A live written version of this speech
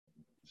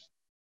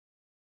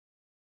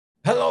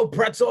Hello,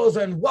 pretzels,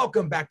 and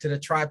welcome back to the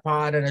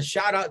tripod. And a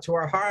shout out to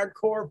our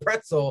hardcore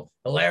pretzel,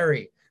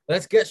 Larry.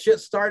 Let's get shit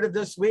started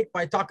this week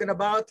by talking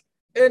about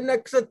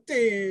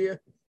NXT.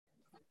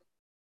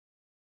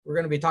 We're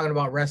going to be talking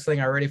about wrestling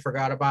I already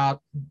forgot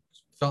about.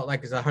 Felt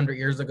like it's 100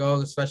 years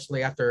ago,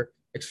 especially after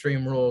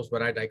Extreme Rules,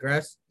 but I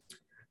digress.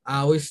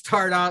 We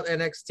start out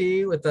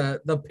NXT with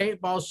the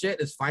paintball shit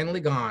is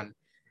finally gone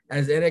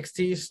as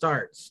NXT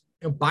starts.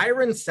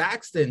 Byron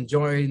Saxton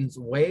joins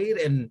Wade,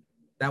 and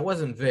that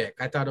wasn't Vic.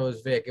 I thought it was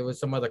Vic. It was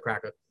some other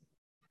cracker.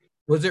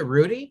 Was it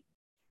Rudy?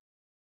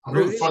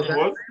 Who the fuck it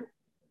was?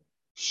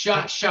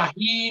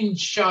 Shaheen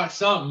shot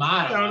something.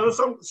 I don't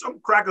know.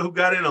 Some cracker who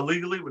got in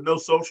illegally with no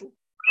social.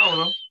 I don't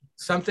know.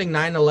 Something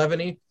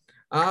 9/11-y.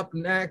 Up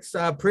next,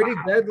 Pretty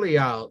Deadly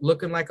out,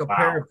 looking like a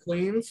pair of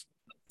queens.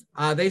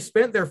 They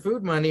spent their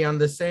food money on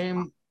the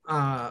same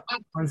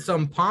on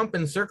some pomp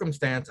and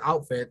circumstance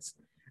outfits.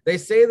 They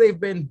say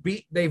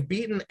they've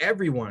beaten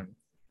everyone.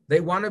 They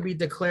want to be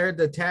declared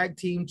the tag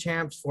team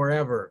champs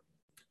forever.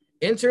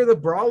 Enter the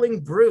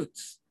Brawling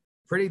Brutes.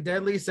 Pretty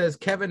Deadly says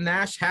Kevin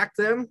Nash hacked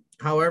them.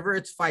 However,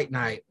 it's fight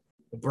night.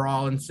 A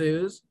brawl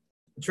ensues.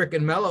 Trick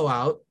and Mello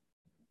out.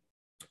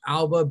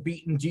 Alba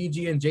beating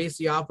Gigi and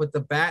JC off with the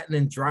bat and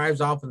then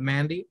drives off with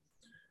Mandy.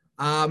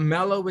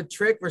 Mello with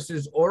Trick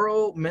versus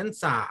Oro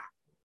Mensah.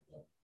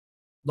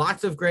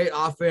 Lots of great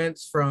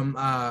offense from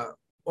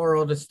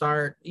Oro to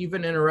start.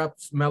 Even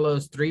interrupts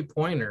Mello's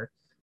three-pointer.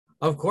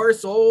 Of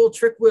course, old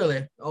Trick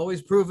Willie,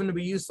 always proven to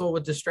be useful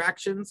with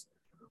distractions.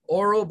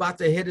 Oro about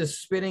to hit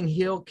his spinning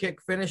heel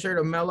kick finisher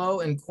to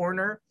Mello in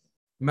corner.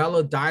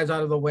 Mello dives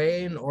out of the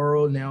way, and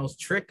Oro nails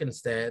Trick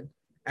instead.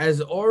 As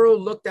Oro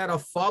looked at a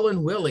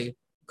fallen Willie,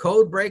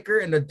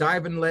 Codebreaker and the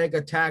diving leg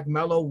attack,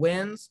 Mello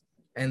wins,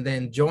 and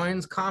then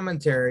joins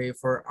commentary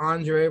for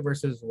Andre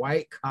versus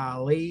White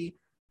Khali.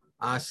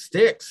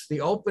 Sticks,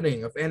 the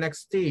opening of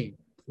NXT.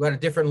 We got a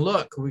different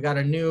look. We got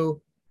a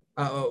new...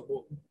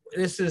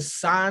 this is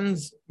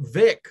Sans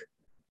Vic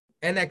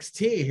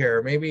NXT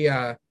here. Maybe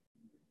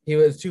he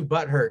was too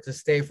butthurt to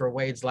stay for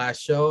Wade's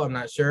last show. I'm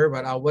not sure,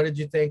 but what did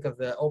you think of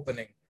the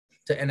opening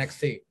to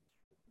NXT?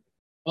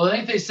 Well, I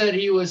think they said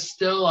he was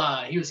still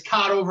he was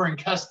caught over in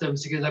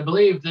customs because I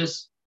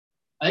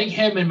think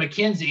him and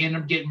Mackenzie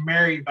ended up getting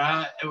married,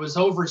 but it was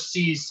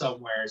overseas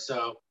somewhere.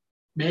 So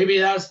maybe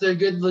that's the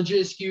good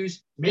legit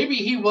excuse. Maybe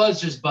he was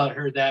just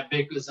butthurt that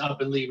Vic was up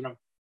and leaving him.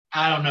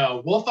 I don't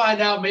know. We'll find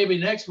out maybe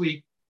next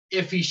week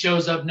if he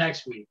shows up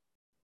next week.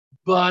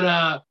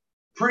 But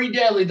Pretty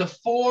Deadly, the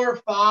four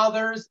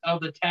fathers of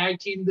the tag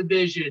team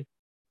division.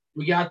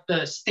 We got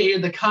the State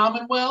of the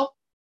Commonwealth,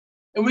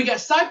 and we got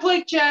side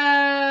plate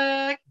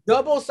check.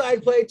 Double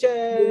side plate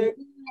check.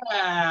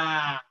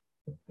 Yeah.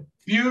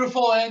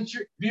 Beautiful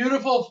entry,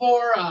 beautiful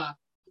for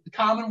the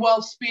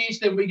Commonwealth speech.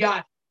 Then we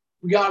got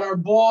our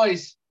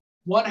boys,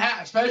 one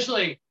half,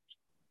 especially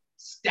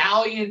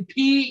Stallion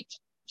Pete,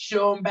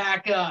 showing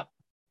back up.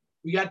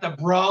 We got the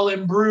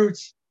Brawling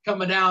Brutes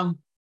coming down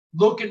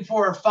looking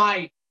for a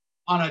fight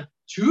on a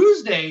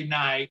Tuesday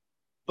night,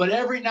 but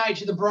every night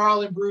to the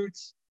Brawling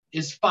Brutes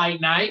is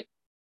fight night.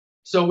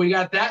 So we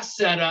got that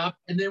set up.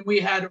 And then we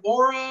had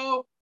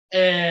Oro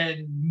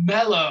and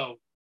Mello.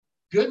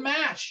 Good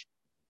match.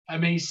 I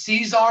mean,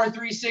 Cesar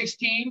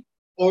 316.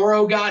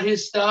 Oro got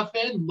his stuff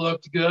in,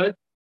 looked good.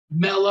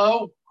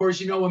 Mello, of course,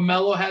 you know when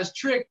Mello has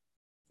Trick,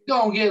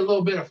 gonna get a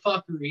little bit of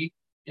fuckery.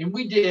 And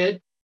we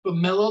did, but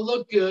Mello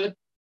looked good.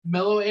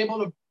 Mello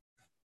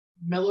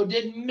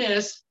didn't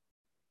miss,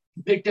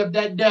 picked up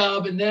that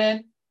dub, and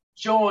then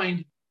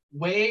joined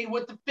Wade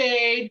with the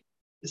fade,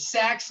 the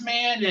sax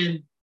man,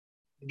 and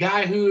the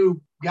guy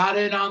who got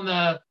in on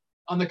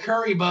the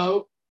Curry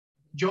boat,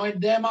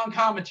 joined them on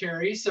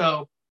commentary.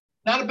 So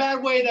not a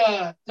bad way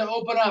to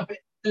open up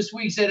this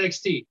week's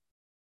NXT.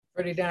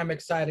 Pretty damn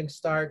exciting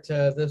start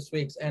to this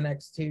week's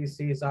NXT,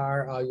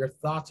 Cesar. Your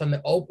thoughts on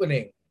the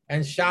opening?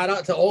 And shout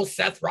out to old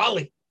Seth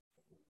Rollins.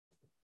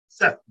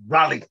 Seth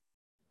Rollins,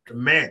 the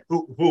man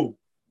who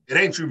it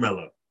ain't you,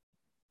 Mello.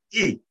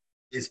 He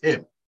is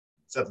him.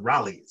 Seth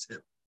Rollins is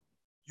him.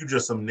 You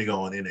just some nigga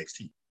on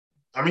NXT.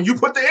 I mean, you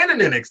put the N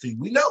in NXT.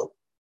 We know.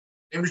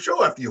 And we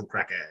show after your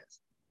crack ass.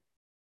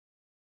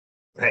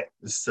 But hey,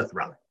 this is Seth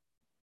Rollins.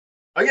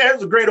 Oh yeah, it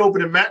was a great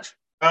opening match.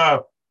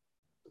 As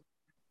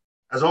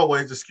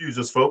always, excuse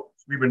us,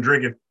 folks. We've been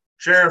drinking.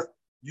 Sheriff,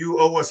 you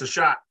owe us a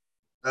shot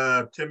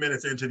 10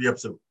 minutes into the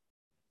episode.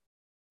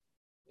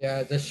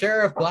 Yeah, the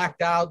sheriff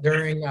blacked out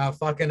during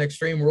fucking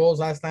Extreme Rules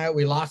last night.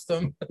 We lost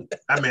him.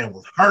 That man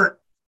was hurt.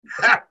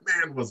 That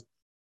man was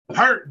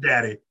hurt,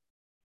 daddy.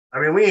 I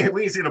mean, we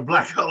ain't seen a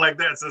blackout like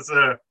that since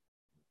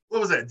what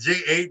was that?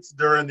 JH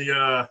during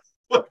the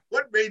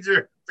what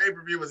major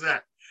pay-per-view was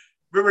that?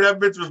 Remember that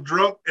bitch was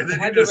drunk and then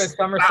had to be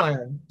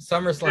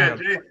SummerSlam.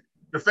 Yeah,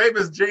 the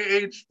famous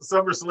JH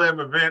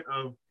SummerSlam event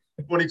of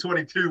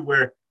 2022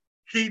 where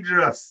he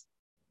just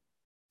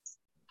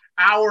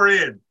hour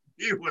in,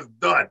 he was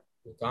done.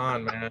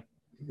 Gone, man.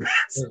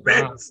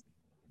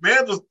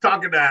 Man was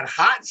talking that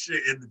hot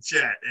shit in the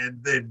chat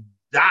and then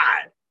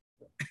died.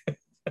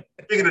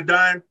 Speaking of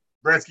dying,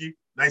 Bretsky,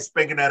 Nice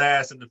spanking that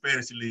ass in the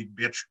fantasy league,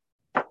 bitch.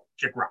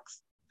 Kick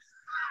rocks.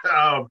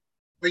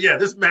 But yeah,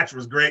 this match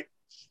was great.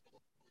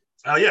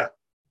 Yeah,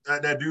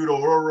 that dude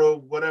Aurora,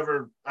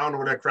 whatever, I don't know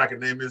what that cracking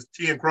name is,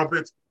 Tea and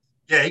Crumpets.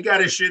 Yeah, he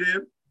got his shit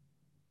in.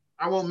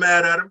 I won't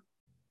mad at him.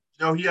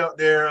 You know, he out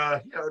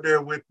there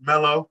with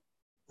Mello.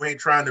 We ain't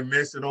trying to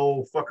miss an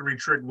old fuckery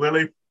Trick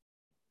Willie.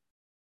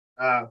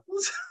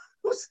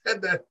 Who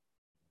said that?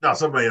 No,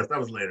 somebody else. That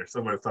was later.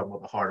 Somebody was talking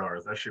about the hard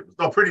R's. That shit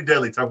was Pretty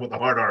Deadly talking about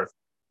the hard R's.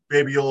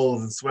 Baby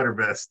oils and sweater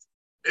vest.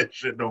 That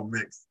shit don't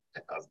mix.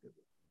 That was good.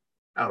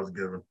 That was a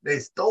good one. They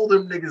stole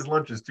them niggas'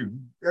 lunches too.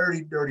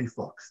 Dirty, dirty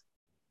fucks.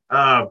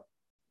 The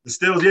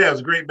Stills, yeah, it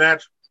was a great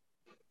match.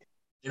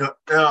 You know,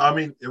 I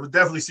mean, it was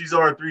definitely Cesar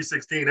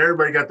 316.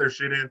 Everybody got their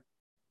shit in.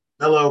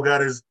 Mello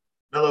got his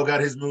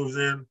moves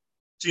in.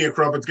 Tea and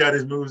Crumpets got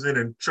his moves in,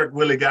 and Trick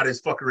Willie got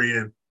his fuckery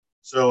in.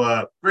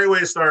 So great way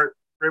to start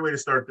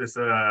this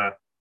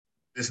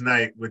this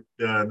night with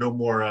no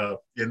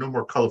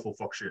more colorful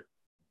fuck shit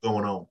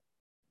going on.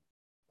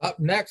 Up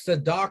next, the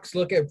docs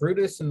look at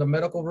Brutus in the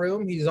medical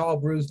room. He's all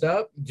bruised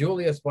up.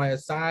 Julius by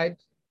his side.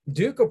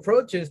 Duke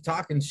approaches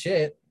talking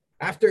shit.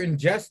 After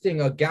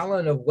ingesting a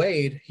gallon of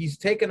Wade, he's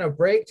taken a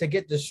break to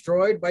get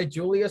destroyed by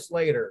Julius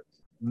later.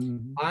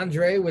 Mm-hmm.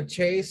 Andre with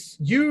Chase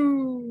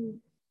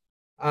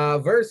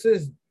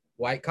versus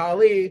White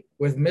Khali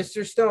with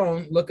Mr.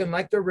 Stone looking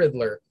like the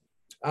Riddler.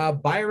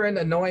 Byron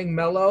annoying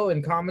Mello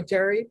in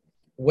commentary.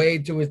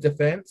 Wade to his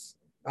defense.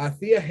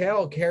 Thea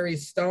Hale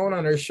carries Stone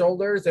on her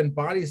shoulders and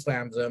body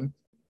slams him.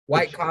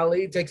 White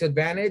Khali takes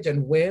advantage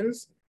and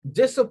wins,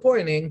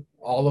 disappointing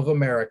all of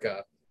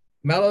America.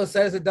 Mello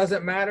says it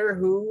doesn't matter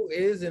who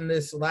is in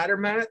this ladder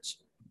match.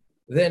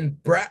 Then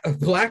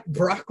Black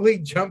Broccoli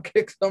jump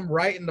kicks him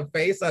right in the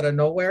face out of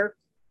nowhere.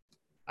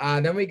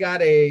 Then we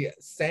got a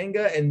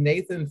Sanga and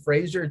Nathan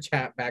Frazier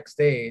chat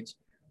backstage.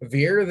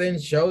 Veer then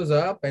shows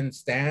up and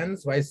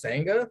stands by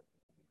Sanga.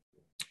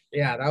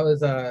 Yeah, that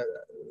was a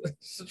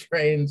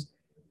strange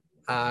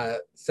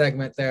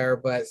segment there,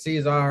 but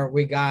Cesar,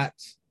 we got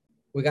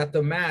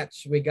the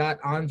match. We got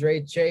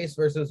Andre Chase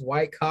versus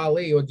White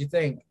Khali. What'd you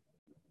think?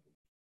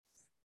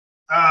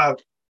 I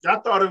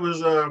thought it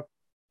was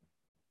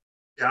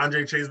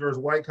Andre Chase versus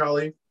White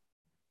Khali.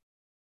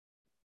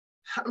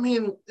 I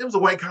mean, it was a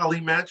White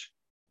Khali match,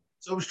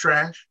 so it was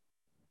trash,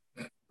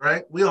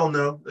 right? We all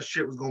know the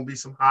shit was gonna be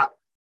some hot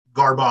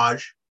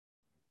garbage,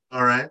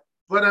 all right.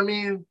 But I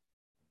mean,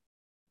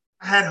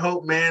 I had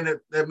hope, man,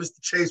 that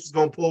Mr. Chase was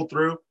gonna pull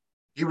through.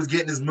 He was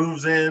getting his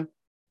moves in.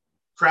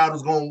 Crowd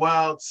was going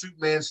wild.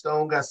 Superman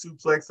Stone got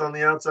suplexed on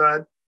the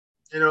outside.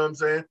 You know what I'm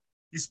saying?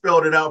 He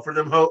spelled it out for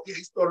them hoes. Yeah,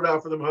 he spelled it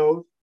out for them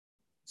hoes.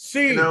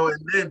 C, you know,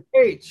 and then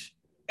H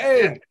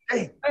A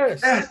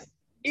S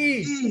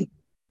E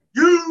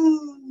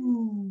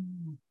U.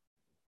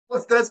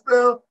 What's that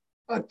spell?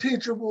 A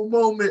teachable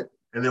moment.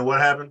 And then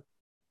what happened?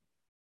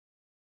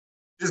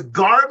 This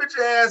garbage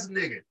ass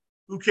nigga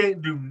who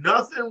can't do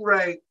nothing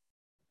right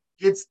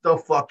gets the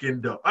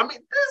fucking dough. I mean,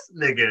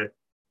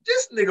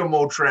 this nigga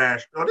more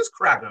trash. Oh, this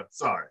cracker.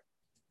 Sorry.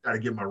 Got to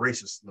get my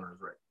racist slurs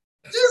right.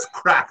 This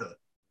cracker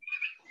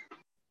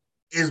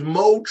is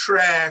more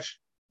trash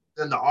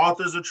than the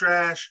authors of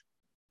trash,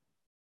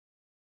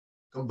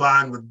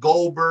 combined with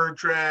Goldberg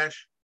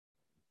trash,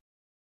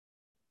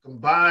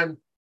 combined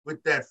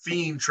with that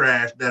Fiend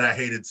trash that I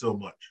hated so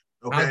much.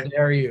 Okay? How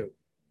dare you?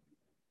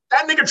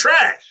 That nigga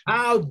trash.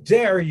 How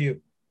dare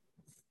you?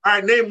 All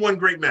right, name one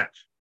great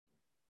match.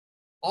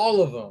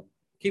 All of them.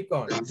 Keep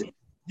going.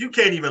 You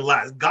can't even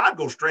lie. God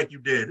go strike you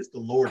dead. It's the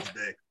Lord's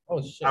day.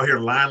 Oh, shit. Out here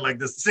lying like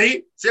this.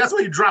 See, that's why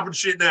you're dropping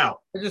shit now.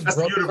 That's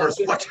the universe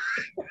fucking.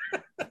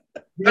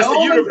 That's the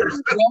universe.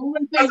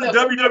 That's the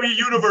WWE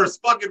universe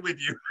fucking with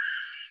you.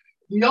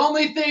 The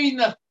only thing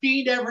the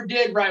Fiend ever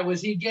did right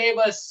was he gave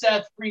us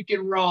Seth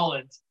freaking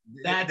Rollins.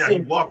 That's it.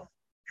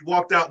 He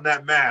walked out in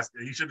that mask,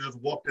 and he should have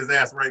just walked his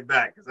ass right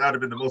back, because that would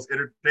have been the most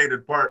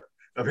entertaining part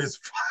of his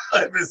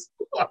fucking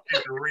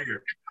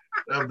career.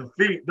 Of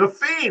the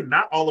Fiend,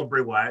 not all of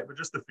Bray Wyatt, but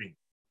just the Fiend.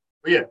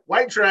 But yeah,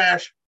 white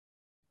trash.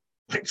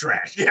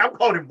 Yeah, I'm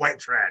calling him white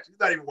trash. He's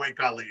not even White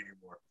Khali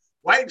anymore.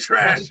 White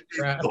trash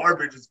is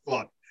garbage as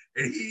fuck,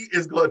 and he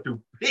is going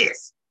to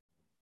piss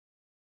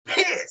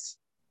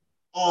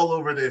all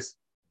over this.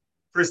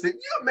 First thing,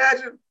 you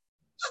imagine?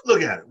 Just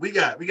look at it. We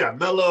got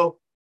Mello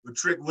with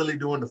Trick Willie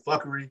doing the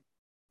fuckery.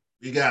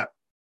 We got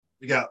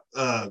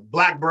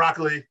Black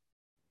Broccoli.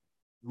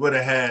 We would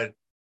have had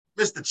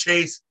Mr.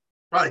 Chase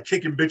probably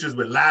kicking bitches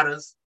with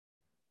ladders.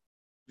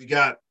 We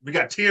got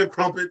Tea and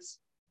Crumpets.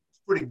 It's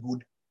pretty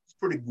good.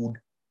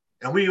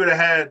 And we would have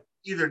had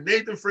either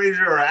Nathan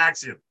Frazier or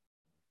Axiom.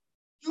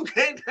 You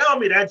can't tell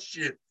me that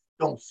shit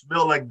don't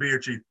smell like beer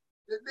cheese.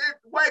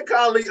 White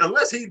Khali,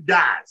 unless he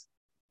dies,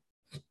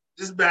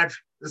 this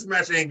match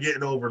ain't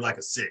getting over like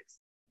a 6.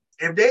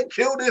 If they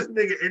kill this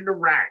nigga in the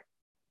ring,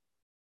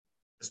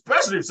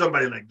 especially if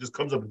somebody like just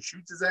comes up and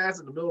shoots his ass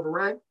in the middle of the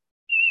ring,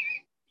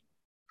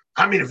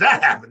 I mean, if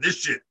that happened,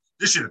 this shit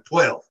is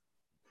 12.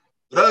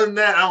 But other than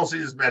that, I don't see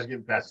this match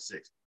getting past a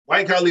 6.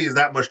 White Khali is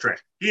that much trash.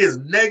 He is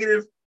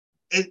 -8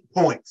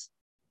 points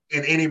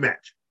in any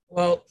match.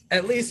 Well,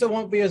 at least it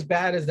won't be as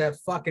bad as that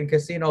fucking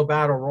casino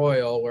battle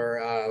royal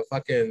where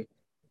fucking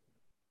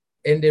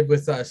ended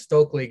with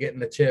Stokely getting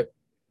the chip.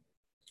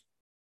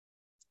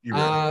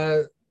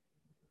 Right.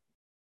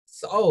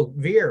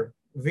 Veer.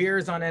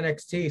 Veer's on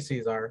NXT,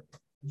 Cesar.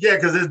 Yeah,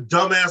 because this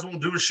dumbass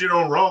won't do shit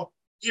on Raw.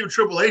 Even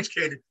Triple H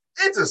can't.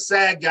 It's a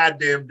sad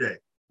goddamn day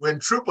when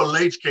Triple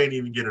H can't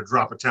even get a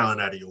drop of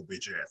talent out of your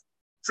bitch ass.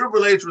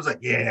 Triple H was like,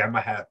 yeah, I'm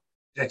going to have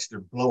Dexter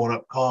blowing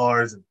up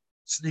cars and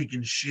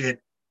sneaking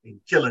shit and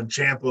killing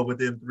Ciampa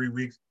within 3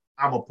 weeks.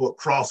 I'm going to put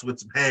Cross with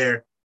some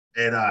hair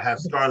and have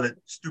Scarlett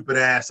stupid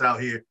ass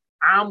out here.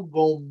 I'm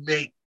going to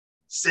make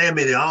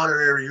Sammy the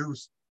honorary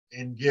use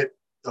and get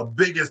the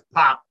biggest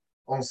pop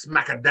on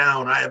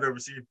SmackDown I have ever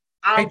seen.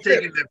 I'm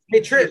taking that. Hey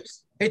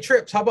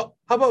Trips. How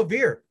about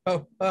Veer?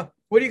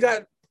 What do you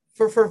got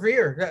for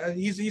Veer?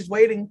 He's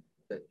waiting.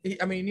 He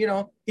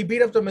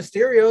beat up the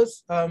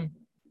Mysterios.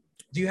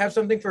 Do you have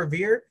something for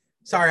Veer?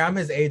 Sorry, I'm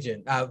his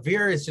agent.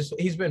 Veer is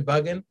he's been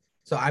bugging,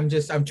 so I'm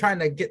trying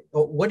to get.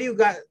 What do you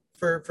got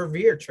for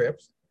Veer,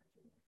 Trips?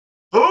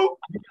 Who?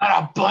 I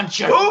got a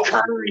bunch of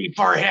curry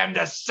for him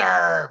to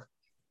serve.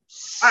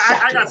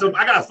 I got some.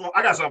 I got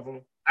something for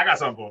him.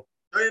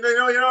 You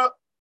know.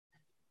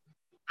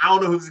 I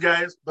don't know who this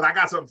guy is, but I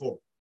got something for him.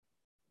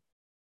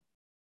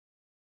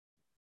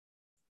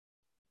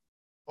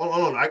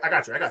 Hold on. I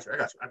got you.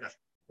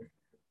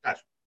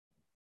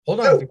 Hold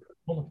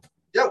on.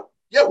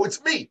 Yo,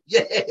 it's me.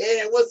 Yeah,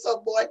 what's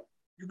up, boy?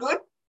 You good?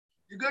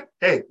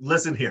 Hey,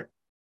 listen here.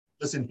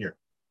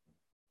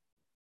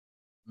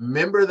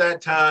 Remember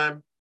that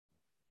time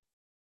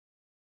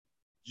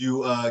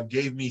you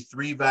gave me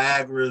 3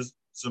 Viagras,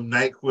 some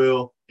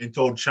NyQuil, and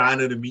told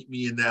China to meet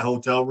me in that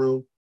hotel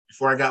room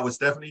before I got with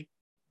Stephanie?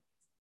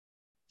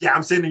 Yeah,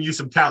 I'm sending you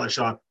some talent,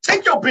 Sean.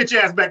 Take your bitch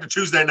ass back to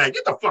Tuesday night.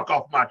 Get the fuck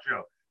off my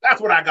show.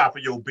 That's what I got for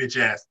your bitch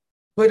ass.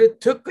 But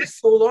it took us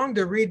so long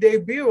to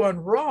re-debut on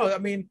Raw. I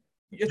mean,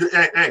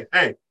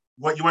 hey,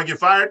 what, you want to get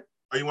fired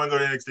or you want to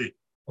go to NXT?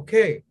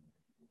 Okay.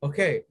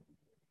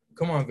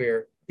 Come on,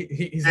 Veer.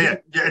 He's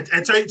and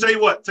tell you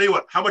what.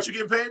 How much you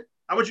getting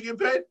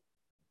paid?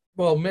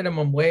 Well,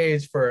 minimum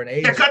wage for an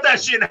agent. Yeah, cut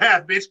that shit in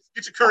half, bitch.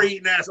 Get your curry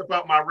eating ass up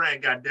out my ring,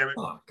 goddammit.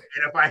 Fuck.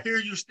 And if I hear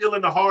you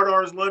stealing the hard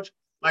R's lunch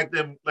like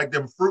them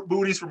fruit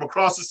booties from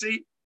across the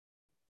sea,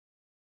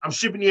 I'm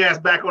shipping your ass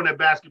back on that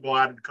basketball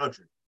out of the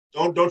country.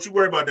 Don't you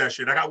worry about that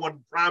shit. I got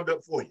one primed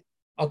up for you.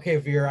 Okay,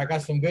 Veer, I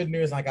got some good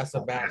news and I got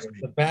some bad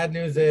news. The bad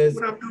news is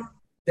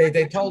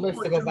they told us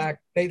to go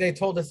back. They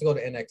told us to go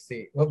to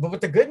NXT. But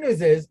what the good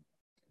news is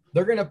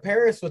they're gonna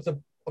pair us with a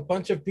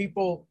bunch of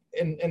people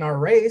in our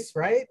race,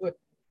 right?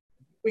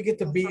 We get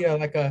to be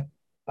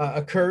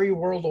a Curry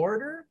World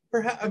Order,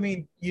 perhaps. I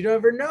mean, you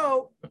never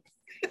know.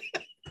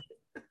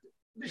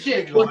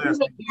 Shit, what I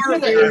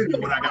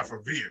got for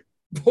Veer.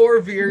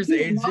 Poor Veer's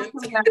agent.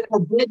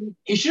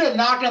 He should have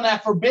knocked on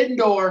that forbidden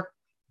door.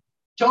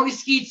 Tony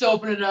Skeets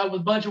opened it up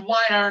with a bunch of wine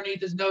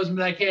underneath his nose and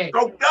be like, hey,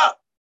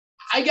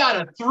 I got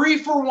a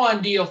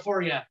 3-for-1 deal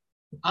for you.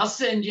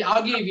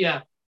 I'll give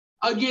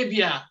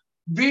you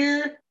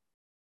Veer,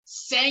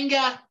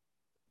 Sanga,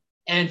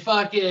 and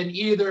fucking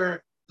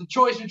either the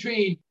choice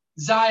between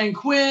Zion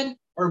Quinn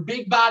or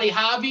Big Body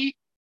Javi,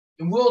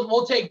 and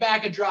we'll take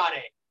back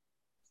Andrade.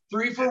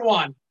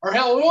 3-for-1. Or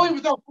hell, we'll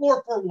even throw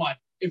 4-for-1.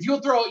 If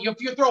you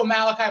throw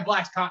Malachi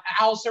Black's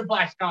Alistair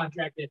Black's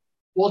contracted,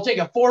 we'll take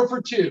a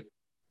 4-for-2.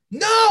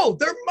 No,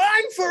 they're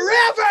mine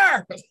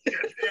forever. Yeah,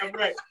 damn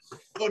right.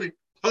 Tony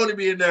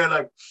be in there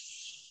like,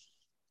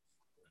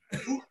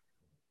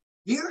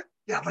 beer?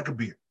 Yeah, I'd like a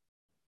beer.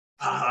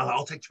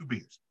 I'll take 2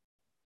 beers.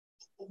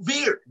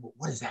 Beer?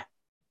 What is that?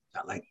 Is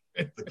that like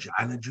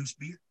vagina juice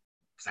beer?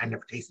 Because I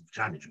never tasted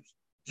vagina juice.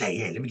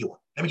 Yeah, let me get one.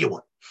 Let me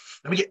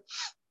get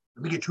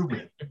 2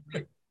 beers.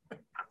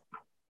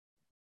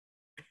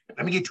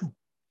 Let me get 2.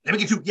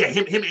 Yeah,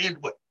 him and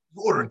what?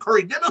 You ordering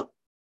curry dinner?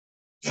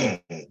 Yeah.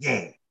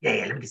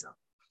 Let me get some.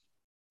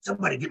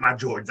 Somebody get my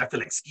Jordans. I feel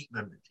like skeeting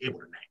under the table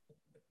tonight.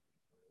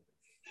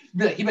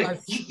 He'd be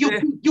like, you,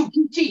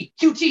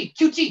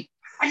 QT.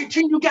 I can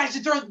train you guys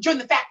to join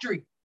the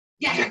factory.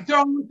 Yeah, throw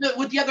them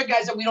with the other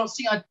guys that we don't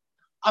see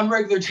on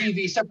regular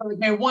TV. Stuff like,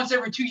 man, once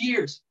every 2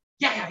 years.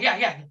 Yeah.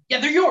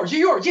 They're yours.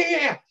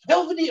 Yeah.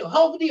 Hell of a deal.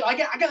 I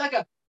got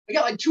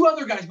like 2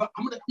 other guys, but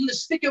I'm gonna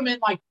stick them in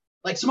like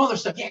some other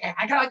stuff. Yeah,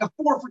 I got like a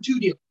 4-for-2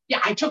 deal.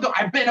 Yeah, I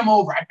bet him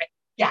over.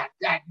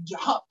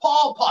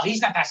 Paul,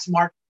 he's not that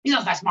smart.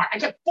 I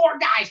took 4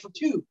 guys for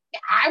 2. Yeah,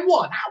 I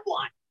won.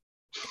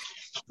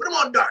 Put him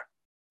on dark.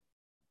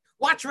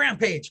 Watch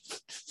Rampage.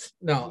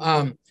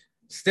 No,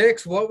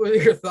 Sticks, what were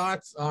your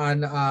thoughts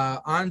on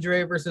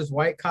Andre versus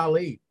White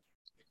Khali?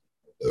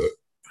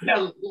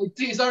 Yeah, like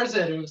Cesar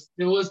said,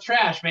 it was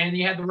trash, man.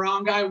 You had the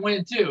wrong guy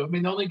win too. I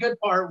mean, the only good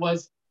part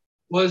was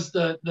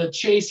the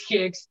chase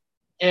kicks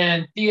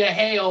and Thea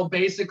Hale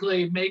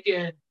basically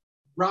making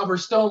Robert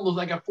Stone look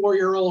like a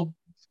 4-year-old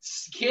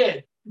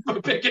kid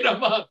for picking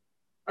him up.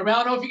 I mean,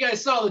 I don't know if you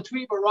guys saw the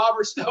tweet, but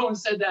Robert Stone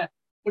said that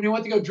when he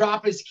went to go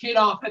drop his kid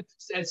off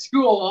at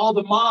school, all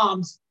the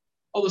moms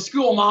all the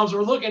school moms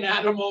were looking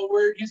at him all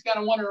weird. He's kind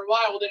of wondering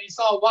why. Well, then he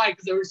saw why,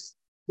 because they were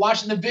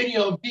watching the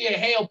video of D.A.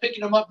 Hale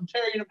picking him up and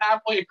carrying him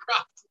halfway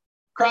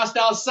across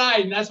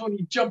outside, and that's when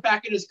he jumped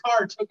back in his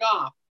car and took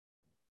off.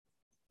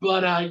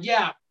 But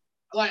yeah,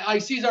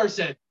 like Cesar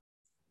said,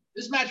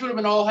 this match would have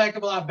been a whole heck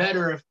of a lot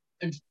better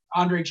if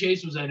Andre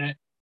Chase was in it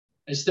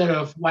instead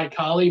of White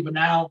Khali. But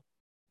now,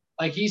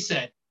 like he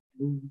said,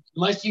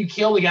 unless you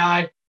kill the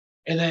guy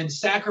and then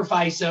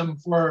sacrifice him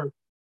for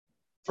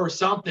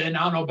something,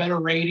 I don't know, better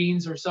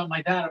ratings or something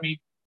like that. I mean,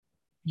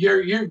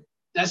 you're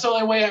that's the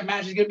only way that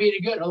match is gonna be any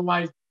good.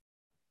 Otherwise,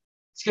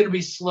 it's gonna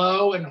be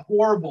slow and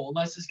horrible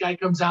unless this guy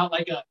comes out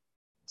like a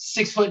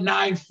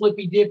 6'9"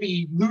 flippy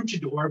dippy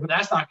luchador, but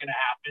that's not gonna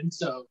happen.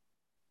 So,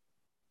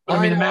 but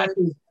I mean, the match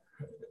is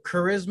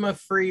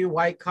charisma-free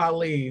White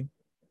Khali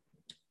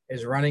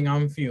is running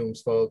on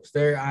fumes, folks.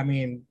 I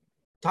mean,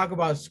 talk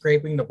about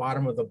scraping the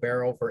bottom of the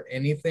barrel for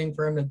anything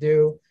for him to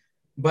do.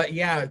 But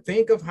yeah,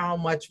 think of how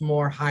much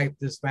more hype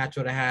this match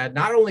would have had,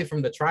 not only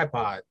from the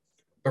tripod,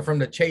 but from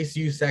the Chase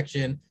U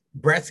section.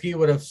 Bretsky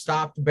would have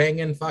stopped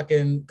banging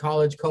fucking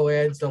college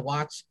co-eds to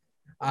watch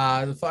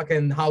the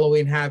fucking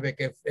Halloween Havoc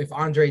if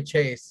Andre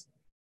Chase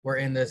were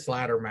in this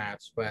ladder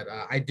match. But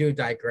I do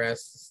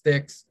digress.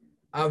 Sticks.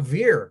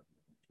 Veer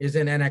is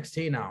in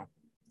NXT now.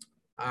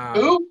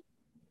 Who?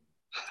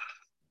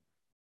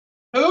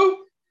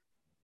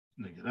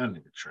 That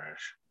nigga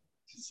trash.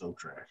 He's so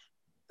trash.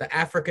 The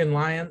African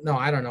Lion? No,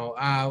 I don't know.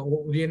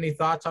 Any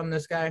thoughts on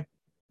this guy?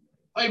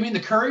 Oh, you mean the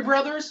Curry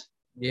brothers?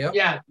 Yep.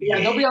 Yeah.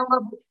 They'll be on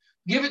level.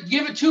 Give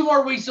it 2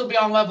 more weeks. They'll be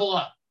on level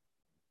up.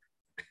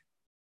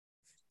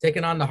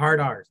 Taking on the hard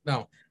R's.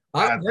 No.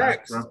 Up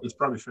next. It's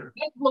probably fair.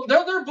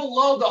 They're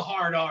below the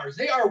hard R's.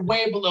 They are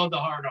way below the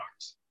hard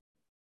R's.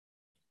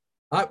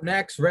 Up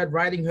next, Red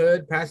Riding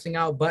Hood passing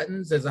out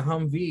buttons as a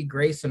Humvee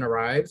Grayson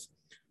arrives.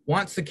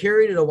 Wants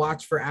security to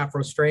watch for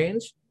Afro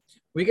Strange.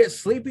 We get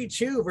Sleepy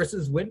Chew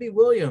versus Wendy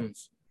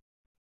Williams.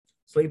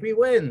 Sleepy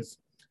wins.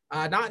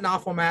 Not an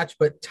awful match,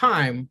 but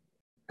time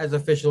has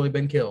officially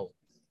been killed.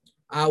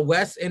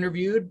 Wes,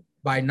 interviewed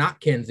by Not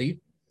Kinsey,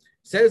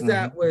 says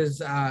that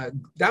was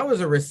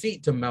a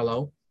receipt to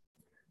Mello.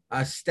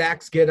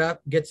 Stacks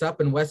gets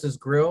up in Wes's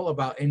grill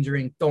about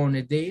injuring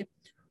Tony D.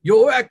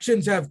 Your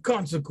actions have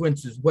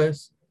consequences,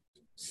 Wes.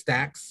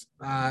 Stacks.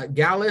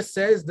 Gallus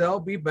says they'll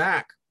be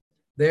back.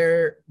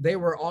 They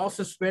were all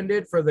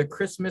suspended for the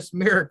Christmas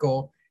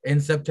miracle in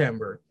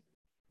September.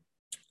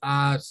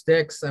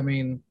 Sticks. I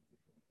mean,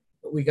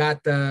 we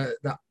got the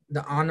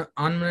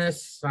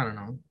ominous. I don't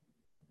know.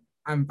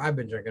 I've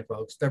been drinking,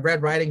 folks. The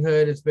Red Riding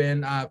Hood has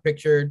been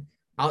pictured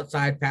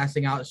outside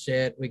passing out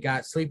shit. We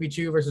got Sleepy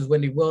Chew versus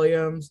Wendy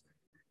Williams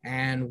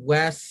and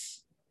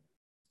Wes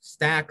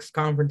Stacks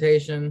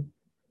confrontation.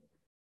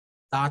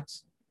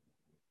 Thoughts?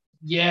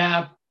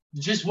 Yeah,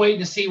 just waiting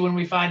to see when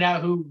we find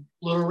out who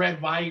Little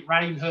Red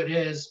Riding Hood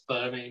is.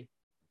 But I mean,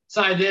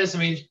 aside this, I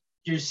mean,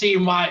 you're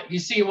seeing what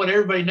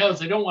everybody knows.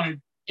 They don't want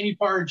any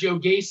part of Joe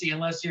Gacy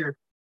unless you're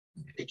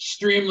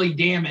extremely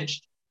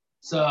damaged.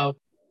 So,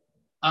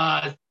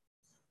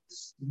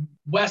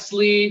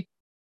 Wesley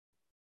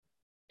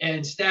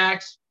and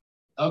Stacks,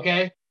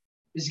 okay,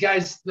 these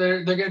guys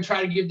they're gonna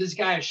try to give this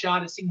guy a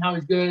shot at seeing how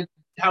he's good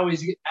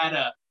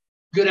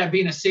at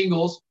being a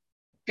singles.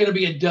 Gonna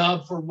be a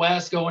dub for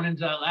Wes going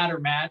into that ladder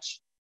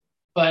match,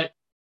 but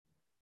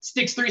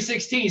Sticks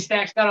 316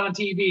 Stacks got on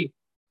TV,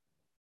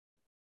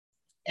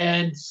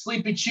 and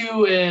Sleepy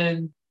Chew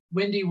and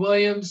Wendy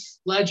Williams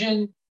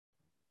legend,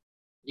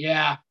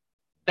 yeah,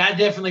 that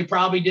definitely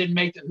probably didn't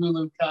make the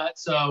Hulu cut.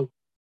 So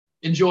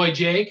enjoy,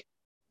 Jake.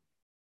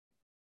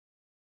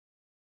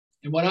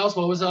 And what else?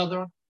 What was the other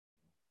one?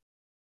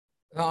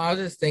 No, I was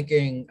just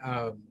thinking,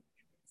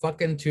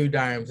 fucking Two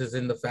Dimes is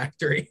in the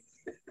factory.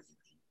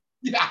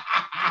 Yeah.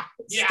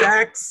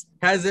 Stacks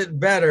has it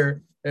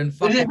better than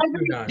fucking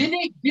Two Dimes. Did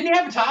he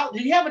have a title?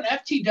 Did he have an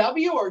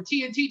FTW or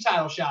TNT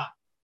title shot?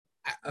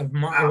 I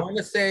want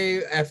to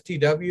say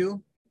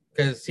FTW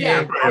because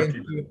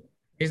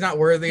he's not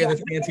worthy of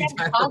the TNT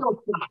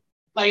title.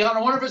 Like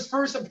on one of his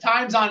first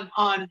times on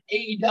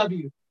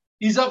AEW,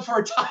 he's up for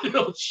a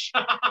title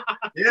shot.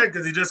 Yeah,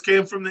 because he just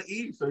came from the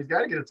E, so he's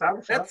got to get a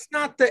title shot. That's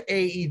not the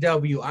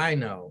AEW I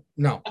know.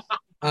 No.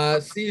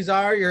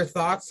 Cesar, your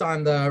thoughts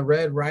on the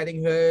Red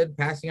Riding Hood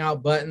passing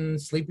out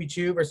buttons, Sleepy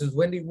Chew versus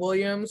Wendy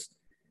Williams,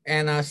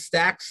 and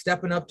Stacks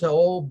stepping up to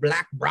old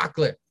Black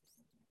Brocklet.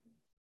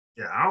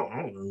 Yeah, I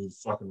don't know who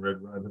fucking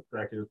Red Riding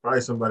Hood is. Probably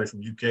somebody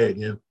from UK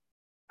again,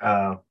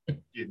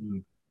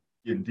 getting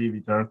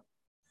TV time.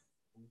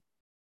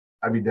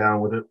 I'd be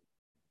down with it.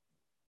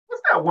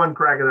 What's that one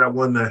cracker that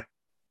won the?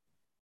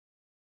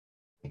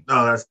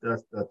 No, that's no.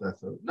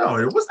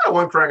 What's that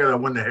one cracker that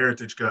won the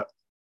Heritage Cup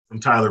from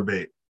Tyler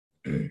Bate?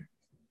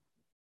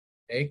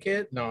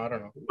 A-Kid? No, I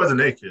don't know. It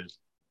wasn't A-Kid.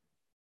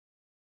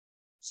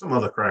 Some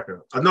other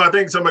cracker. No, I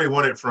think somebody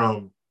won it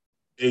from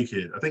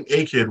A-Kid. I think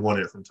A-Kid won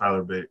it from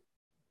Tyler Bate.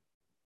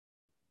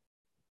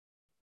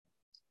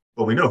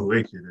 But we know who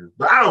A-Kid is.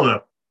 But I don't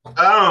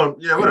know.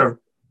 Yeah, whatever.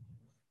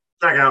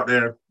 Back out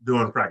there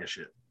doing cracker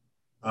shit.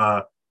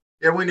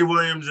 Yeah, Wendy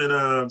Williams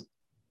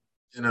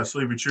and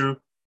Sleepy Chew.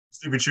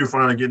 Sleepy Chew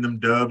finally getting them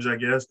dubs, I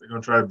guess. They're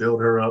gonna try to build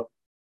her up.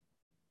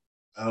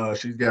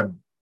 She's got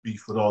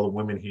beef with all the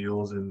women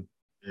heels in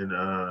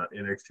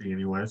NXT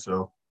anyway,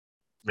 so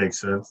makes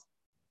sense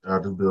to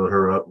build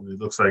her up. It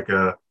looks like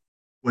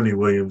Wendy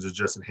Williams is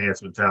just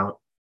enhancement talent,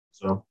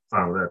 so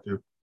fine with that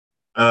too.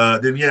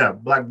 Then yeah,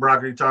 Black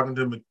Broccoli talking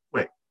to him.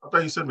 Wait, I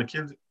thought you said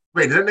McKenzie.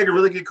 Wait, did that nigga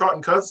really get caught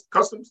in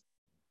customs?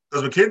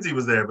 Because McKenzie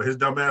was there, but his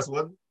dumb ass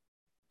wasn't.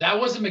 That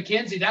wasn't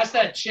McKenzie. That's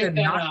that chick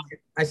that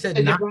I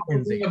said not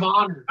Kinsey. Of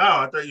honor.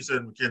 Oh, I thought you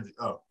said McKenzie.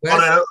 Oh,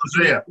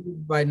 so yeah.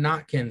 By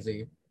not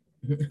Kinsey.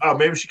 Oh,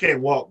 maybe she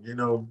can't walk. You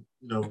know,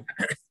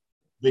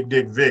 Big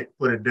Dick Vic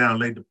put it down,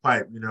 laid the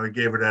pipe. You know, he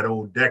gave her that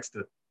old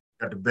Dexter,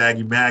 got the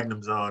baggy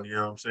magnums on. You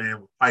know what I'm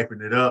saying?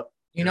 Piping it up.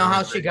 You know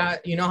how she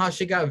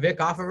got Vic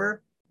off of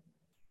her?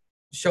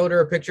 Showed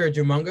her a picture of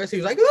Jumungus. He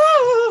was like,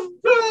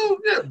 oh,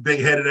 yeah, big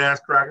headed ass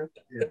cracker.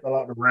 Yeah, fell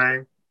out in the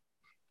rain.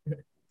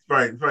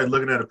 Probably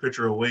looking at a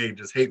picture of Wade,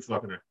 just hate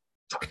fucking her.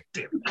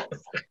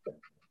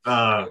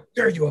 Damn.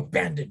 Sure, you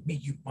abandoned me,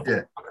 you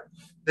motherfucker.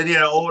 Yeah.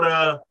 Then old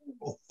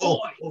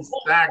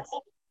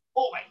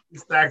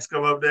Stacks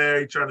come up there.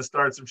 He's trying to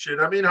start some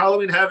shit. I mean,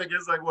 Halloween Havoc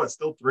is like what?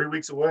 Still 3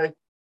 weeks away.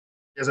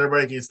 Guess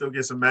everybody can still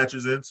get some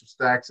matches in. Some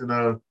Stacks and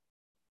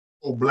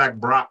old Black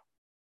Brock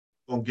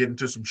gonna get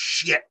into some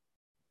shit.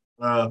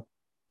 I'm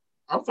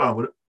fine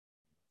with it.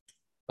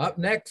 Up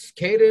next,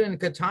 Kaden and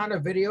Katana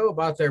video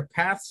about their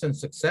paths and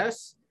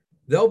success.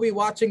 They'll be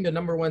watching the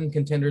 #1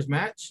 contenders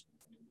match.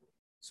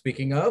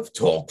 Speaking of,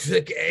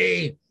 Toxic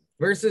A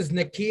versus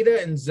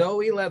Nikita and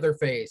Zoe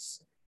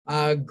Leatherface.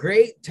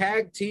 Great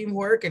tag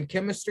teamwork and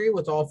chemistry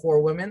with all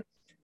 4 women.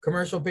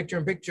 Commercial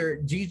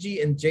picture-in-picture,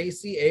 Gigi and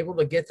JC able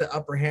to get the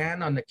upper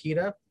hand on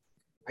Nikita.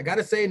 I got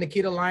to say,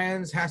 Nikita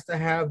Lyons has to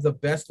have the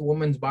best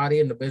woman's body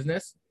in the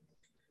business.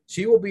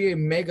 She will be a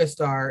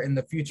megastar in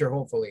the future,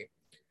 hopefully.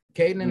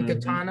 Kaden and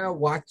Katana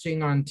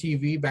watching on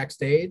TV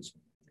backstage.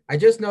 I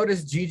just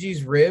noticed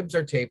Gigi's ribs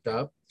are taped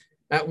up.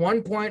 At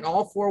one point,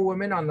 all 4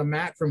 women on the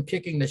mat from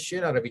kicking the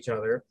shit out of each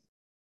other.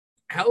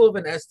 Hell of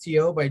an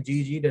STO by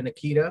Gigi to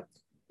Nikita.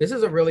 This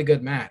is a really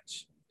good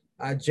match.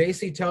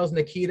 JC tells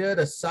Nikita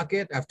to suck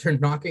it after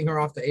knocking her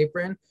off the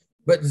apron,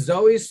 but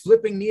Zoe's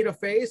flipping knee to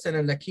face and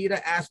a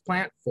Nikita ass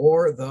plant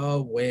for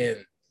the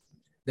win.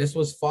 This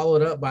was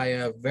followed up by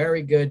a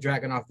very good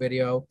Dragunov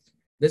video.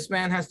 This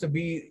man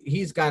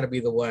he's got to be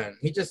the one.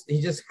 He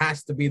just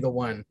has to be the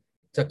one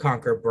to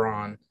conquer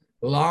Braun.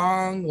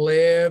 Long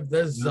live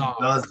the Czar.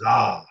 The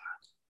Czar.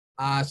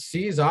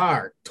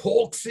 Cesar,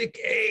 Toxic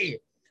A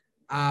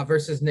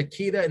versus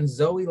Nikita and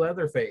Zoe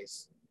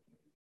Leatherface.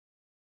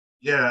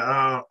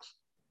 Yeah.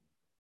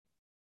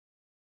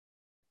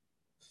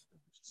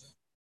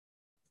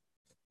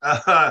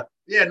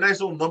 Yeah,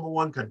 nice little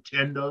 #1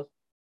 contender.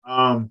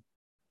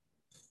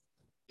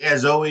 Yeah,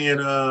 Zoe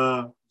and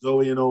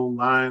old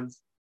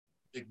Lions,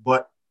 big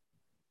butt.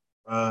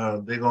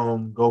 They're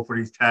gonna go for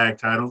these tag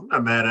titles. I'm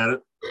not mad at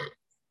it.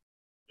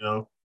 You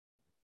know,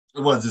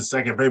 it was the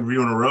second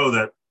pay-per-view in a row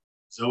that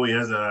Zoe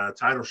has a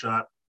title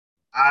shot.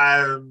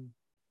 I'm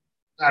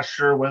not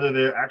sure whether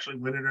they actually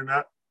win it or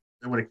not.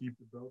 They want to keep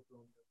the belt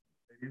on.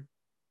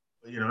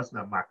 But that's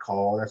not my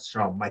call. That's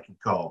Shawn Mikey's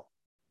call.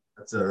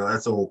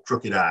 That's old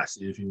Crooked Eye.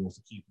 See if he wants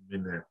to keep him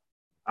in there.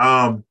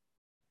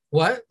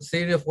 What? See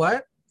if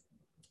what?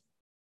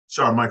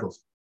 Shawn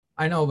Michaels.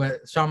 I know,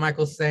 but Shawn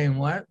Michaels saying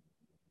what?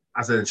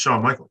 I said it's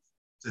Shawn Michaels.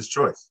 It's his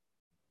choice.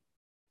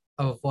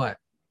 Of what?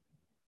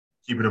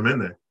 Keeping him in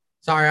there.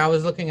 Sorry, I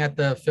was looking at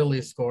the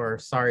Phillies score.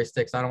 Sorry,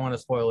 Sticks. I don't want to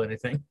spoil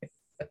anything.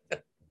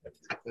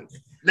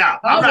 Now,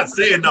 I'm not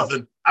saying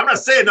nothing. I'm not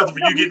saying nothing for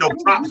you getting no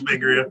props,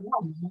 Mingria.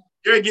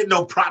 You ain't getting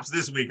no props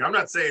this week. I'm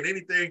not saying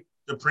anything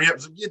to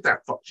preempt. Get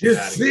that fuck shit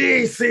out of here.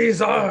 You see,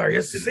 Cesar.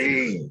 You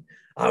see,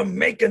 I'm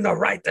making the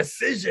right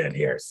decision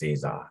here,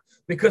 Cesar,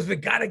 because we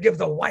got to give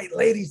the white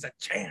ladies a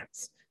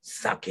chance.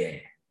 Suck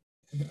it.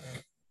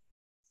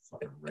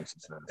 Fucking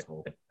racist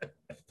asshole.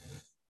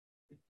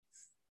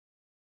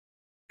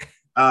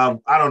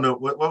 I don't know.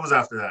 What was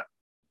after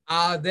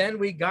that? Then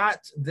we got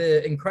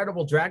the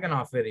incredible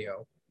Dragunov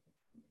video.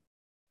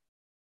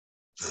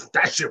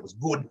 That shit was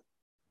good.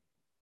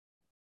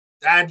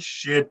 That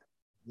shit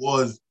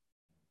was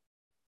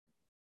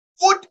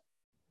good.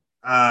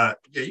 Yeah,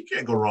 you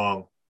can't go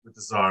wrong with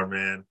the Czar,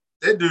 man.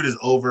 That dude is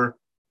over.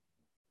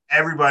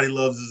 Everybody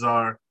loves the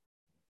Czar.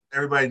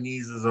 Everybody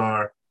needs the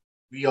Czar.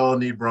 We all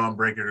need Jon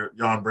Breakker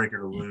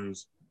to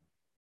lose.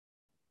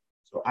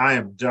 So I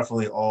am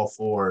definitely all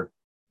for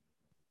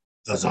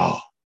the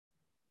Czar.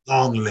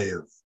 Long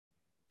live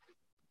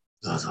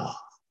the Czar.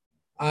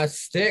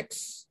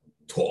 Sticks,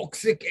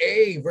 Toxic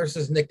A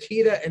versus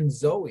Nikita and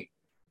Zoe.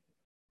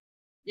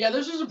 Yeah,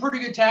 this is a pretty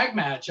good tag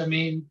match. I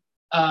mean,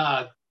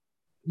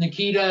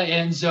 Nikita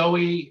and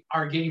Zoe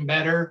are getting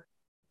better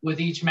with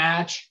each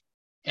match,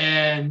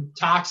 and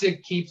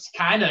Toxic keeps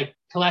kind of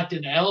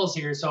collecting L's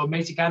here, so it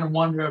makes you kind of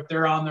wonder if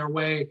they're on their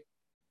way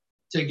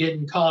to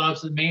getting called up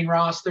to the main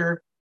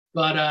roster.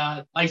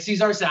 But like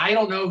Cesar said, I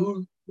don't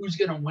know who's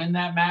going to win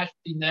that match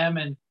between them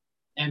and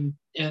in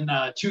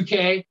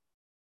 2K,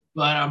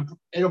 but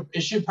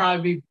it should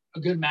probably be a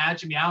good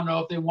match. I mean, I don't know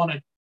if they want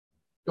to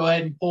go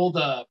ahead and pull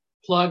the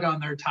plug on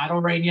their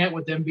title reign yet,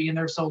 with them being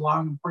there so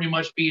long and pretty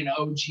much being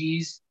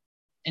OGs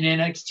in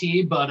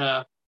NXT,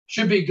 but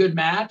should be a good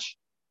match.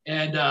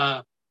 And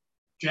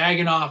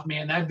Dragunov,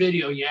 man, that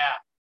video,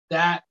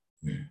 that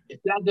if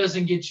that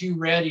doesn't get you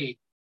ready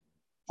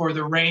for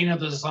the reign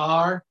of the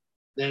Tsar,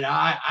 then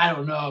I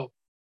don't know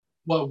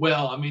what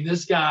will. I mean,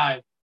 this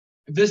guy,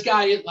 if this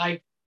guy,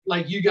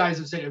 like you guys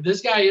have said, if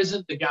this guy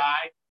isn't the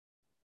guy,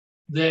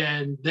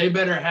 then they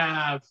better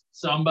have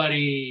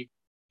somebody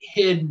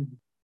hidden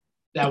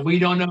that we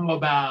don't know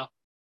about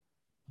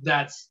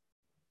that's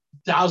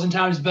 1,000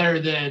 times better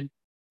than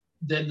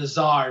the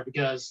Tsar,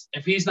 because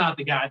if he's not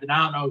the guy, then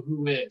I don't know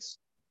who is.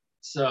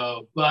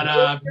 So, but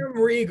William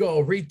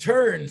Regal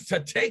returns to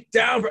take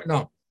down.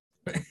 No,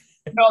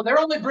 they're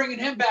only bringing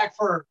him back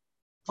for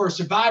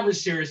Survivor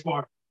Series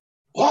for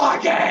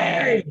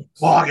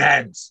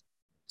Walk-ins.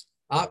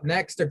 Up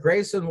next, the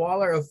Grayson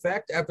Waller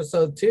Effect,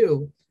 episode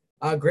 2.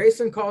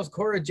 Grayson calls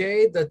Cora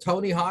Jade the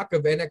Tony Hawk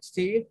of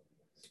NXT.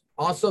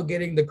 Also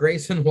getting the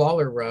Grayson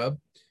Waller rub.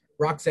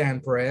 Roxanne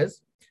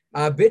Perez.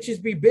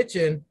 Bitches be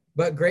bitchin',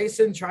 but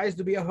Grayson tries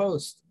to be a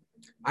host.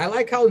 I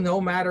like how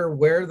no matter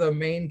where the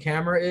main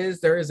camera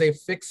is, there is a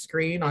fixed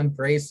screen on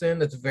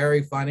Grayson. It's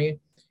very funny.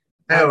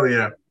 Hell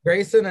yeah.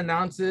 Grayson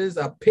announces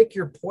a pick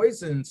your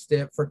poison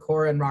stip for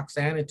Cora and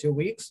Roxanne in 2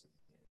 weeks.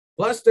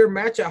 Plus, their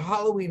match at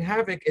Halloween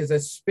Havoc is a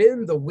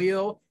spin the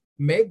wheel,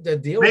 make the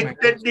deal. Make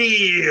the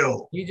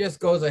deal. He just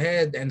goes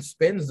ahead and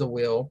spins the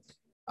wheel.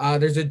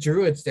 There's a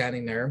druid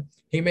standing there.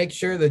 He makes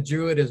sure the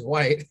druid is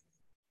white.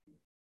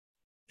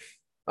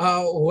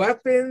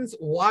 Weapons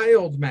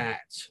wild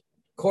match.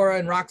 Cora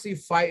and Roxy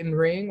fight in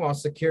ring while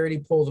security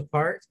pulls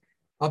apart.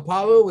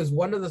 Apollo is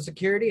one of the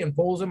security and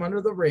pulls him under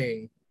the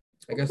ring.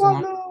 I guess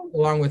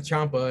along with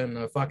Ciampa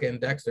and fucking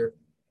Dexter.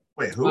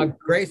 Wait, who?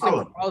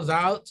 Grayson calls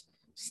out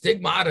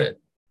Stigmata.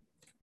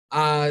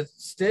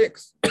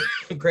 Sticks.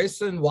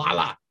 Grayson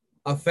Waller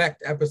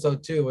Effect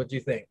episode 2. What do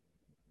you think?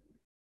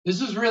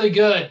 This was really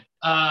good.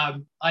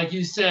 Like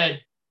you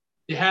said,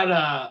 they had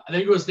I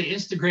think it was the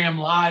Instagram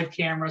live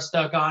camera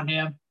stuck on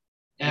him.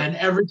 And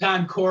every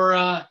time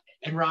Cora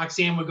and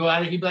Roxanne would go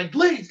at it, he'd be like,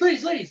 ladies,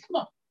 come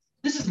on.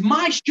 This is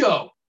my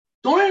show.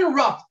 Don't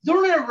interrupt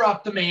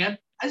the man.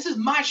 This is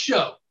my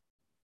show.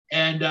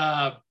 And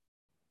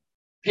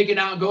picking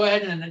out, go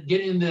ahead and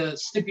get in the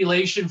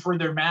stipulation for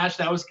their match.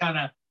 That was kind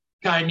of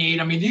neat.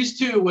 I mean, these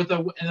two in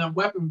the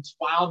Weapons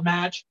Wild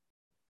match,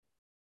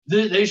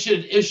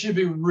 it should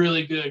be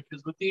really good,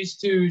 because with these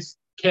two's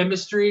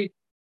chemistry,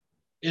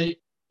 it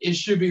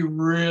should be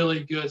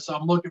really good. So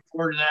I'm looking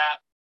forward to that.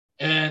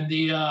 And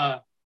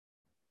the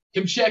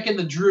him checking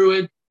the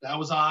druid, that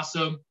was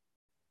awesome.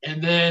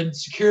 And then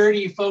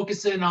security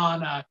focusing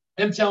on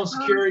him telling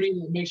security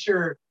to make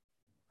sure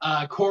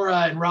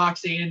Cora and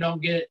Roxanne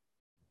don't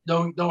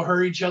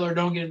hurt each other,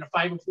 don't get in a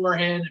fight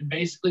beforehand, and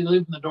basically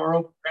leaving the door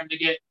open for him to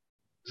get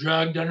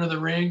drugged under the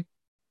ring.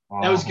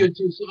 That was good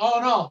too.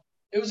 So,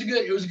 it was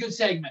a good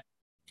segment.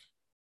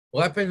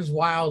 Weapons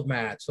Wild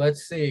match.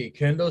 Let's see.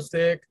 Kendo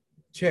stick,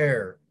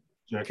 chair.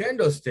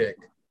 Kendo stick,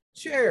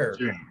 chair.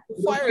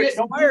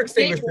 Fire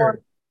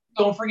extinguisher.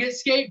 Don't forget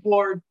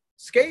skateboard.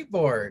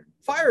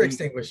 Fire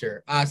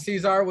extinguisher.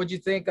 Cesar, what'd you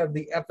think of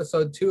the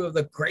episode 2 of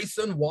the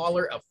Grayson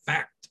Waller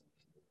Effect?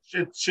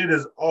 Shit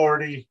is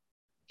already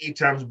 8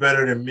 times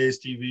better than Miz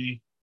TV.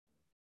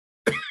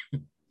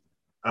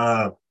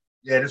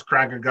 This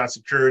cracker got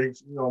security.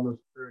 You know, no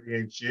security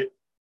ain't shit.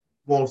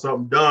 Want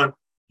something done,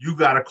 you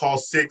gotta call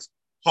 6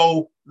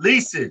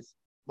 polices,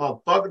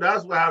 motherfucker.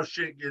 That's how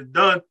shit gets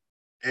done.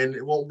 And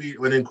it won't be.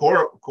 Well, then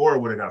Cora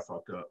would have got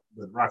fucked up,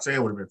 but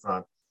Roxanne would have been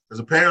fine, because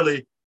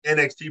apparently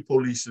NXT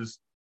polices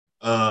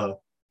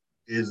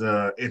is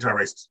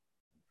anti-racist.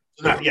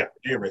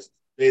 They're racist.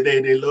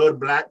 They love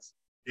blacks.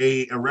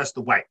 They arrest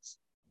the whites.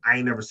 I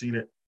ain't never seen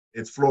it.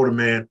 It's Florida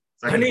man.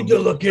 I need to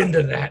look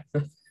into that.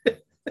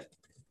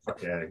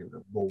 Fuck out of here,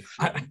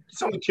 bullshit.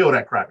 Someone kill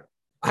that cracker.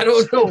 I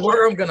don't know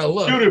where I'm gonna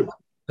look. Shoot him.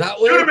 That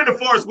way. Shoot him in the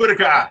Forest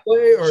Whitaker eye.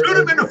 Shoot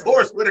him in the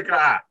Forest Whitaker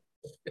eye.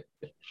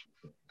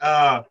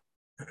 Cora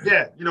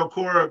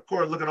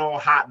looking all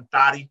hot and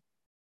thotty.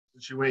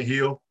 She went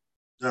heel.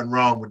 Nothing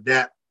wrong with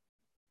that.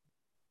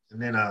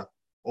 And then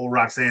old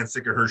Roxanne,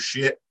 sick of her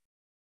shit.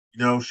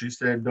 You know, she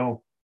said,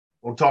 don't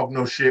talk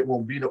no shit,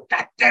 won't be no.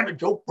 God damn it,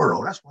 Joe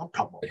Burrow. That's what I'm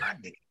talking about, my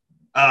nigga.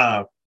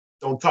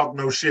 Don't talk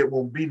no shit,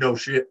 won't be no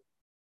shit.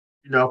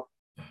 You know.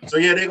 So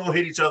yeah, they're gonna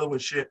hit each other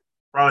with shit.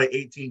 Probably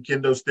 18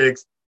 kendo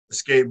sticks, a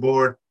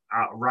skateboard.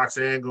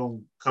 Roxanne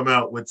gonna come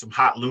out with some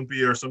hot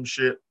lumpia or some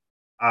shit.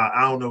 I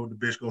don't know what the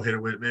bitch gonna hit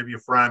her with. Maybe a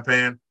frying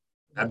pan.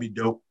 That'd be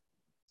dope.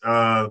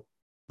 But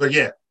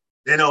yeah,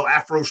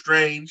 Afro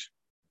Strange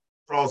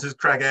crawls his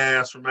crack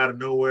ass from out of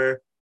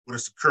nowhere with a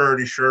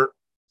security shirt.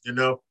 You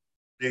know,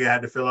 nigga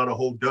had to fill out a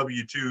whole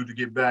W-2 to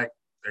get back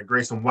at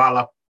Grayson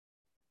Waller.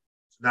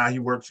 So now he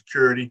works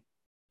security,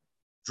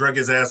 drug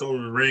his ass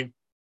over the ring,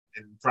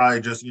 and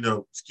probably just,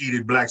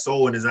 skeeted Black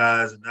Soul in his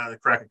eyes. And now the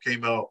cracker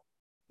came out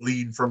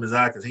bleeding from his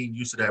eye because he ain't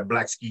used to that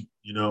black skeet.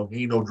 You know,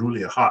 he ain't no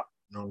Julia Hart.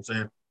 You know what I'm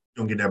saying? You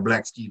don't get that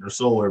black skeet in her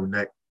soul every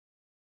night.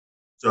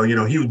 So, you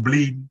know, he was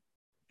bleeding.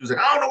 He was like,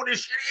 I don't know what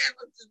this shit is.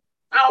 But this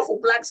powerful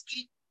black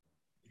skeet.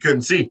 He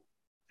couldn't see.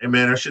 Hey,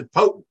 man, that shit's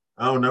potent.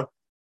 I don't know.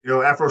 You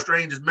know, Afro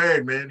Strange is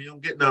married, man. He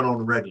don't get none on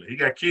the regular. He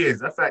got kids.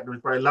 That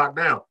factory's probably locked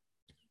down.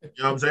 You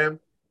know what I'm saying?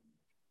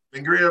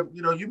 And Griff,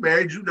 you know, you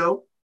married, you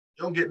know.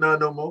 You don't get none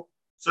no more.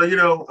 So, you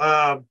know,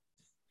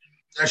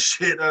 that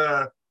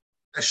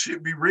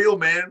shit be real,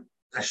 man.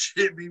 That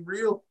shit be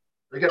real.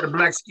 They got the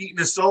black skeet in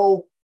his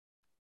soul.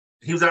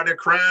 He was out there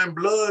crying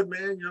blood,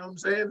 man. You know what I'm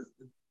saying?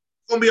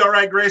 It's gonna be all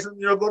right, Grayson.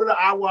 You know, go to the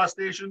eye wash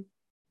station.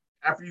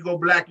 After you go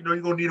black, you know,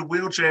 you're gonna need a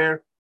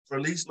wheelchair for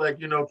at least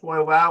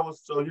 12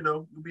 hours. So, you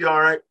know, you'll be all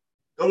right.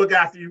 Go look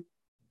after you. You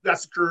got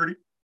security.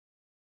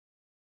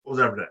 What was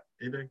after that?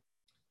 Anything?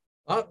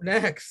 Up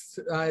next,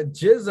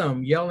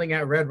 Jism yelling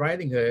at Red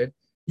Riding Hood,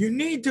 "You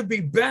need to be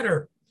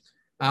better."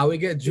 We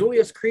get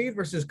Julius Creed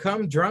versus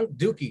Come Drunk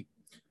Dookie.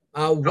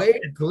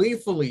 Wade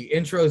gleefully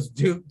intros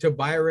Duke to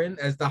Byron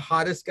as the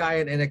hottest guy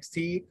in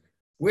NXT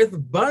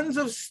with buns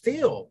of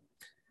steel.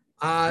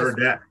 Heard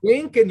that.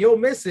 Think and you'll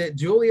miss it.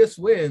 Julius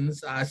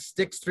wins.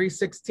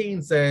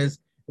 Sticks316 says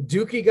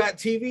Dookie got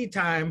TV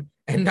time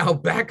and now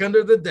back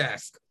under the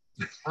desk.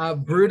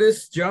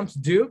 Brutus jumps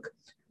Duke.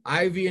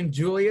 Ivy and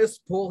Julius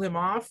pull him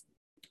off.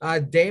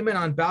 Damon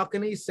on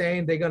balcony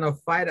saying they're gonna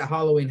fight at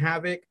Halloween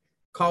Havoc.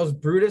 Calls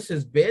Brutus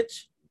his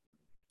bitch.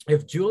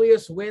 If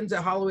Julius wins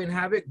at Halloween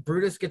Havoc,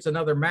 Brutus gets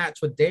another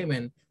match with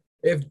Damon.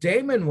 If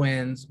Damon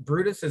wins,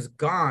 Brutus is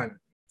gone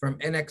from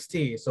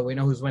NXT, so we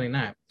know who's winning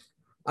that.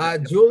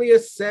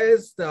 Julius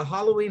says the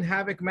Halloween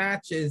Havoc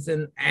match is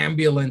an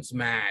ambulance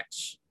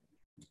match.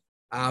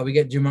 We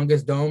get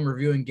Humongous Dome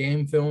reviewing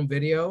game film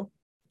video.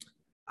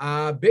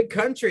 Big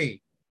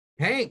Country.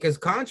 Hank is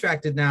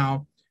contracted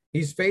now.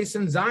 He's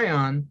facing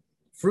Zion.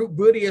 Fruit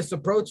Bootius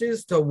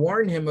approaches to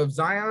warn him of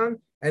Zion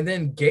and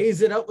then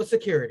gaze it up with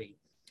security.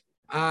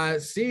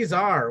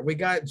 Cesar, we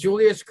got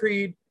Julius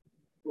Creed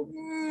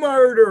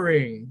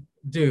murdering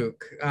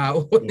Duke.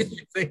 What did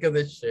you think of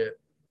this shit?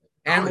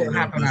 And what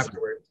happened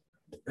afterwards?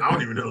 I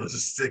don't even know this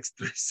is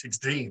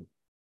 6-3-16.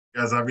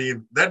 Because, I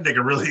mean, that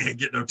nigga really ain't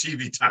getting no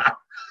TV time.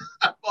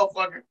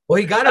 Motherfucker. Well,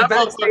 he got a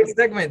backstage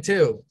segment,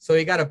 too. So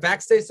he got a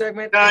backstage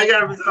segment. Nah, you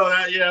got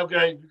that. Yeah,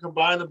 okay. You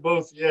combine them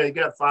both. Yeah, you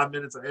got 5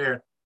 minutes of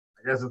air.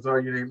 I guess that's all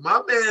you need.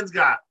 My man's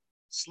got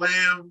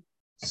slam,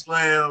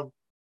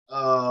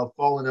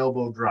 falling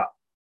elbow drop.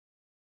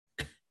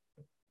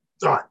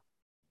 Done.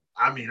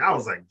 I mean, I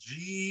was like,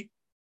 Jesus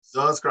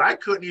Christ. I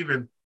couldn't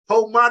even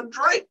hold my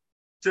drink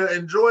to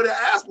enjoy the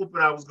ass whooping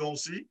I was going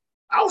to see.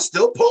 I was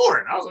still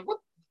pouring. I was like, what?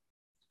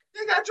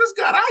 Nigga, I just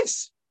got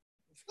ice.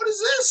 What is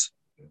this?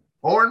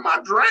 Pouring my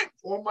drink,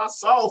 pouring my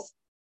sauce.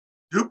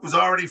 Duke was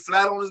already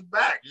flat on his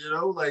back, you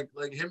know, like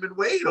him and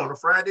Wade on a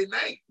Friday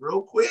night,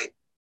 real quick.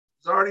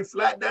 He was already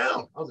flat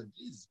down. I was like,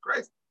 Jesus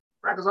Christ.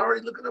 Cracker's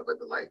already looking up at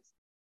the lights.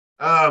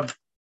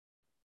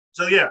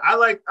 So yeah, I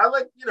like,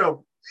 you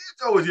know,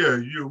 it's always,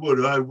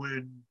 what, I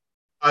win,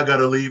 I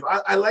gotta leave.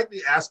 I like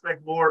the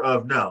aspect more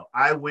of, no,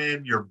 I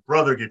win, your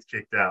brother gets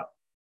kicked out.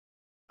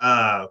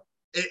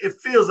 It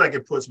feels like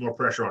it puts more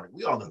pressure on it.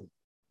 We all know.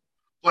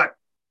 But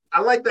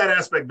I like that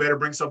aspect better,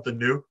 bring something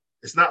new.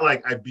 It's not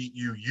like I beat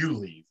you, you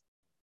leave.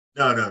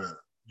 No.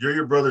 You're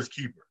your brother's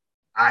keeper.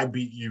 I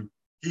beat you,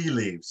 he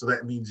leaves. So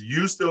that means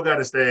you still got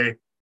to stay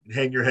and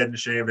hang your head in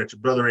shame that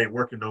your brother ain't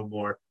working no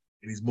more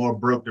and he's more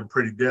broke than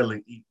Pretty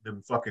Deadly eating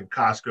them fucking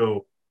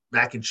Costco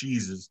mac and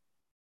cheeses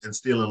and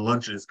stealing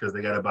lunches because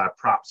they got to buy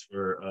props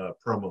for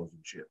promos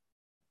and shit.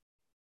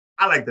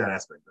 I like that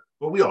aspect better,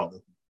 but we all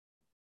know.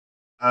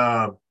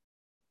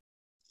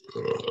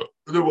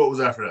 Then what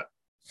was after that?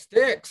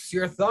 Sticks,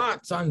 your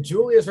thoughts on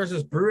Julius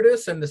versus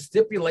Brutus and the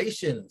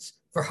stipulations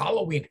for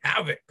Halloween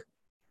Havoc?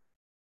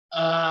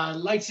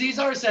 Like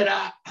Cesar said,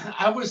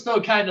 I was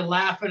still kind of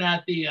laughing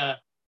at the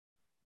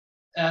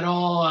at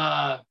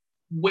all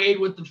Wade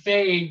with the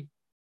fade,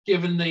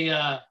 giving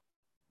the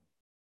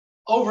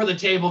over the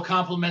table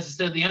compliments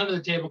instead of the under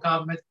the table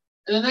compliments.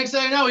 And the next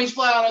thing you know, he's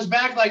flat on his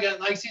back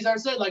like Cesar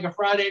said, like a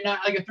Friday night,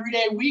 like a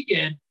 3-day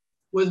weekend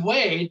with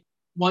Wade.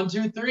 1,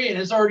 2, 3, and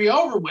it's already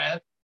over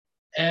with.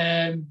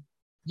 And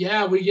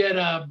yeah, we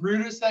get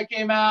Brutus that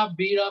came out,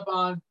 beat up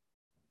on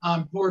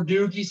poor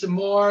Dookie some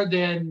more.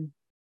 Then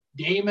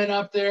Damon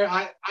up there.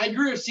 I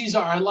agree with Cesar.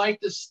 I like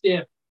the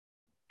stiff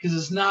because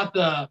it's not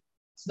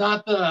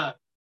the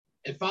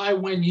if I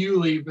win you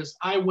leave, it's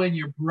I win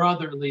your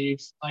brother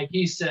leaves, like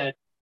he said.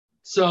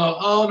 So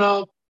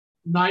no,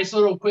 nice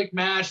little quick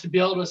match to be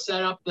able to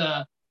set up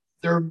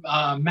their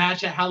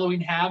match at Halloween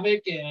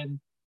Havoc and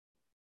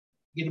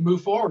get to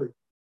move forward.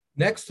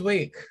 Next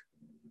week,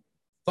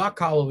 fuck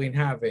Halloween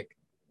Havoc.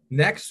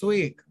 Next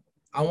week,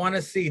 I want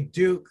to see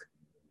Duke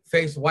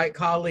face White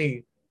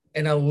Khali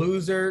in a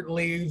loser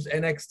leaves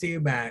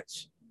NXT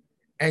match.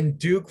 And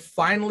Duke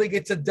finally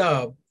gets a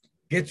dub,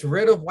 gets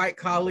rid of White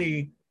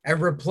Khali,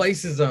 and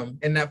replaces him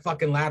in that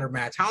fucking ladder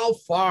match. How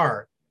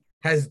far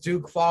has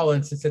Duke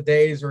fallen since the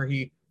days where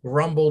he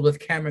rumbled with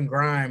Cameron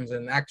Grimes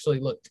and actually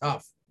looked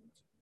tough.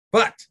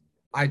 But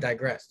I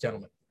digress,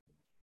 gentlemen.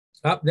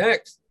 Up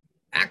next,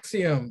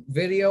 Axiom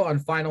video on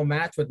final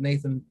match with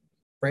Nathan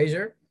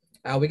Frazier.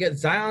 We get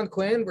Zion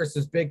Quinn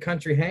versus Big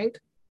Country Hank.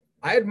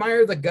 I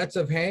admire the guts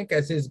of Hank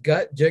as his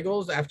gut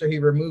jiggles after he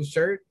removes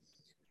shirt.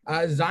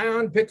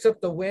 Zion picks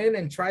up the win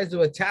and tries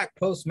to attack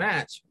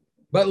post-match,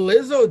 but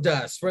Lizzo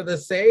does for the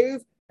save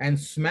and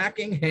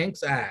smacking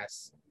Hank's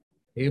ass.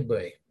 Hey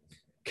boy.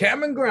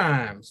 Cameron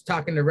Grimes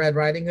talking to Red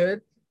Riding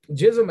Hood.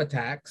 Jism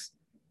attacks.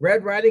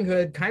 Red Riding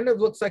Hood kind of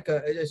looks like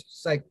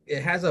it's like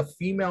it has a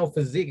female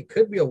physique. It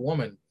could be a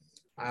woman.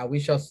 We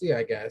shall see,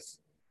 I guess.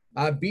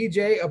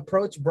 BJ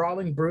approach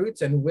Brawling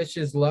Brutes and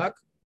wishes luck,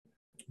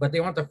 but they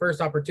want the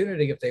first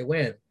opportunity if they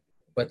win.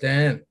 But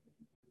then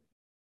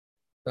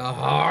the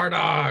Hard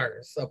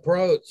R's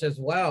approach as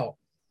well.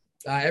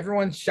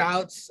 Everyone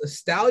shouts.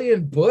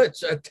 Stallion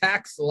Butch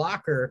attacks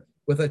Locker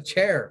with a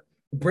chair.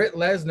 Britt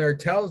Lesnar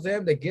tells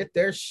them to get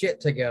their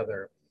shit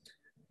together.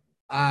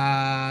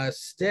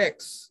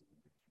 Sticks.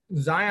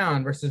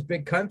 Zion versus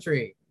Big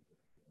Country.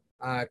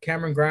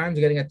 Cameron Grimes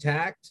getting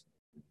attacked.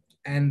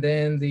 And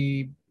then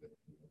you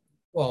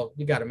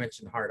got to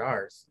mention Hard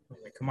R's. I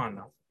mean, come on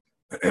now.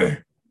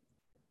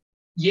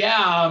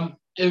 Yeah,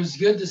 it was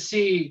good to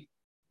see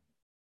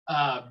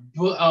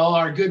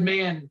our good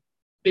man,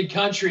 Big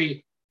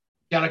Country,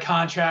 got a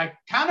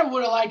contract. Kind of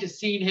would have liked to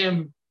seen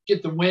him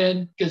get the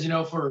win because,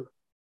 for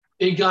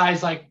big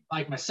guys like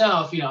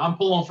myself, I'm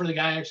pulling for the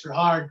guy extra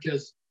hard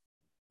because,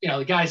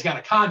 the guy's got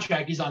a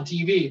contract. He's on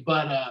TV.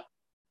 But,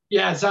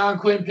 Zion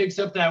Quinn picks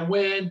up that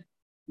win.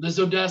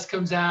 Lizzo Dust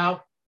comes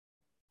out.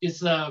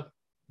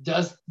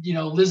 Does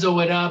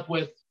Lizzo it up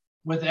with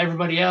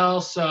everybody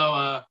else.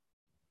 So,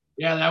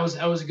 that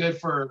was good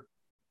for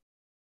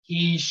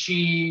he,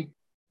 she,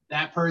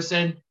 that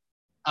person.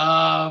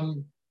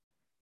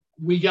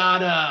 We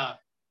got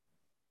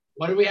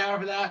what do we have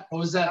for that? What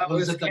was that? That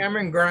was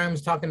Cameron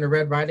Grimes talking to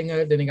Red Riding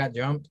Hood, then he got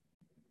jumped.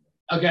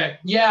 Okay.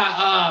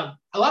 Yeah.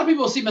 A lot of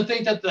people seem to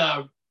think that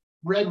the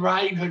Red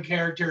Riding Hood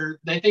character,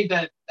 they think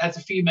that that's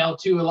a female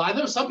too. I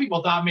know some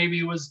people thought maybe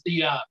it was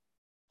the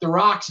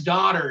Rock's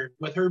daughter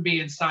with her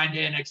being signed to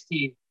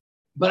NXT.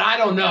 But I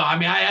don't know. I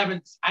mean, I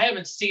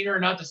haven't seen her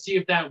enough to see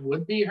if that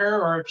would be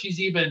her or if she's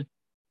even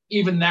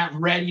that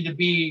ready to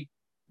be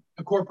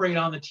incorporated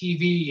on the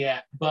TV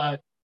yet.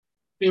 But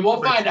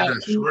we'll find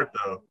out. Short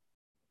though.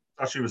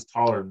 I thought she was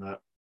taller than that.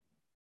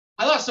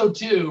 I thought so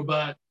too,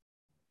 but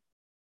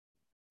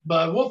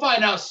we'll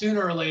find out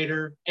sooner or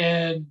later.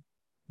 And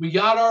we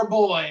got our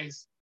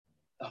boys,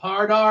 the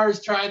Hard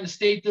R's, trying to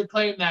state their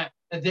claim that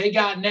they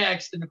got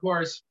next, and of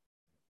course,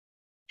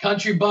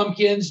 Country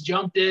Bumpkins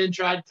jumped in,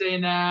 tried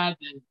saying that,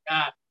 and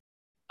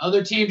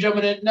other team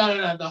jumping in.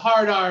 No. The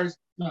Hard R's,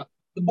 no.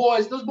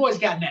 Those boys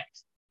got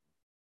next.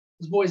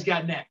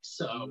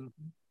 So,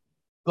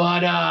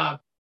 but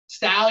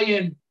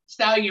Stallion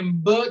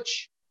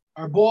Butch,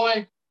 our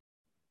boy,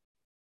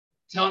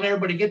 telling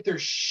everybody to get their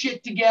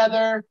shit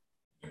together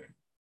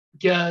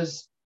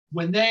because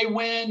when they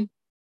win,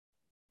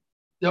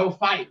 they'll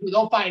fight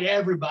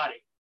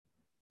everybody.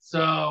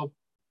 So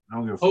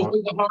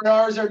hopefully the Hard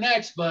R's are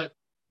next, but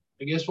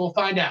I guess we'll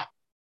find out.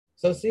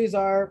 So,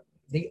 Cesar,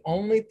 the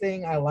only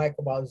thing I like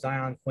about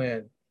Zion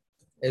Quinn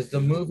is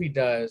the move he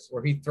does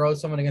where he throws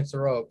someone against the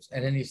ropes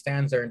and then he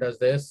stands there and does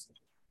this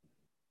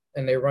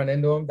and they run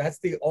into him. That's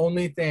the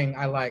only thing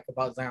I like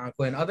about Zion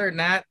Quinn. Other than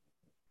that,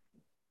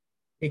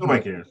 he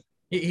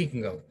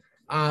can go.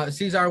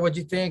 Cesar, what'd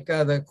you think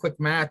of the quick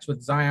match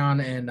with Zion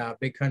and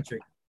Big Country?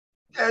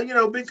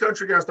 Yeah, Big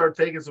Country got to start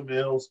taking some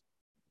L's.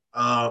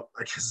 I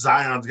guess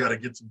Zion's got to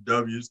get some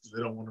W's because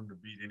they don't want him to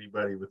beat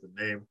anybody with a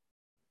name.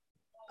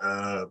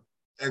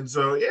 And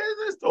so,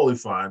 that's totally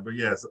fine. But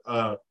yes,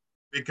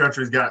 Big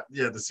Country's got,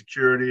 the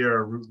security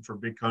are rooting for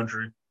Big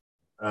Country.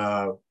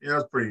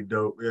 It's pretty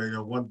dope. They're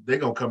going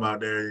to come out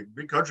there.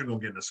 Big Country going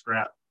to get in a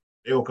scrap.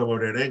 They're going to come over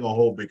there. They ain't going to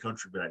hold Big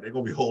Country back. They're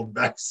going to be holding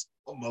back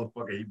some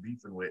motherfucker he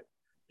beefing with.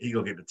 He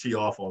going to get the tee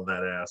off on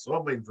that ass. So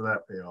I'm waiting for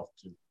that payoff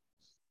too.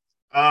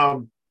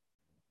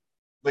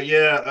 But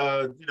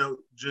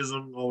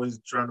Jism always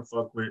trying to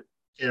fuck with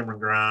Cameron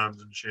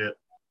Grimes and shit.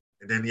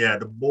 And then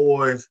the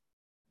boys,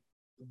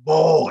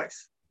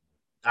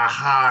 the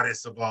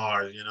hottest of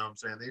ours, you know what I'm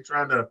saying? They're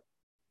trying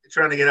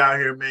to get out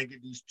here, man,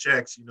 get these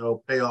checks,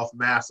 pay off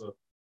Massa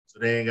so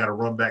they ain't gotta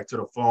run back to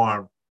the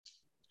farm,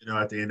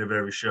 at the end of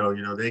every show.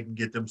 They can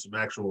get them some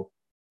actual,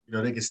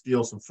 they can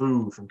steal some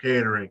food from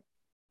catering.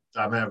 So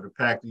I'm having to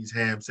pack these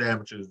ham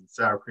sandwiches and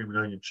sour cream and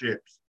onion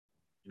chips.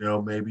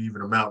 Maybe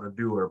even a Mountain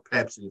Dew or a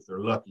Pepsi if they're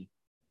lucky.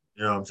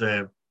 You know what I'm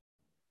saying?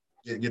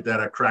 Get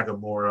that at Cracker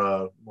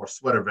more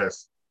sweater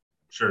vest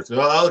shirts. The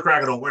other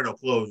Cracker don't wear no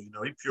clothes. He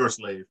pure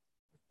slave.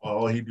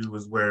 All he do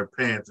is wear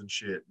pants and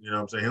shit. You know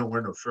what I'm saying? He don't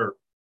wear no shirt.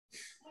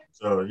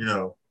 So,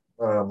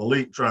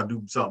 Malik trying to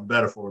do something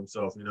better for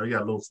himself. He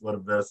got a little sweater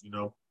vest.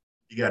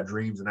 He got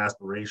dreams and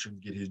aspirations,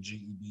 get his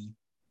GED.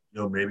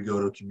 Maybe go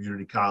to a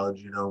community college.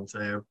 You know what I'm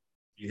saying?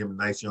 Get him a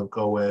nice young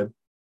co-ed.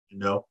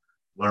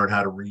 learn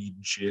how to read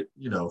and shit.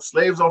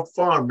 Slaves off the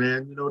farm,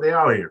 man. They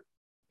out here.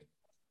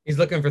 He's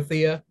looking for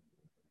Thea.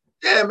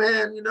 Yeah,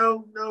 man.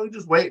 He's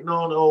just waiting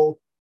on old.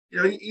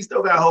 He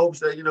still got hopes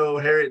that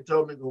Harriet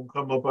Tubman gonna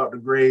come up out the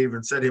grave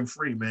and set him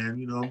free, man.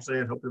 You know what I'm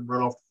saying? Help him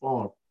run off the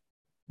farm.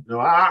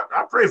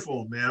 I pray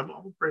for him, man. I'm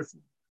gonna pray for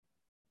him.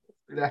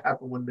 Hopefully that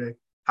happen one day.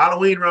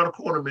 Halloween around the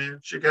corner, man.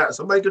 Shit,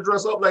 somebody could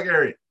dress up like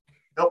Harriet.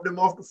 Help them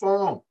off the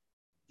farm.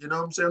 You know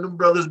what I'm saying? Them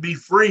brothers be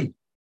free.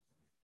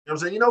 You know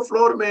what I'm saying?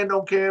 Florida man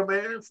don't care,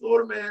 man.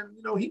 Florida man,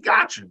 he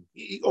got you.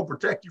 He gonna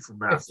protect you from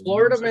that. If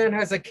Florida man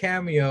has a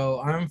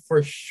cameo, I'm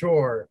for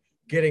sure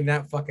getting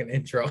that fucking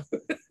intro.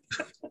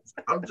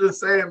 I'm just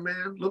saying,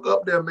 man. Look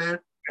up there, man.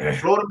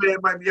 Florida man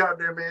might be out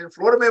there, man.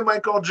 Florida man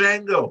might call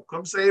Django.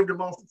 Come save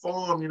them off the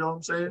farm. You know what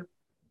I'm saying?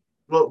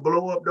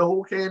 Blow up the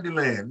whole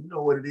Candyland. You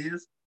know what it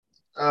is.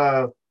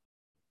 But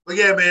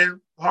yeah, man.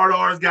 Hard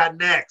R's got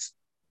next.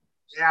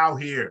 They out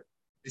here.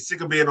 They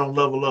sick of being on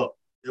Level Up.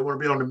 They want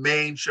to be on the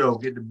main show,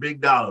 get the big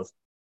dollars.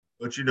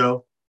 But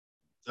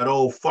that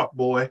old fuck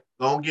boy,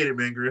 don't get it,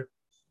 man, Griff.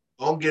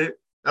 Don't get it.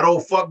 That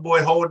old fuck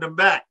boy holding them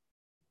back.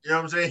 You know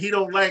what I'm saying? He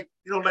don't like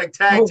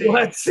tag team.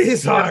 What,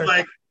 Cesar?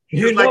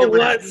 You know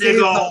what,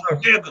 Cesar?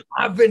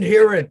 I've been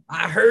hearing.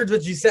 I heard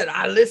what you said.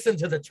 I listened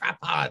to the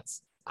Trap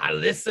Pods. I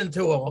listened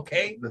to them,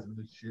 okay?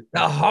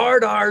 The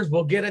Hard R's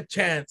will get a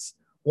chance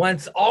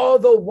once all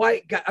the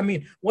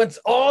once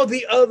all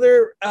the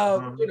other,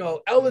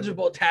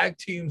 eligible tag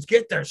teams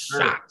get their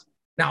shot.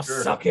 Now,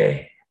 suck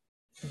it.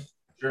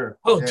 Sure.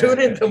 Tune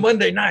in to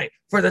Monday night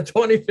for the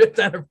 25th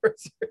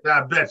anniversary.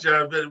 I bet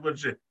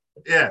you.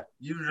 Yeah,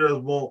 you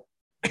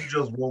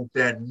just want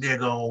that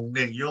nigga on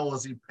nigga. You don't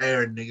want to see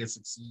pair niggas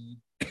succeed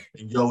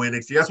in your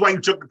NXT. That's why you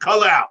took the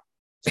color out.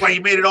 That's why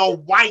you made it all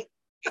white,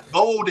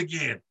 gold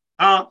again.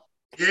 Huh?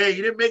 Yeah,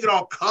 you didn't make it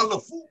all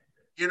colorful.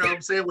 You know what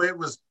I'm saying? Where it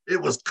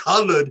was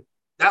colored.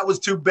 That was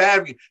too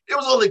bad. It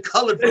was only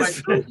colored for like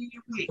 3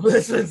 weeks.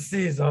 Listen,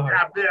 Cesar.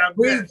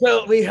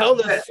 We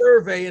held a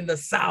survey in the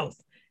South,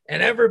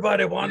 and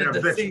everybody wanted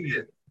to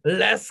see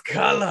less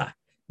color,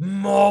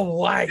 more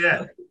white.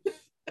 Yeah,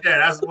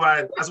 that's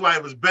why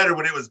it was better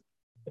when it was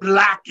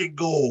black and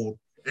gold,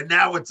 and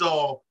now it's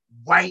all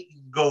white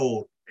and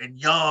gold. And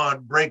Jan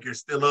Breaker's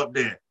still up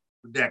there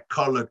with that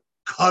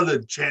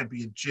colored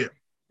championship.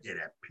 Yeah,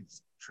 that piece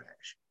of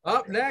trash.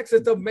 Up next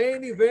is the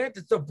main event.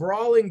 It's the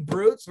Brawling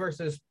Brutes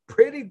versus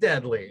Pretty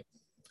Deadly.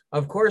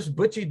 Of course,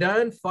 Butchie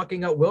Dunn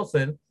fucking up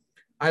Wilson.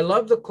 I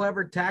love the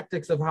clever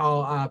tactics of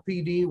how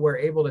PD were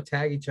able to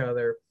tag each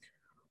other,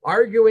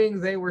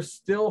 arguing they were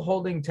still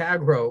holding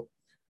tag rope.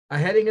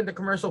 Heading into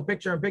commercial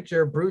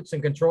picture-in-picture, Brutes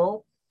in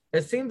control.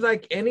 It seems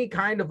like any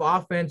kind of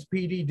offense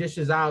PD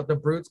dishes out, the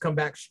Brutes come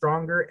back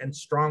stronger and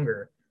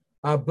stronger.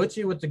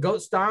 Butchie with the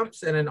goat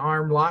stomps and an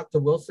arm lock to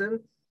Wilson.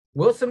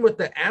 Wilson with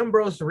the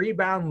Ambrose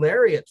rebound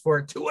lariats for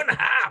a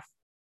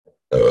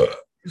 2.5.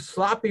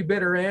 Sloppy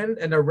bitter end,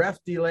 and a ref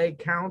delay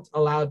count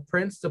allowed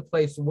Prince to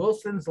place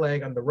Wilson's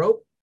leg on the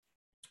rope.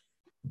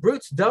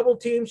 Brutes double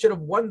team should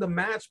have won the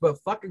match, but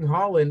fucking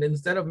Holland,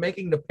 instead of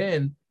making the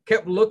pin,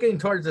 kept looking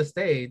towards the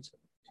stage.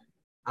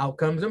 Out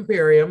comes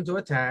Imperium to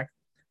attack.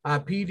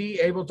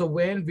 PD able to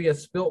win via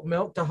spilt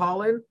milk to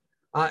Holland.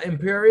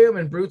 Imperium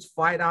and Brutes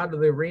fight out of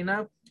the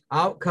arena.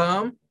 Out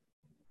come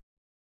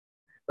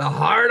the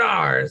Hard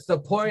R's to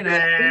point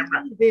at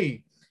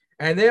PD.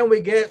 And then we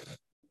get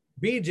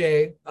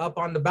BJ up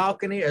on the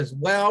balcony as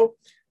well.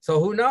 So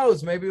who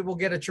knows? Maybe we'll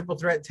get a triple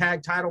threat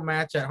tag title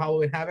match at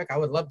Halloween Havoc. I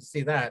would love to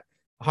see that.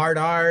 Hard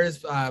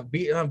R's,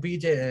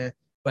 BJ,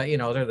 but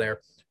they're there.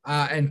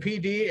 And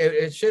PD,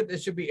 it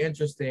should be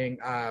interesting.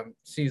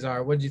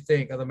 Cesar, what did you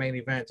think of the main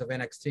event of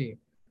NXT?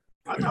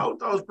 I thought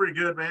that was pretty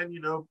good, man.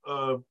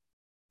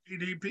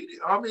 PD.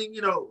 I mean,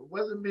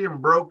 whether being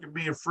broke and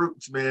being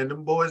fruits, man,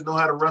 them boys know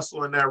how to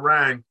wrestle in that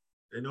ring.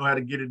 They know how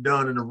to get it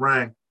done in the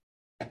ring.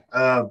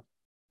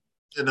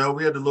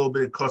 We had a little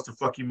bit of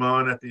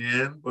clusterfucky at the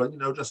end, but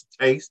just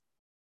a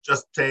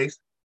taste.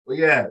 But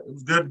yeah, it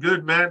was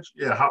good match.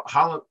 Yeah,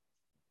 Holland,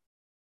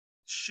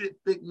 shit,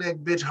 thick neck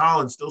bitch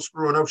Holland still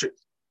screwing up shit.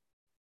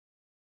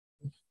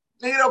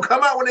 Nigga don't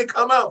come out when they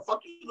come out.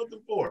 Fuck you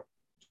looking for?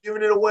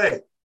 Giving it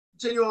away.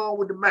 Continue on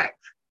with the match.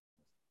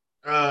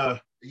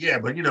 Yeah,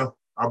 but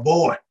our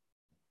boy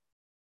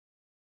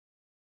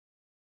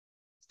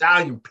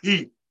Stallion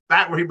Pete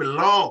back where he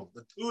belongs.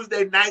 The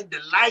Tuesday Night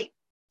Delight,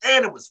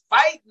 and it was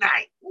fight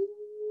night.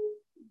 Ooh,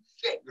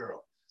 shit,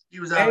 girl.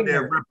 He was out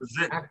there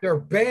representing after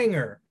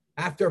banger.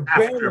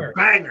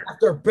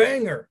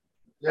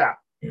 Yeah,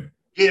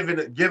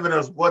 giving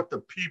us what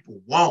the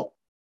people want.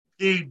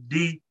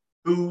 PD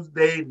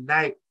Tuesday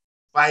Night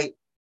Fight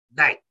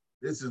Night.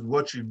 This is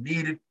what you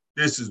needed.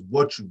 This is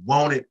what you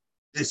wanted.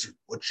 This is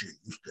what you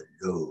used to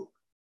love.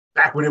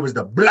 Back when it was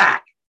the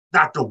black,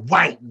 not the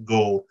white and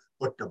gold,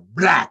 but the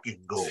black and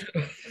gold.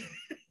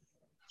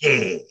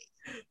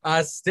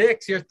 Yeah.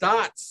 Sticks, your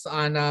thoughts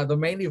on the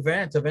main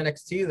event of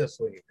NXT this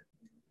week?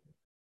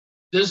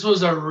 This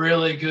was a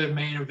really good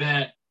main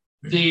event.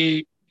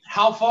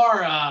 How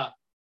far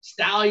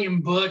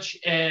Stallion Butch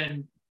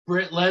and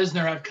Britt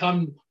Lesnar have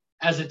come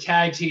as a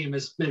tag team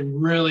has been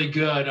really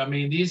good. I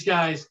mean, these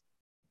guys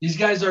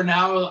are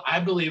now, I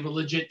believe, a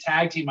legit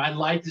tag team. I'd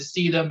like to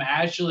see them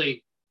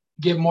actually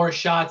get more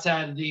shots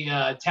at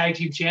the tag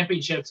team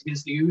championships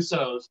against the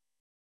Usos.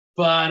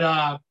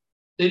 But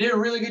they did a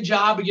really good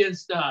job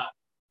against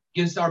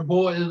our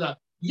boys, the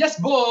Yes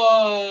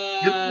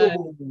Boys.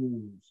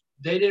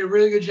 They did a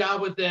really good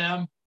job with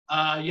them.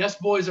 Yes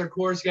Boys, of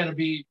course, going to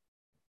be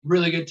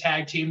really good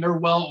tag team. They're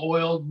well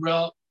oiled.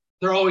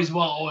 They're always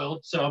well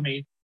oiled. So I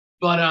mean,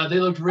 but they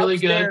looked really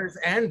upstairs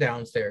good. And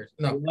downstairs.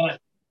 No.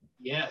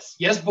 Yes,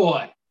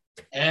 boy.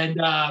 And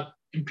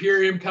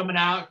Imperium coming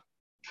out,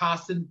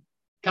 costing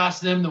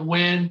them the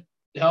win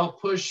to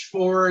help push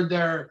forward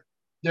their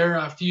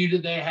feud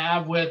that they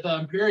have with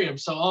Imperium.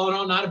 So all in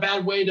all, not a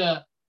bad way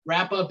to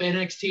wrap up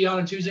NXT on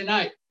a Tuesday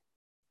night.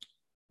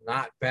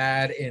 Not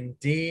bad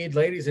indeed.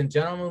 Ladies and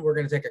gentlemen, we're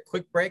going to take a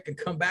quick break and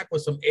come back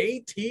with some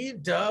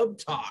AT-Dub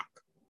talk.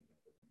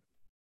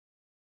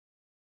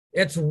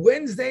 It's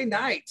Wednesday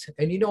night,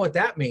 and you know what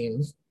that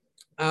means.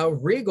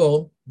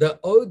 Regal, the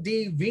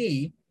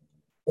ODV,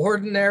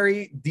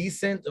 Ordinary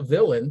Decent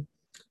Villain,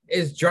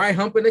 is dry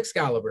humping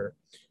Excalibur.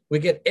 We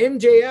get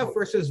MJF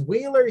versus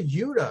Wheeler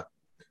Yuta.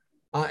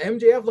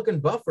 MJF looking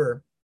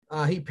buffer.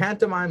 He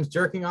pantomimes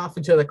jerking off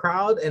into the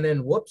crowd and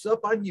then whoops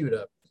up on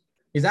Yuta.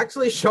 He's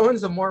actually showing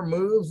some more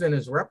moves in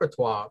his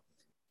repertoire.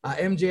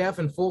 MJF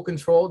in full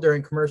control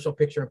during commercial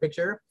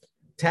picture-in-picture.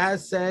 Taz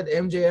said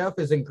MJF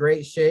is in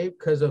great shape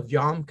because of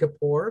Yom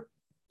Kippur.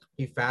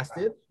 He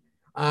fasted.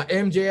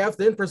 MJF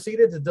then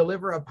proceeded to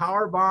deliver a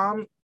power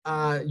bomb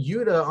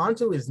Yuta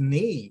onto his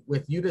knee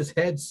with Yuta's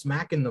head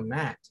smacking the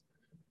mat.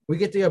 We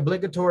get the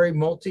obligatory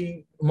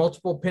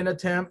multiple pin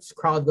attempts.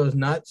 Crowd goes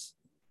nuts.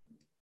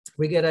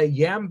 We get a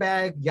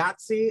Yambag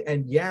Yahtzee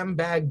and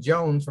Yambag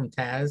Jones from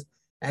Taz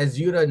as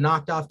Yuta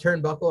knocked off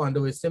Turnbuckle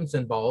onto his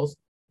Simpson balls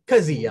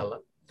because he yelled.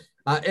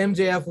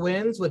 MJF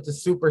wins with the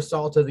super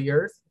salt of the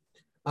earth.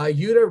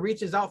 Yuta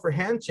reaches out for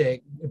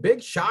handshake. Big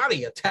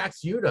Shotty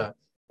attacks Yuta.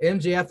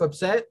 MJF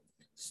upset.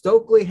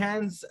 Stokely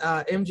hands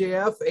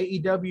MJF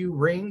AEW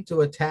ring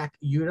to attack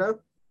Yuta,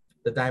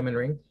 the diamond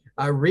ring.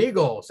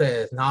 Regal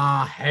says,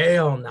 nah,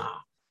 hell nah.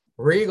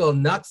 Regal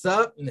nuts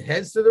up and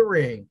heads to the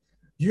ring.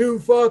 You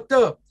fucked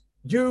up.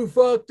 You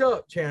fucked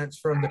up, chants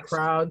from the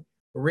crowd.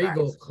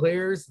 Regal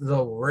clears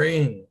the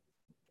ring.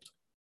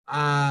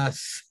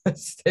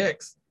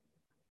 Sticks.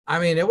 I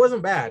mean, it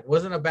wasn't bad. It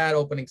wasn't a bad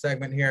opening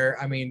segment here.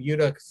 I mean,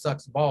 Yuta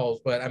sucks balls,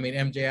 but I mean,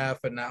 MJF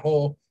and the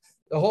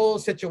whole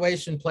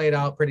situation played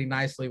out pretty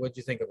nicely. What'd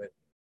you think of it?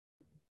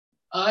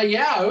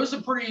 Yeah, it was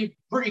a pretty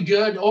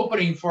good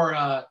opening for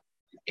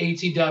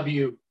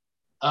ATW.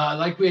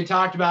 Like we had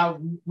talked about,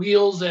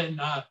 Wheels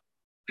and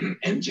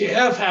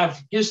MJF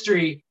have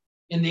history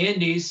in the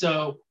Indies,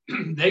 so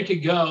they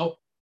could go.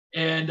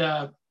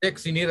 And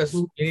Dix, you need a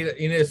swig.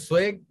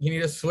 You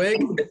need a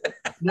swig.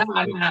 No,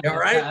 all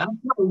right. I don't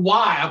know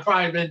why. I've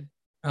probably been,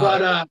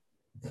 but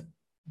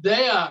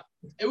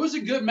it was a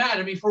good match.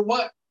 I mean, for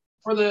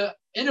the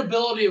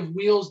inability of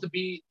Wheels to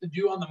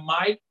do on the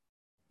mic,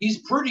 he's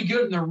pretty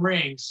good in the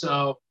ring,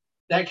 so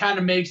that kind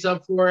of makes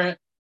up for it.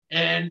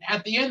 And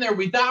at the end there,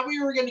 we thought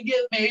we were going to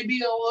get maybe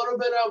a little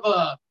bit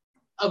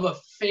of a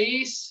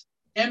face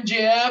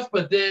MJF,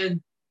 but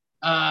then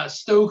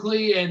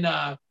Stokely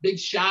and Big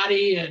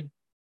Shotty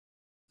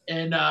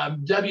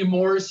and W.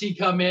 Morrissey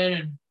come in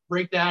and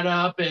break that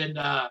up, and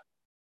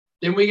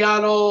then we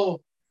got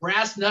old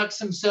Brass Knucks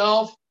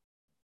himself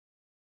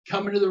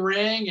coming to the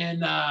ring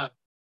and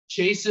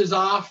chases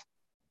off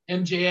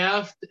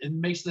MJF and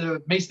makes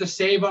the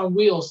save on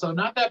Wheels. So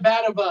not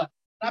bad of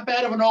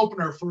an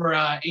opener for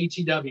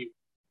ATW.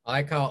 I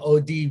like how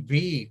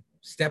ODV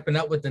stepping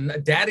up with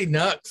the Daddy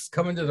Knucks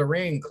coming to the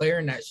ring,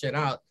 clearing that shit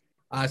out.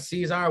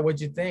 Cesar,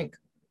 what'd you think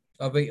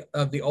of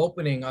the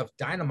opening of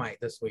Dynamite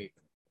this week?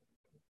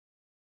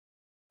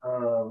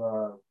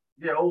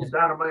 Yeah, old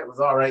Dynamite was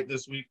all right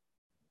this week.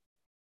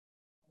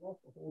 I want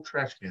the whole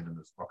trash can in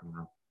this fucking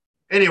room.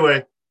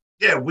 Anyway,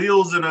 yeah,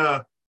 Wheels and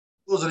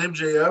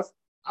MJF.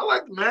 I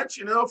like the match,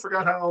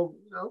 forgot how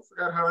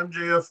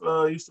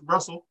MJF used to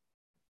wrestle.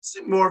 It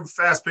seemed more of a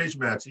fast-paced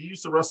match. He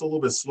used to wrestle a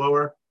little bit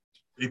slower.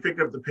 He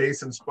picked up the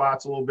pace and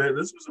spots a little bit.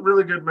 This was a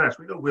really good match.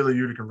 We know Wheeler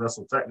Yuta can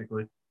wrestle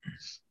technically.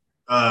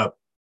 And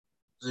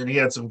he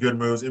had some good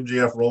moves.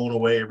 MJF rolling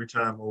away every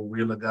time old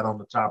Wheeler got on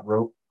the top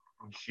rope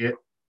and shit.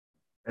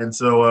 And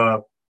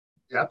so,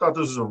 I thought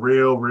this was a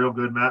real, real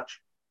good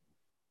match.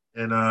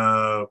 And,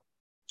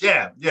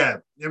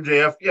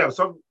 MJF. Yeah,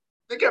 so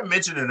they kept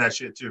mentioning that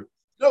shit, too.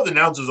 The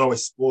announcers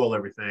always spoil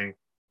everything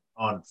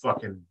on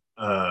fucking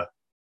on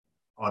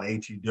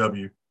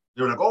ATW.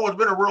 They were like, oh, it's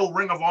been a real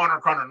Ring of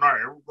Honor kind of night.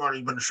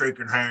 Everybody's been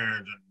shaking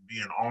hands and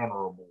being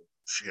honorable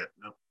shit.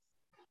 No.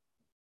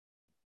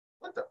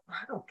 What the?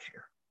 I don't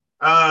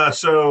care.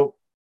 So,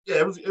 yeah,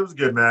 it was a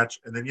good match.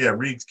 And then,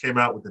 Reeks came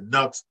out with the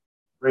Knucks.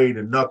 Ready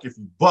to knuck if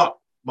you buck,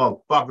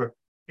 motherfucker.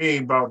 He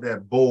ain't about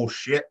that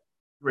bullshit.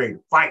 Ready to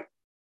fight.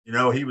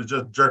 He was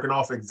just jerking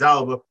off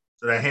Excalibur,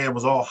 so that hand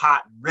was all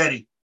hot and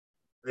ready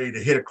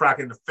to hit a Croc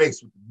in the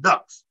face with the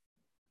Knucks.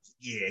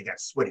 Yeah, I got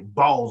sweaty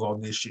balls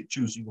on this shit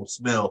too. So you're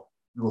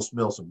gonna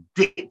smell some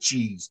dick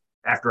cheese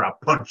after I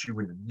punch you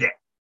in the neck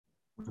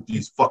with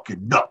these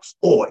fucking nuts,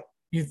 boy.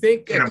 You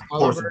think And I'm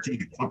pour some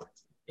Excalibur?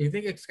 tea. You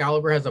think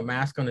Excalibur has a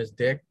mask on his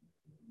dick?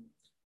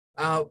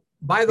 By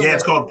the Yeah, way,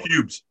 it's called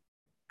pubes.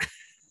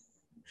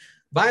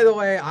 By the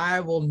way, I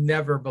will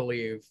never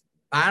believe.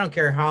 I don't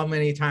care how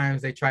many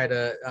times they try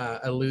to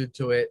allude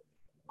to it.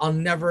 I'll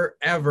never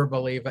ever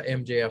believe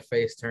an MJF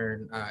face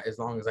turn as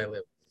long as I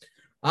live.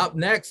 Up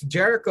next,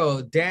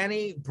 Jericho,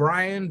 Danny,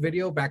 Bryan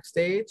video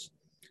backstage.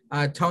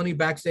 Tony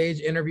backstage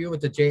interview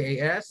with the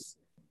JAS.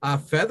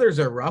 Feathers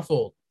are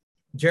ruffled.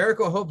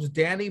 Jericho hopes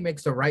Danny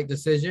makes the right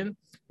decision.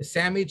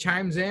 Sammy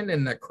chimes in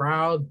and the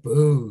crowd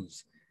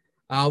boos.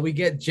 We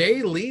get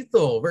Jay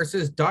Lethal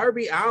versus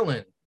Darby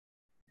Allin.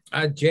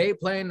 Jay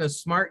playing the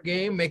smart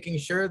game, making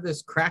sure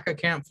this cracker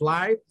can't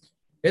fly.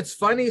 It's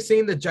funny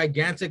seeing the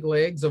gigantic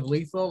legs of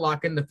Lethal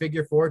locking the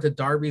figure four to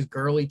Darby's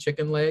girly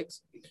chicken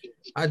legs.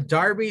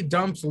 Darby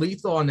dumps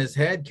Lethal on his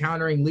head,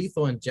 countering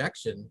Lethal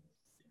injection.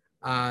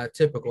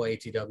 Typical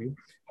ATW.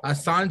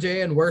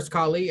 Sanjay and Worst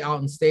Khali out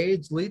on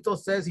stage. Lethal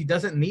says he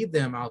doesn't need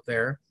them out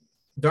there.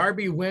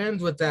 Darby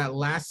wins with that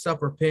Last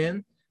Supper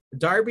pin.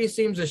 Darby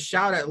seems to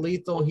shout at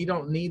Lethal he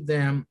don't need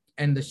them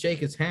and to shake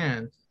his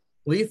hand.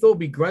 Lethal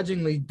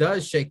begrudgingly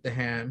does shake the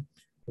hand.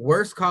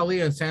 Worst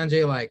Khali and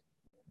Sanjay like,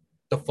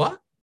 the fuck?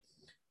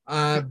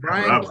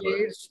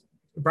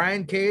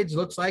 Brian Cage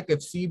looks like if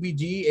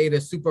CBG ate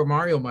a Super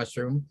Mario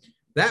mushroom.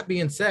 That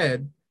being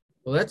said,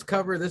 let's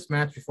cover this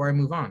match before I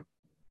move on.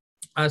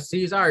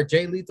 Cesar,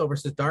 Jay Lethal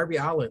versus Darby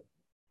Allin.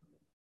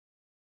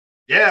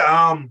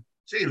 Yeah,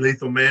 Jay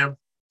Lethal, man.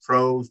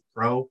 Pro. You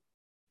know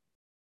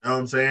what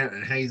I'm saying?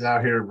 And he's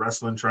out here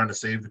wrestling, trying to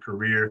save the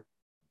career.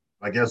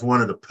 I guess one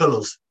of the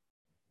pillars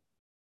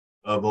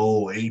of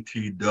old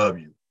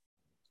ATW.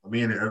 I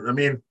mean,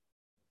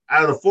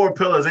 out of the four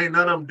pillars, ain't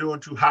none of them doing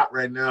too hot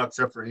right now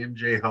except for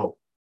MJ Ho.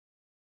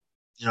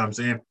 You know what I'm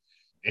saying?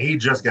 And he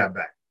just got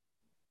back.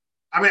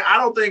 I mean, I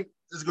don't think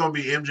this is going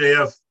to be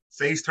MJF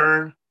face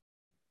turn.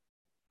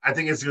 I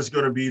think it's just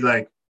going to be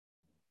like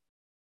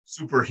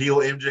super heel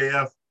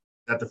MJF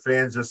that the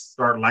fans just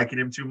start liking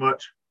him too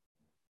much.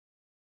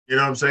 You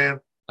know what I'm saying?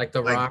 Like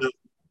The Rock.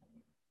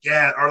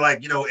 Yeah, or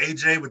like,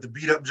 AJ with the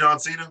beat up John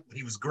Cena.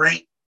 He was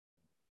great.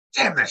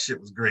 Damn, that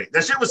shit was great.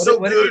 That shit was so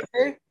good.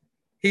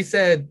 He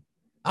said,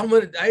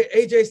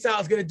 AJ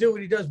Styles gonna do what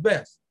he does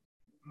best.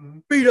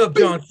 Beat up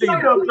John Cena.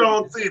 Beat up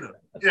John Cena.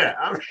 Yeah,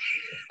 I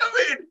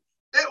mean,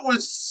 it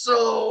was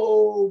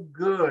so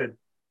good.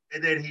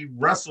 And then he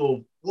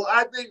wrestled. Well,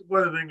 I think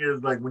one of the things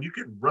is like when you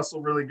can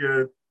wrestle really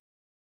good,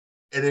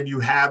 and then you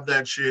have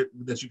that shit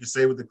that you can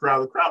say with the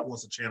crowd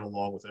wants to chant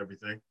along with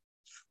everything.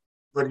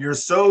 But you're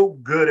so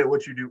good at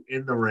what you do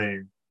in the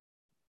ring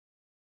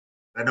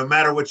that no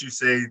matter what you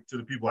say to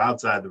the people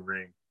outside the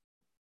ring,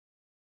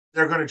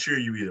 they're going to cheer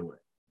you either way.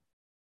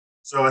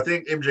 So I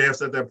think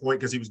MJF's at that point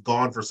because he was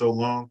gone for so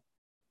long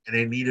and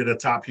they needed a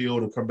top heel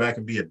to come back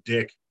and be a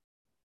dick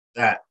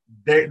that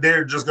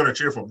they're just going to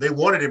cheer for him. They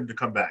wanted him to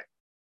come back.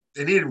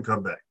 They needed him to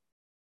come back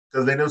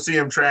because they don't see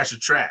him trash is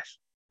trash.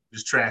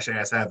 Just trash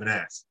ass having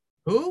ass.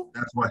 Who?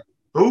 That's why.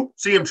 Who?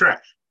 See him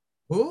trash.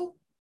 Who?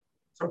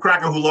 Some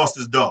cracker who lost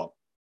his dog.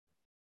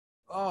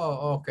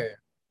 Oh, okay.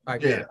 I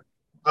get it.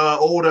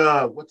 Old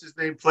what's his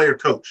name? Player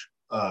coach.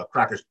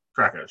 Cracker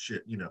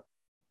shit,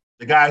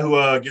 The guy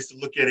who gets to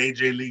look at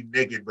AJ Lee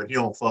naked, but he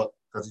don't fuck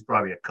because he's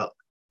probably a cuck.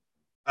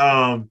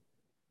 That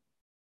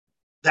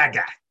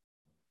guy.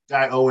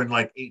 Guy owing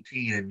like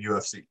 18 in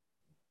UFC.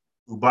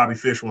 Who Bobby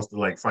Fish wants to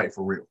like fight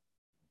for real.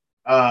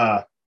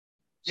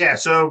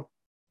 So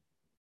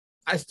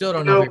I still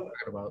don't know what you're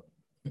talking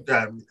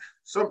about.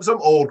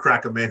 Some old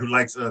cracker man who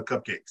likes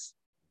cupcakes.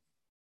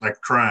 Like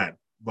crying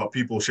about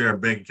people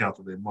sharing bank accounts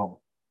with their mama.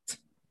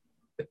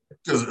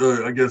 Because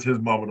I guess his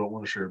mama don't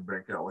want to share a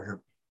bank account with him.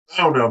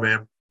 I don't know,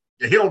 man.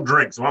 Yeah, he don't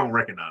drink, so I don't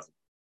recognize him.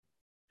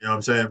 You know what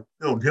I'm saying?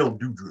 He don't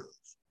do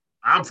drugs.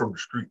 I'm from the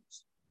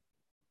streets.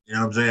 You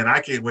know what I'm saying?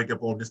 I can't wake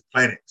up on this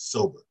planet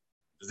sober.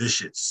 This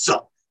shit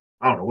sucks.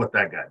 I don't know what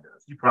that guy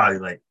does. He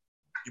probably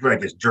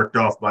gets jerked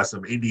off by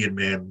some Indian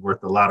man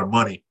worth a lot of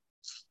money,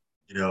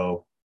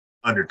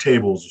 under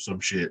tables or some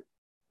shit.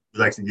 He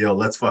likes to yell,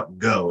 "Let's fucking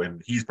go."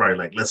 And he's probably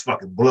like, "Let's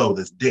fucking blow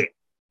this dick,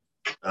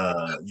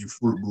 you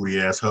fruit booty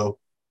asshole."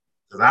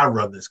 Because I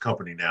run this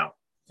company now.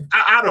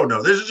 I don't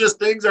know. This is just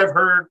things I've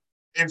heard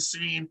and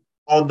seen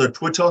on the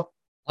Twitter.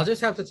 I'll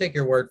just have to take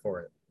your word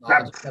for it.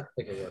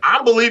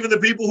 I'm believing the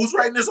people who's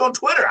writing this on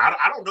Twitter.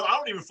 I don't know. I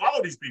don't even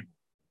follow these people.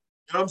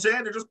 You know what I'm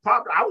saying? They're just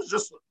popped. I was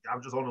just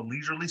on a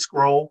leisurely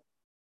scroll.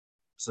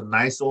 It's a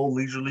nice old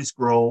leisurely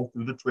scroll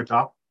through the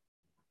Twitter.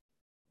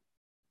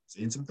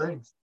 Seeing some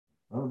things.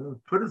 I don't know.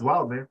 Twitter's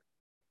wild, man.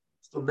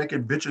 Still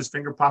naked bitches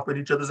finger popping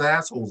each other's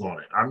assholes on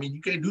it. I mean,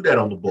 you can't do that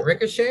on the book.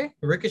 Ricochet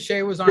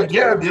was on.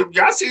 Yeah,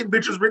 I seen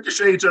bitches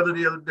ricochet each other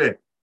the other day.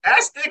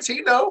 Ass sticks,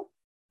 he know.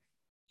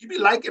 You be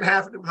liking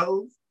half of them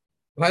hoes.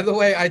 By the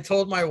way, I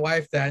told my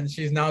wife that, and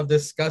she's now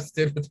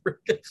disgusted with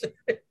Ricochet.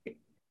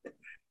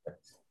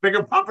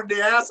 Finger popping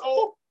the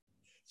asshole.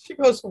 She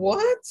goes,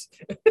 what?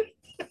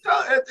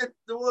 Tell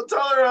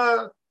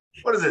her,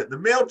 what is it? The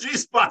male G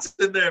spot's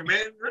in there,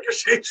 man.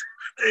 Ricochet,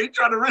 he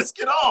trying to risk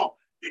it all.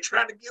 He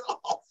trying to get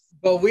off.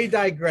 But we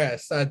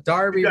digress.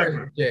 Darby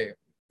versus Jay.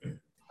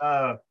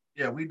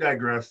 Yeah, we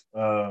digress.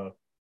 Yeah,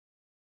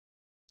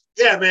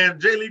 man,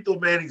 Jay Lethal,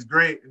 man, he's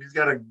great, and he's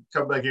got to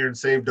come back here and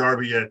save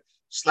Darby and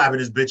slapping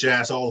his bitch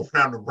ass all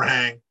around the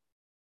ring.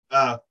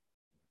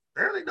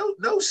 Apparently,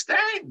 no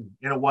Stang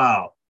in a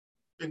while.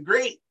 Been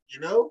great, you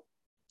know.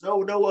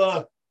 No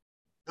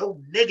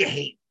nigga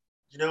hate.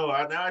 You know,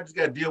 now I just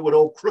got to deal with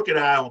old Crooked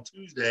Eye on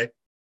Tuesday.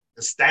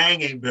 The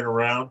Stang ain't been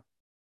around.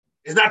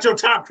 It's not your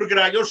time, Crooked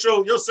Eye. Your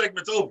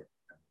segment's over.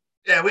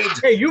 Yeah,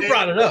 Hey, you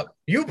brought it up.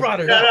 You brought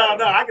it up.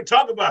 No. I can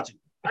talk about you.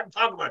 I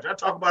talk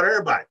about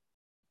everybody.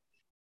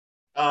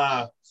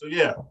 So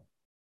yeah.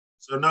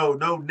 So no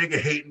nigga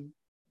hating.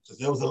 Because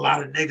there was a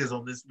lot of niggas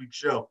on this week's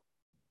show.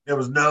 There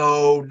was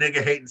no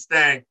nigga hating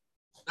Stang.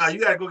 Now you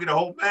gotta go get a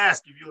whole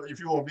mask if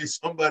you want to be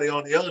somebody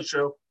on the other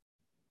show.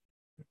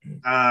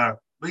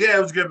 But yeah,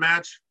 it was a good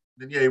match.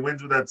 Then yeah, he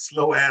wins with that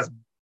slow ass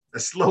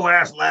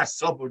Last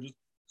Supper, just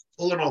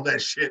pulling on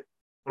that shit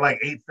for like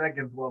 8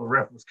 seconds while the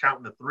ref was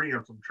counting to 3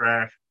 or some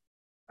trash.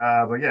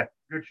 But yeah,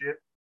 good shit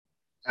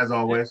as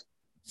always.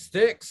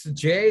 Styx,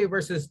 Jay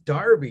versus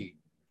Darby.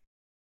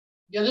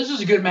 Yeah, this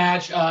was a good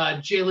match.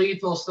 Jay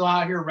Lethal still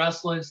out here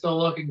wrestling, still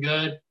looking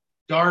good.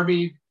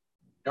 Darby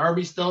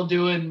still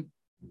doing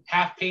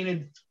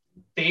half-painted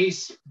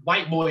face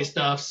white boy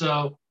stuff.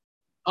 So,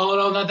 oh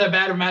no, not that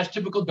bad of a match.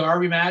 Typical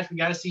Darby match. We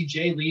got to see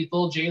Jay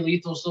Lethal. Jay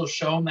Lethal still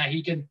showing that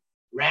he can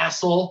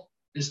wrestle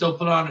and still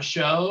put on a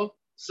show.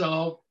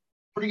 So,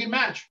 pretty good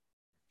match.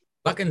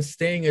 Fucking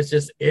Sting is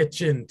just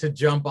itching to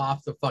jump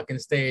off the fucking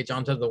stage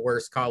onto the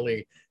worst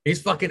colleague.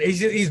 He's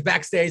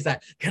backstage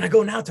like, can I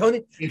go now,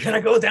 Tony? Can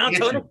I go down,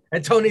 Tony?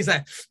 And Tony's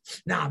like,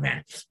 nah,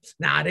 man.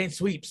 Nah, it ain't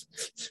sweeps.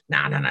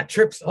 Nah.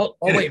 Trips. Oh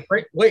wait.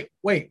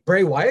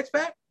 Bray Wyatt's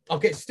back?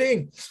 Okay,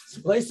 Sting.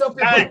 Lace up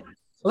your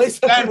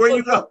where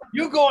you go?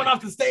 You going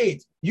off the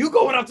stage. You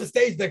going off the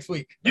stage next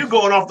week. You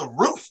going off the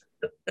roof.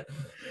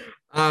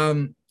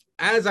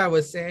 As I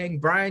was saying,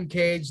 Brian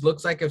Cage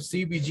looks like if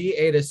CBG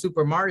ate a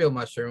Super Mario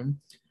mushroom.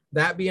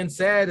 That being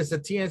said, it's a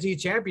TNT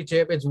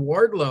Championship. It's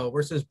Wardlow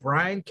versus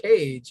Brian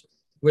Cage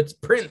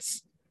with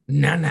Prince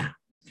Nana.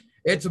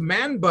 It's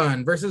Man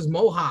Bun versus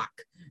Mohawk.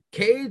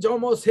 Cage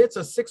almost hits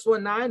a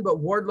 619,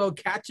 but Wardlow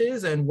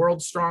catches and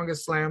World's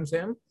Strongest slams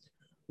him.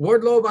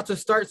 Wardlow about to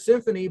start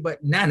Symphony,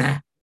 but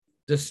Nana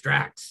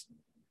distracts.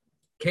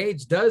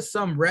 Cage does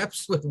some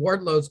reps with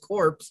Wardlow's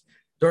corpse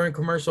during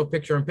commercial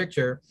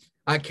picture-in-picture.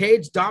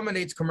 Cage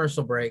dominates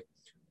commercial break.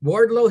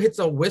 Wardlow hits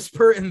a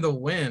whisper in the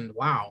wind.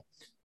 Wow.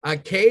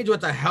 Cage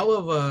with a hell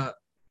of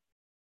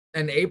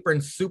an apron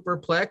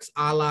superplex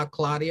a la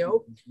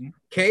Claudio. Mm-hmm.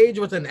 Cage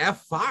with an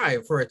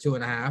F5 for a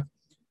 2.5.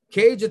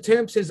 Cage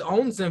attempts his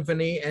own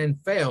Symphony and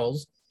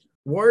fails.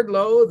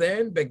 Wardlow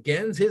then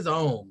begins his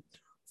own.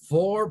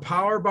 4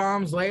 power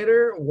bombs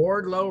later,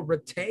 Wardlow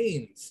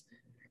retains.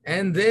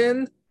 And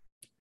then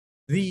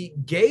the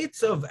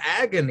Gates of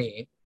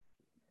Agony.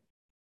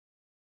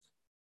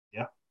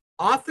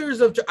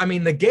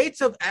 The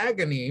Gates of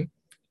Agony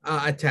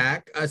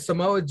attack.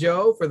 Samoa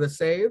Joe for the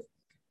save.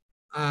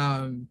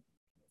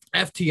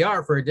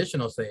 FTR for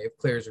additional save.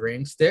 Clears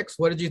ring. Styx,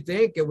 what did you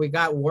think? We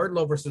got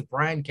Wardlow versus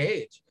Brian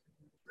Cage.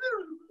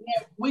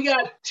 Yeah, we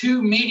got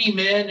 2 meaty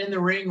men in the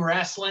ring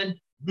wrestling.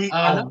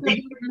 Not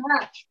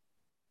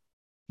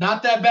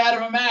that bad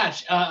of a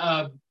match.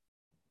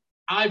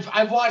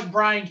 I've watched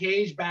Brian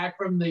Cage back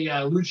from the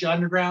Lucha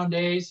Underground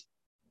days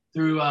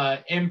through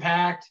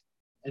Impact.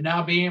 And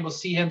now being able to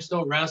see him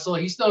still wrestle,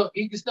 he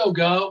can still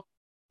go.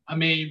 I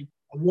mean,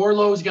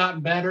 Wardlow's gotten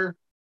better.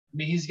 I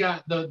mean, he's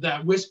got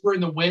that whisper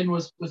in the wind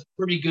was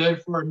pretty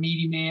good for a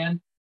meaty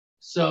man.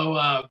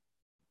 So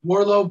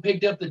Wardlow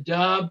picked up the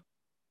dub,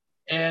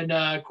 and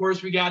of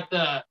course we got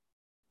the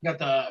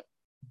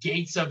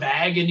Gates of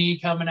Agony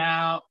coming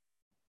out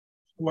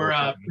for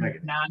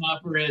Nana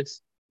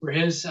for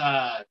his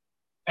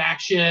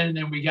faction,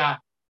 and we got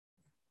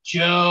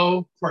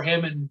Joe for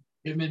him and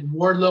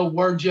Wardlow,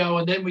 Ward Joe,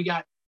 and then we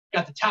got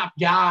the top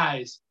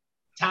guys.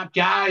 Top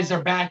guys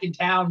are back in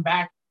town,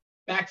 back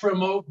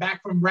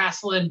from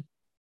wrestling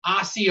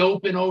Aussie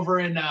Open over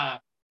in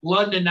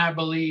London, I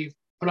believe.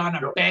 Put on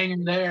a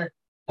banger there.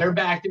 They're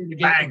back there to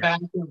get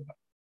the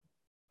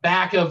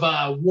back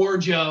of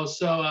Ward Joe.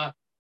 So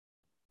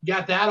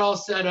got that all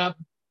set up.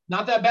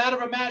 Not that bad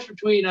of a match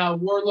between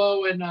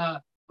Wardlow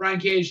and Brian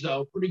Cage,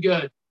 though. Pretty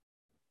good.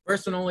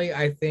 Personally,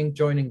 I think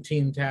joining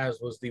Team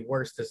Taz was the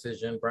worst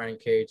decision Brian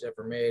Cage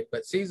ever made.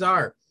 But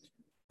Cesar,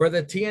 for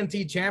the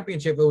TNT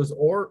Championship, it was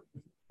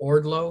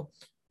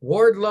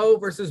Wardlow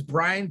versus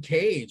Brian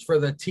Cage for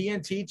the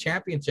TNT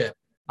Championship.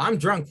 I'm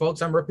drunk,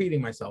 folks. I'm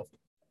repeating myself.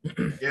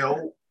 Yeah,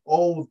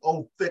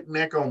 old thick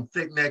neck on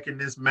thick neck in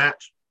this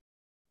match.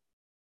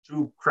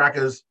 2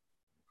 crackers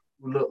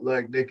who looked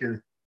like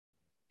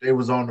they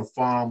was on the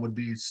farm would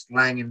be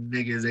slanging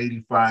niggas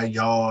 85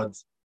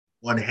 yards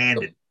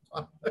one-handed.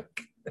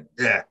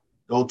 Yeah,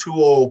 Those two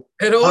old.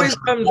 It always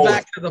comes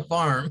back to the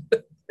farm.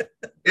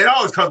 It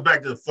always comes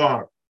back to the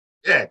farm.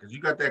 Yeah, because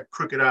you got that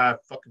crooked eye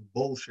fucking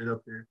bullshit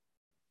up there.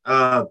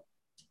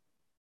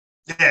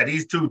 Yeah,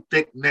 these two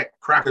thick neck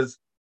crackers.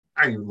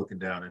 I ain't even looking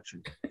down at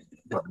you. I'm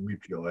about to mute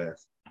your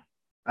ass.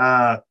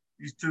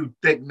 These two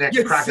thick neck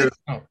crackers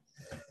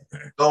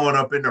going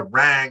up in the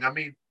ring. I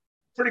mean,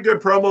 pretty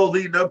good promo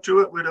leading up to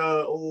it with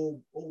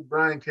old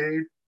Brian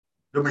Cage,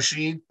 the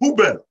Machine. Who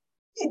better?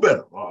 Who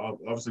better?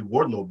 Obviously,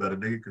 Wardlow better,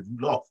 nigga, because you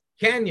lost.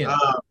 Canyon.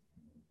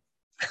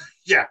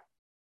 Yeah.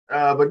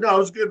 But no, it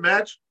was a good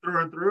match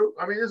through and through.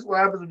 I mean, this is what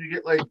happens when you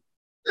get like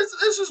this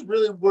is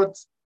really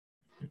what's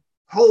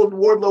holding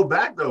Wardlow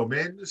back, though,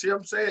 man. You see what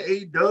I'm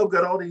saying? AEW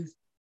got all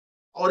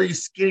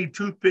these skinny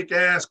toothpick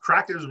ass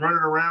crackers running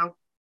around,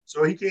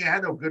 so he can't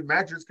have no good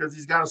matches because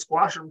he's got to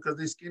squash them because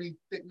they skinny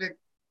thick neck.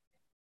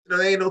 You know,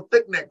 they ain't no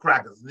thick neck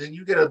crackers. And then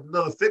you get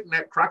another thick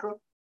neck cracker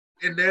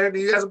in there, and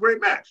he has a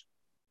great match.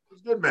 It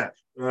was a good match.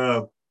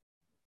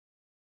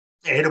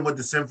 Hit him with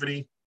the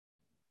symphony.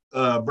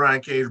 Brian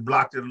Cage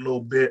blocked it a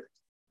little bit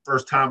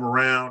first time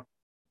around.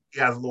 He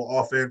has a little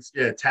offense.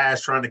 Yeah,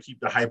 Taz trying to keep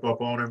the hype up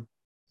on him.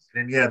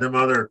 And then, yeah, them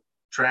other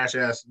trash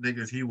ass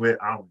niggas he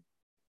with, I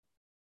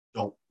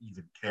don't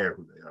even care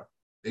who they are.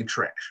 They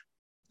trash.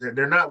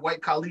 They're not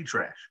white Khali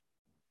trash,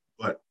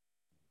 but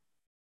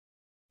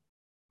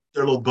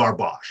they're a little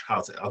garbage.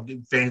 How's it? I'll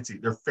give fancy.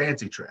 They're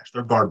fancy trash.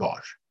 They're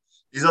garbage.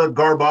 These other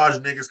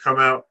garbage niggas come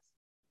out.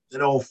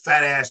 That old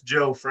fat ass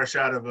Joe, fresh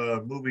out of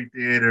a movie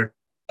theater,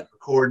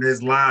 recording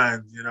his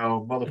lines, you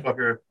know,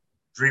 motherfucker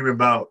dreaming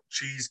about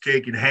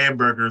cheesecake and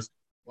hamburgers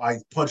while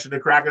he's punching the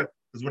cracker.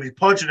 Because when he's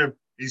punching him,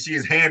 you see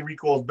his hand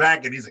recoils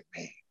back and he's like,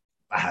 man, if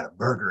I had a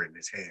burger in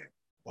this hand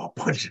while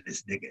punching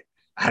this nigga,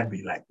 I'd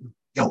be like,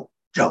 yo,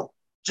 Joe,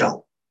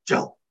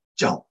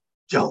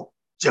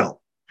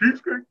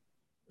 cheesecake.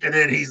 And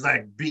then he's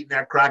like beating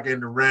that cracker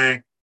in the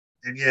ring.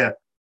 And yeah,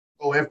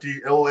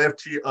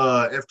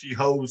 FT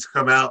hoes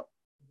come out.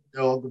 You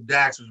know, Uncle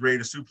Dax was ready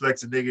to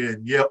suplex a nigga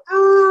and yell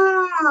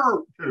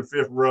to the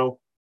fifth row.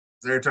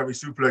 Every time he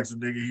suplexed a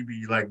nigga, he'd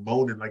be like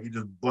moaning like he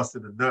just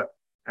busted a nut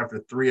after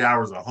 3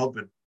 hours of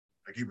humping,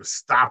 like he was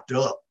stopped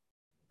up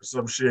or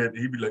some shit.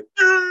 He'd be like,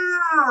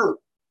 Arr!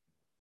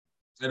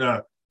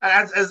 And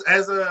as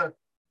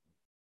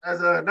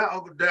not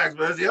Uncle Dax,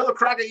 but as the other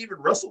Crockett even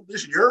wrestled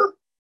this year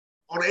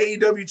on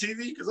AEW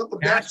TV, because Uncle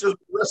Dax just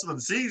wrestling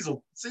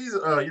season,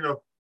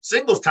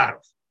 singles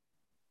titles.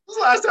 When's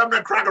the last time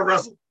that Crockett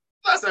wrestled?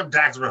 Last time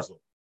Dax wrestled.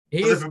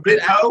 He's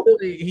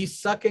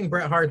sucking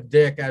Bret Hart's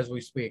dick as we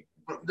speak.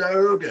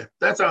 Okay,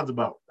 that sounds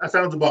about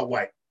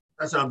white.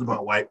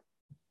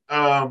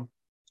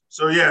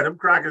 So yeah, them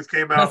crackers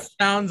came out. That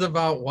sounds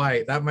about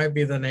white. That might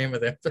be the name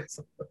of the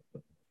episode.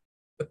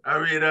 I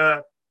mean,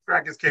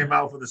 crackers came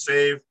out for the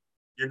save,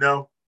 you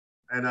know,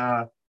 and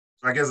so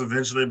I guess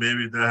eventually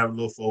maybe they'll have a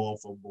little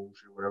full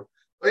bullshit, whatever.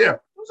 But yeah,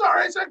 it was all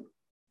right segment.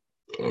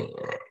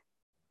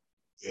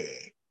 Yeah.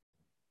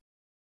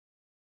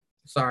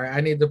 Sorry,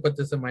 I need to put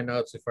this in my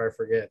notes before I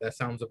forget. That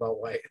sounds about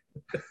white.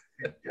 God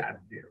damn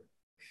it.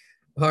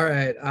 All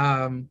right.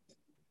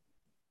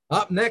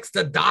 Up next,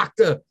 the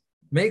doctor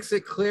makes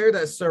it clear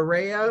that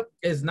Saraya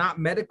is not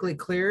medically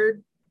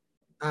cleared.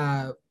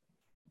 So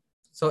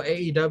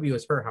AEW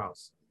is her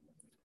house.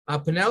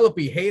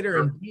 Penelope,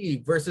 Hayter, and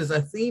Eve versus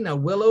Athena,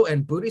 Willow,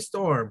 and Booty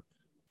Storm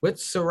with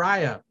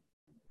Saraya.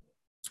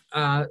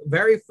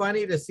 Very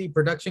funny to see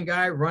production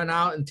guy run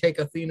out and take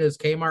Athena's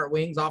Kmart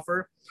wings off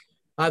her.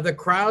 The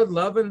crowd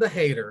loving the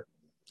Hater.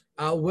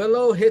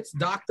 Willow hits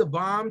Dr.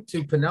 Bomb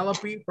to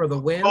Penelope for the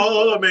win.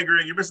 Hold on, man,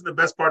 Green. You're missing the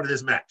best part of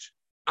this match.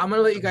 I'm going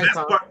to let you guys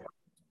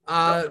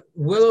talk.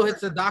 Willow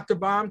hits the Dr.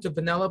 Bomb to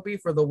Penelope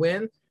for the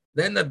win.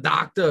 Then the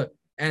Doctor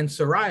and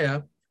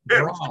Saraya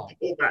brawl.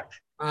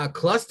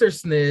 Cluster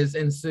sniz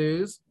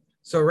ensues.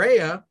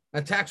 Saraya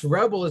attacks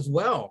Rebel as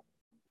well.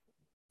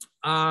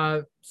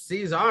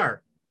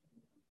 Cesar,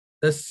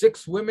 the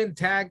 6 women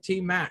tag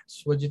team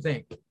match. What'd you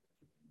think?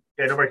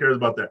 Yeah, nobody cares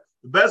about that.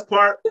 The best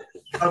part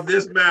of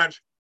this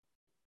match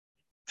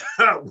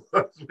was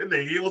when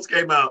the heels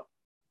came out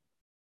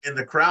and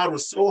the crowd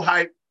was so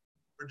hyped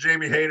for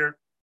Jamie Hayter.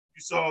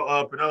 You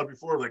saw Penelope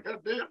before, like,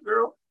 God damn,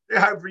 girl, they're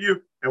hyped for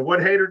you. And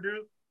what Hayter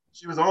do?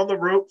 She was on the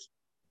ropes.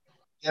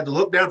 You had to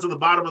look down to the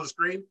bottom of the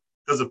screen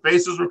because the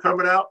faces were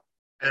coming out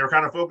and they were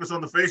kind of focused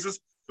on the faces.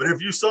 But if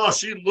you saw,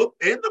 she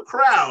looked in the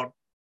crowd,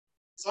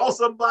 saw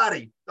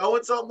somebody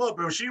throwing something up,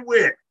 and she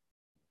went.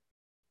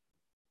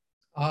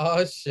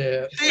 Oh,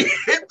 shit. She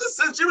hit the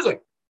scissor. She was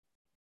like,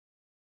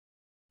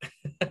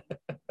 hit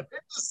the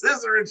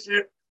scissor and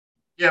shit.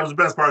 Yeah, it was the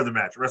best part of the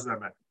match, the rest of that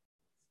match.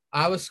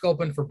 I was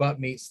scoping for butt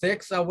meat.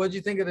 Sticks, what'd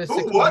you think of this?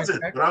 Who was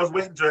it? But I was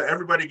waiting until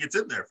everybody gets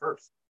in there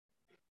first.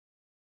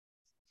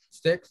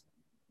 Sticks?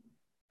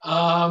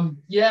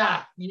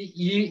 Yeah,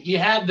 you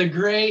had the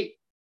great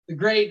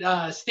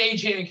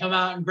stagehand come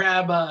out and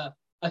grab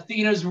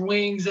Athena's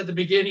wings at the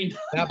beginning.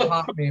 That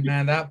popped me,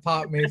 man. That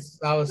popped me.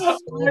 That was so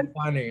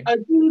funny. As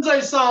soon as I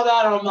saw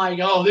that, I'm like,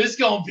 oh, this is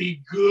going to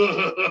be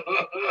good.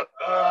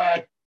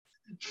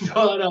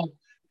 But,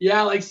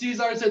 yeah, like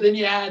Cesar said, then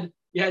you had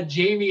You had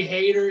Jamie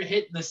Hayter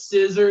hitting the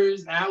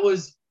scissors. That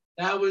was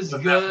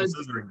good.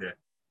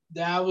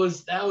 That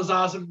was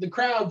awesome. The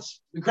crowd's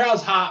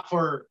hot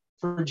for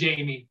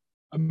Jamie.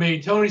 I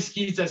mean, Tony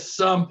Skeets at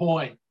some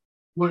point,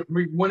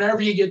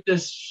 whenever you get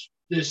this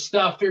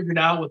stuff figured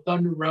out with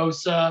Thunder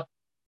Rosa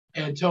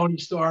and Tony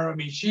Storm, I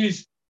mean,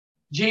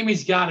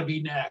 Jamie's got to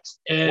be next.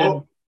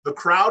 And the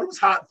crowd was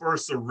hot for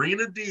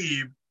Serena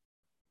Deeb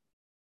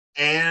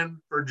and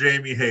for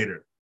Jamie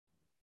Hayter.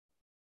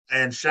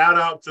 And shout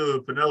out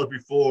to Penelope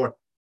Ford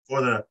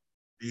for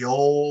the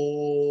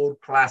old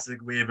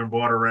classic we even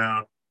brought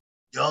around.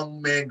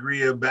 Young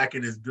Mangria back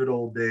in his good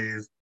old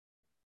days.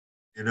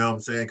 You know what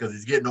I'm saying? Because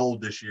he's getting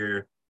old this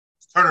year.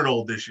 He's turning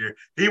old this year.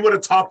 He would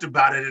have talked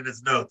about it in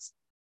his notes.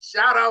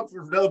 Shout out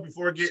for Penelope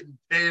Ford getting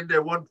pinned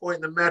at one point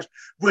in the match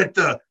with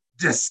the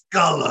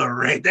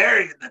discoloration.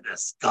 There is the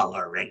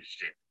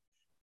discoloration.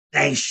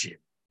 Nation.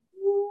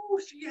 Ooh,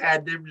 she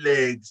had them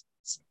legs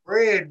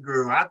spread,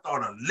 girl. I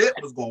thought a lip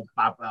was going to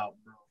pop out,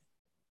 bro.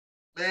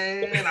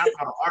 Man, I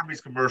thought an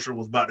Arby's commercial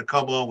was about to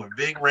come on with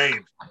Ving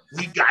Rhames.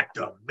 We got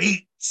the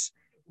meats.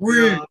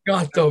 We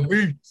got the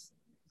meats.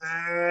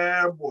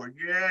 Man, boy,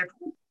 yeah.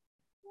 Ooh,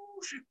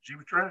 she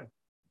was trying.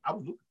 I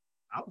was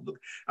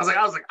looking. I was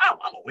like, I'm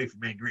away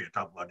from Angry to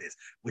talk about this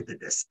with the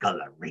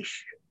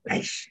discoloration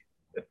nation.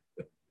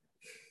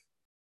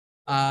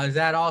 Is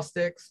that all,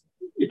 Sticks?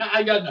 Yeah,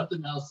 I got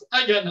nothing else.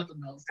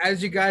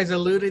 As you guys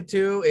alluded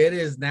to, it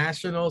is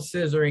National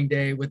Scissoring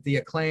Day with the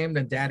Acclaimed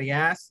and Daddy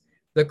Ass.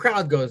 The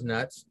crowd goes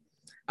nuts.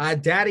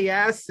 Daddy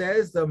Ass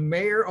says the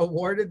mayor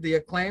awarded the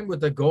Acclaimed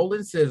with the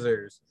golden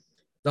scissors.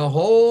 The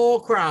whole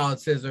crowd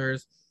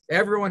scissors.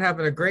 Everyone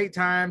having a great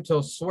time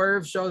till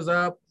Swerve shows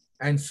up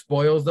and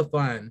spoils the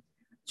fun.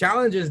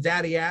 Challenges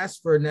Daddy Ass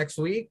for next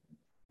week.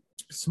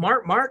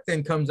 Smart Mark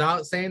then comes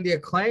out saying the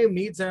Acclaim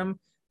needs him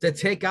to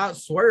take out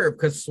Swerve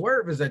because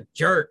Swerve is a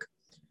jerk.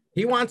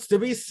 He wants to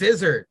be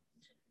scissored.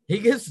 He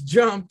gets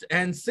jumped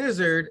and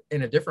scissored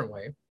in a different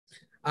way.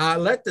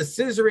 Let the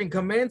scissoring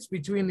commence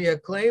between the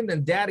Acclaimed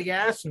and Daddy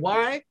Ass.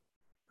 Why?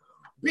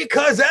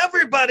 Because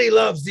everybody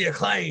loves the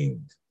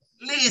Acclaimed.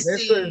 This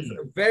is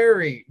a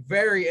very,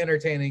 very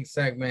entertaining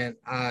segment,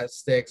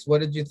 Sticks. What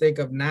did you think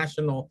of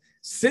National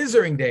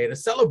Scissoring Day, the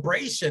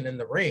celebration in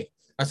the ring?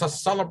 That's a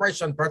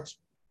celebration, Brooks.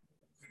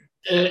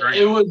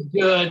 It was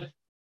good.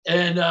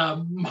 And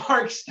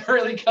Mark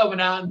Sterling coming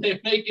out and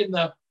they're making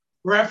the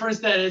reference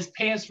that his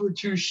pants were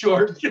too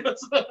short because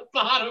the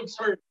bottoms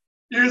were.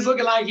 He was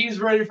looking like he's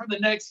ready for the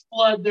next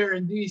flood there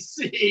in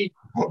DC.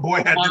 Boy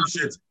had them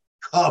shits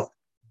cuffed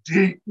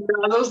deep.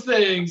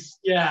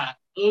 Yeah,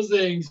 those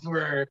things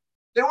were.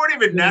 They weren't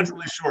even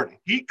naturally short.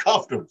 He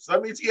cuffed them. So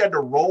that means he had to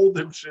roll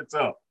them shits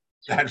up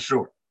that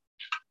short.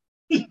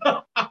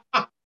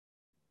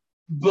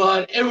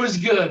 But it was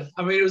good.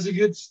 I mean, it was a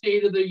good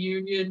State of the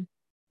Union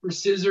for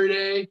Scissor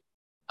Day.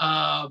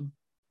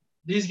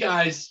 These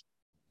guys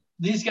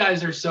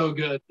are so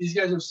good. These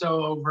guys are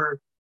so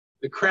over.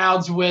 The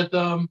crowd's with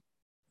them.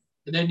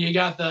 And then you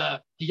got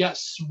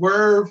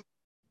Swerve.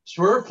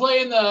 Swerve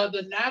playing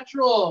the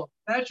natural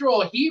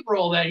heat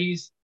role that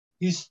he's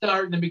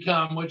starting to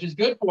become, which is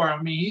good for him.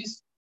 I mean,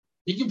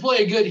 he can play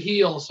a good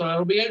heel, so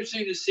it'll be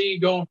interesting to see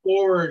going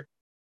forward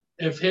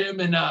if him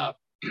and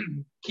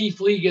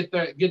Keith Lee get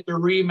their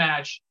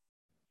rematch,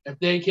 if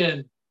they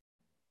can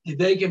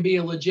be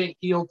a legit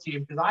heel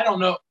team. Because I don't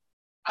know.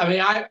 I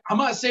mean, I'm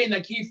not saying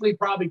that Keith Lee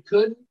probably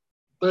couldn't,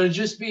 but it'd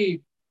just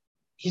be.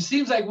 He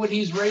seems like when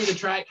he's ready to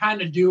try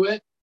kind of do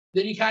it,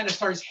 then he kind of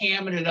starts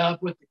hamming it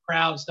up with the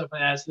crowd and stuff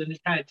like that. So then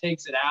it kind of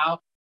takes him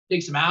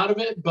out of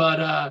it.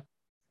 But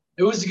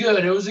it was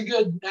good. It was a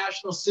good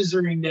National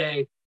Scissoring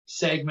Day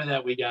segment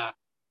that we got.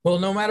 Well,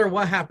 no matter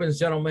what happens,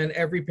 gentlemen,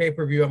 every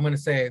pay-per-view, I'm going to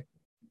say,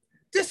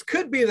 this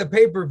could be the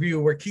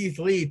pay-per-view where Keith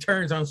Lee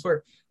turns on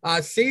Swerve.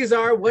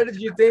 Cesar, what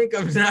did you think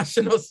of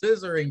National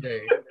Scissoring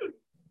Day?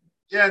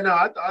 Yeah, no,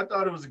 I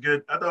thought it was a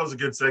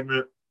good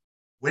segment.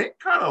 Went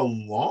kind of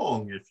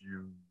long, if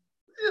you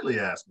really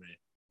ask me.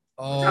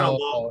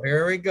 Oh,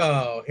 here we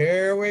go.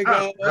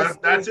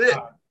 That's it.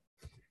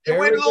 It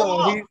went a little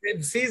long.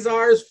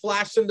 Cesar's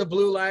flashing the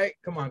blue light.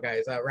 Come on,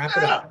 guys. Wrap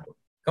it up.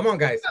 Come on,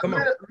 guys. Come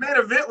on. Main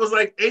event was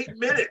like 8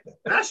 minutes.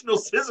 National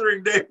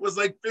Scissoring Day was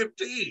like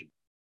 15.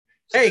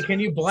 Hey, can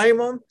you blame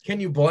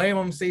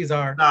them,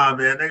 Cesar? Nah,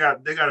 man. They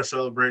got to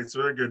celebrate,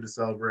 so they're good to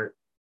celebrate.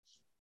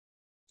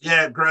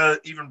 Yeah, Greg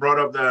even brought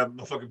up that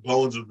motherfucking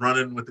Bones was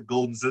running with the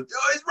golden scissors.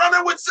 Oh, he's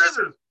running with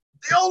scissors.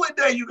 The only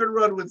day you can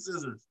run with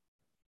scissors.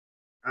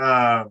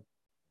 Yeah,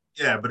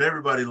 but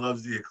everybody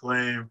loves the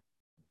Acclaim.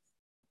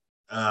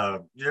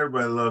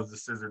 Everybody loves the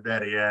Scissor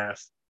Daddy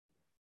Ass.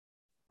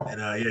 And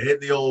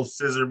hitting the old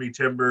Scissor Me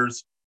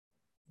Timbers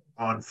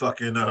on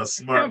fucking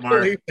Smart Mark. I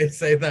can't believe they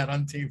say that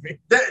on TV.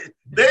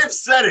 They've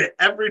said it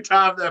every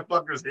time that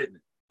fucker's hitting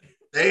it.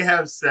 They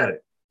have said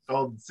it. It's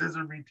called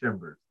Scissor Me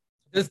Timbers.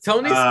 Does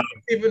Tony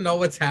even know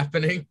what's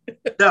happening?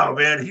 No,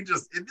 man.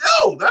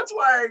 That's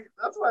why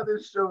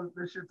this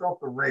shit's off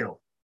the rail.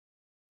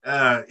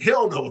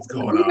 He'll know what's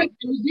going on. It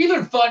was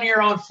even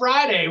funnier on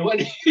Friday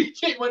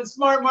when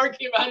Smart Mark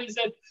came out and he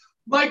said,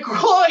 My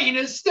groin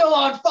is still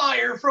on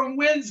fire from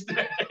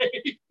Wednesday.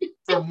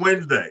 From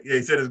Wednesday. Yeah,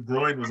 he said his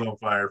groin was on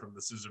fire from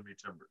the Suzumi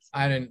Timbers.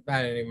 I didn't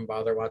even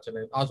bother watching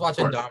it. I was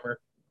watching Dahmer.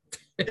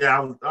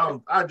 Yeah,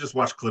 I just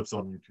watched clips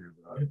on YouTube.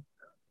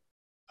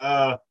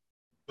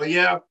 But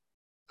yeah,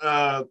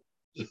 the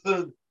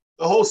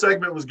whole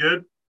segment was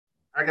good.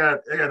 I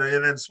got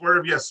and then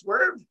Swerve. Yeah,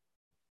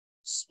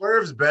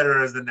 Swerve's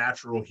better as the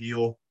natural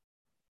heel.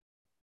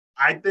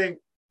 I think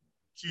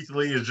Keith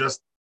Lee is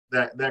just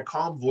that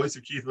calm voice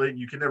of Keith Lee.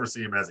 You can never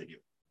see him as a heel.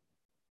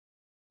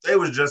 They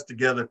was just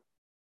together.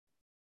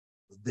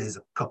 There's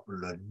a couple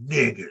of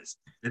niggas,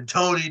 and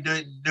Tony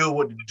didn't know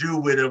what to do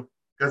with them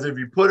because if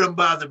you put them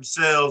by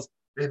themselves,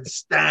 then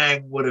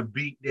Stang would have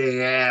beat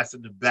their ass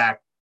in the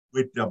back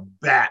with the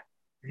bat.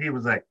 He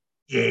was like,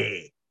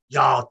 "Yeah,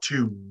 y'all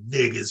two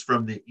niggas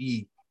from the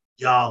E,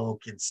 y'all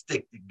can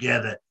stick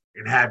together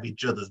and have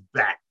each other's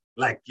back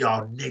like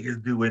y'all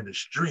niggas do in the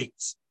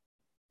streets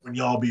when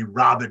y'all be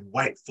robbing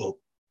white folk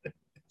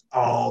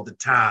all the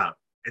time.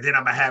 And then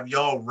I'm gonna have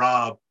y'all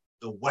rob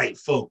the white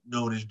folk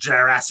known as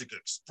Jurassic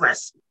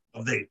Express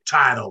of their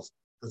titles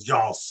because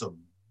y'all some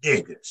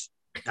niggas.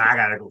 Now I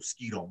gotta go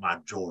skeet on my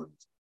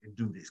Jordans and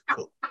do this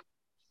coke."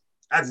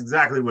 That's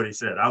exactly what he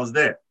said. I was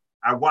there.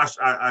 I watched.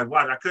 I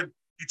couldn't.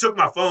 He took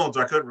my phone,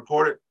 so I couldn't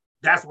record it.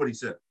 That's what he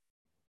said.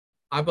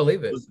 I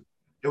believe it.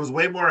 It was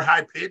way more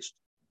high pitched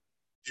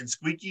and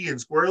squeaky and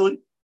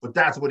squirrely, but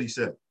that's what he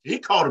said. He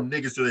called them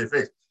niggas to their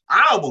face.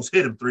 I almost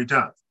hit him 3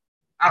 times.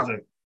 I was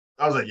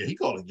like, yeah, he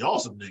calling y'all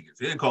some niggas.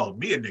 He didn't call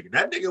me a nigga.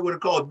 That nigga would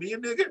have called me a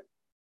nigga.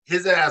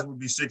 His ass would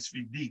be 6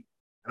 feet deep,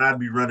 and I'd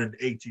be running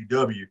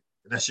ATW,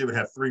 and that shit would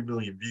have 3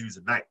 million views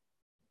a night.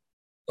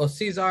 Well,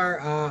 Cesar,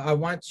 I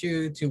want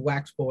you to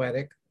wax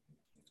poetic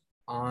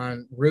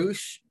on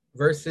Roosh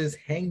versus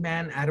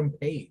Hangman Adam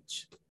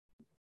Page.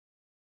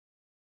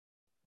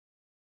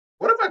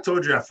 What if I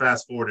told you I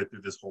fast forwarded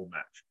through this whole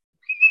match?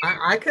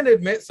 I can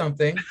admit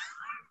something.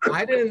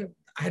 I didn't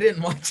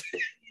watch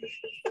it.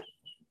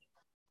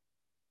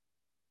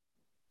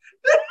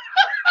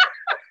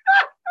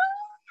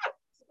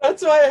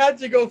 That's why I had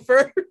to go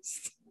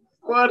first.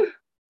 What if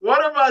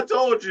I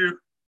told you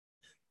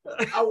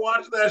I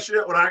watched that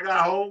shit when I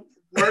got home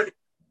from work,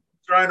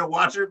 trying to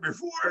watch it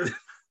before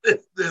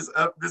this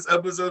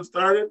episode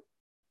started?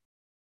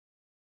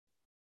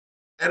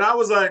 And I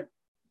was like,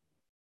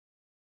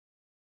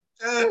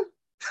 after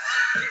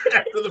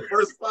the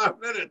first 5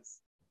 minutes.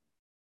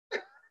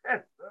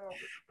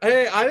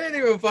 Hey, I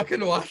didn't even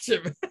fucking watch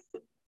it.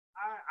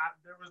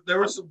 There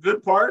were some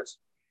good parts.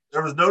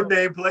 There was no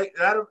nameplate.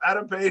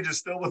 Adam Page is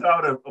still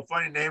without a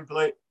funny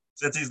nameplate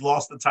since he's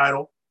lost the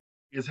title.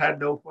 He's had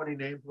no funny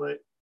nameplate.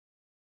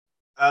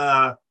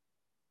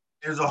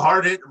 It was a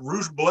hard hit.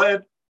 Roosh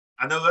bled.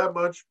 I know that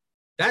much.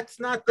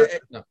 That's not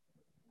the no.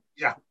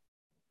 Yeah.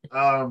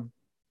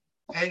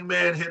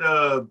 Hangman hit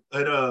the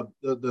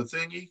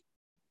thingy.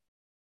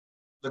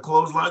 The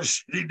clothesline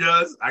shit he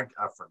does. I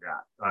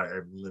forgot.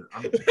 I'm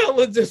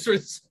Hella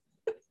disrespect.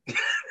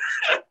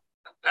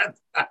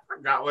 I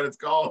forgot what it's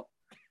called.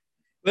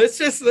 Let's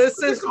just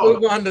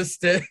move on to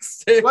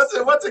sticks.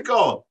 What's it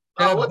called?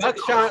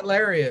 Buckshot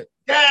lariat.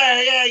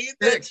 Yeah, you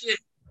did shit.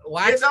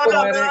 Wax no,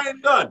 man, I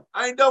ain't done.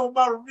 I ain't done with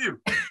my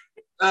review.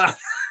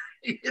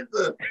 He hit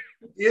the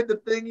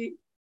thingy.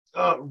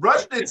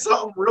 Rush did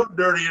something real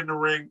dirty in the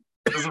ring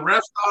because the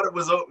refs thought it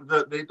was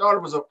over. They thought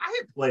it was over. I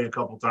hit play a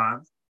couple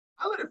times.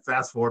 I let it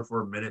fast forward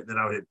for a minute, then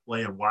I would hit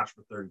play and watch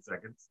for 30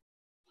 seconds.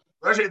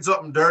 Rush hit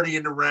something dirty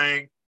in the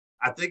ring.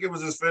 I think it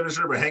was his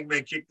finisher, but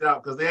Hangman kicked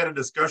out because they had a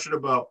discussion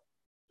about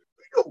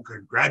we don't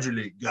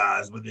congratulate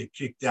guys when they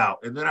kicked out.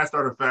 And then I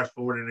started fast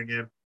forwarding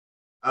again.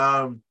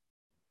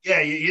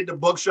 Yeah, you hit the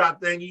buckshot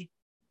thingy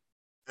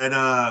and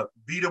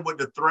beat him with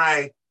the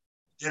thray.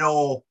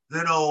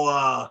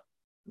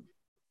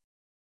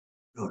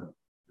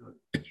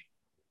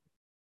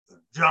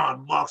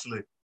 John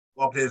Moxley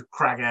walked his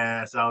crack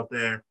ass out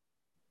there.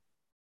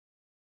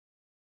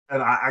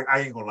 And I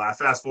ain't gonna lie, I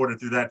fast forwarded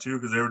through that too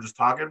because they were just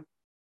talking.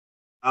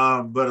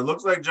 But it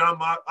looks like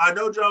I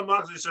know John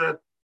Moxley said,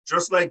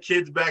 just like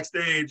kids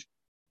backstage,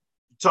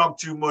 you talk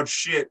too much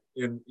shit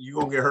and you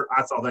gonna get hurt.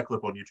 I saw that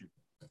clip on YouTube.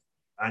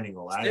 I ain't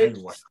gonna lie.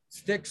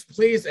 Sticks,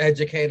 please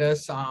educate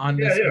us on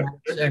this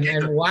match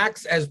and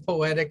wax as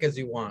poetic as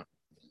you want.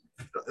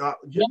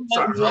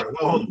 Sorry.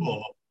 Hold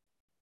on.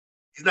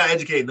 He's not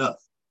educating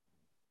us.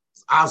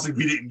 Obviously,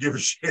 we didn't give a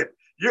shit.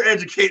 You're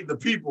educating the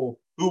people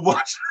who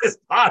watch this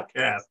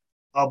podcast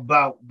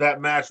about that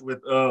match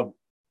with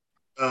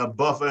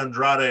Buff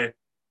Andrade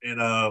and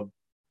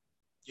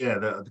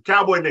the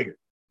cowboy nigga.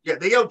 Yeah,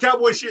 they yelled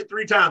cowboy shit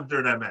 3 times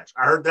during that match.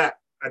 I heard that.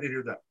 I did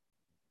hear that.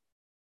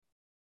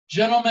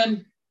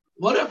 Gentlemen,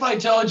 what if I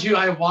told you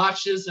I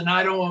watched this and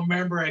I don't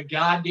remember a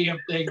goddamn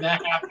thing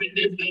that happened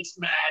in this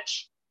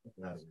match?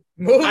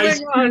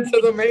 Moving on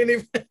to the main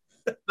event.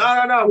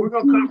 No. We're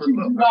gonna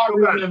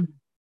cover it.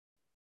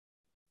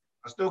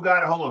 I still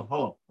got it.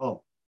 Hold on.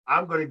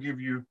 I'm gonna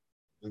give you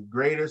the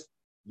greatest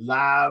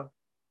live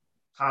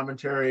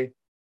commentary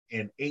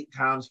and 8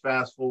 times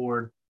fast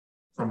forward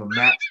from a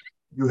match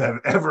you have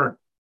ever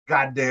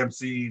goddamn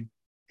scene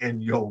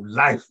in your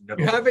life.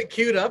 You have it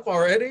queued up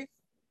already?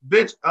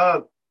 Bitch,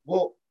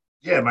 well,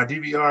 yeah, my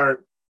DVR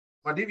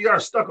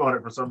is stuck on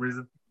it for some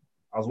reason.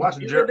 I was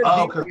watching Jericho.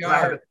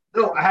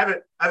 I have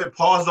it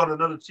paused on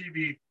another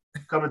TV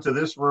coming to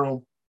this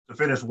room to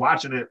finish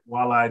watching it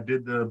while I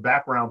did the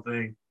background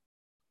thing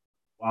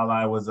while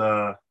I was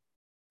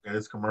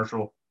this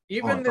commercial.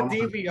 Even the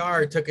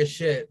DVR took a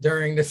shit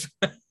during this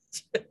match.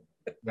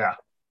 Yeah.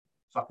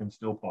 Fucking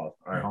still paused.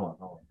 All right, hold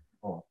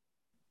on.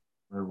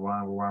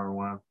 Rewind.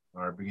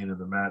 All right, beginning of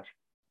the match.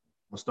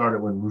 We'll start it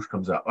when Roosh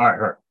comes out. All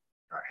right.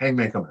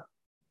 Hangman coming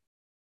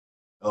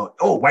out.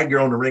 Oh, white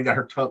girl in the ring got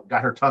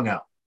her tongue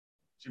out.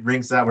 She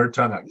rings out with her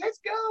tongue out. Let's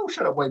go.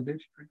 Shut up, white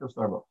bitch. Drink your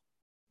Starbucks. All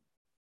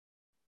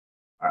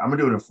right, I'm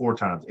gonna do it in 4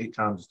 times. 8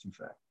 times is too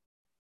fast.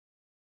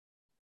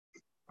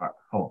 All right,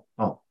 hold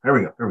on. Here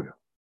we go.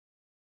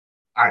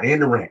 All right, they in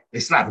the ring. They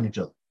slapping each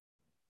other.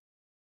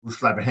 Roosh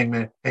slapping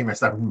Hangman. Hangman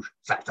slapping Roosh.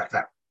 Slap.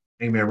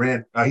 Hangman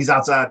ran. He's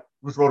outside.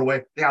 Roosh rolled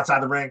away. They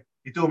outside the ring.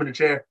 He threw him in the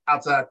chair.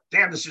 Outside.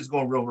 Damn, this shit's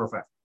going real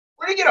fast.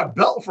 Where'd he get a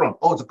belt from?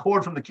 Oh, it's a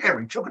cord from the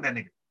camera. He choking that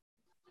nigga.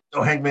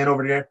 Oh, Hangman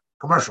over there.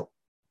 Commercial.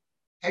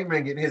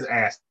 Hangman getting his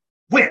ass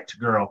whipped,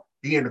 girl.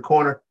 He in the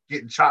corner,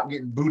 getting chopped,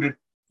 getting booted.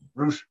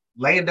 Roosh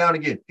laying down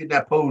again. Hit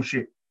that pose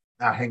shit.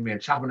 Now Hangman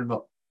chopping him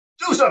up.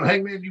 Do something,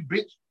 Hangman, you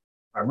bitch.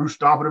 All right, Roosh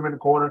stomping him in the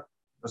corner.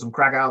 There's some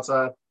crack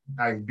outside.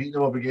 Now he's beating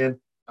him up again.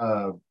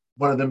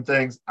 One of them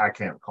things. I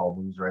can't recall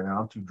movies right now.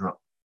 I'm too drunk.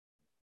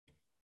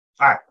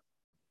 All right.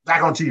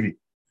 Back on TV.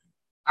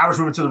 Irish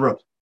moving to the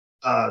ropes.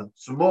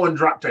 Samoan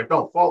drop tape.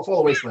 No, fall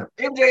away slam.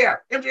 MJF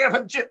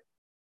had the chip.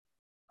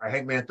 All right,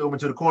 Hangman threw him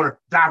into the corner,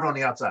 dived on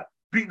the outside,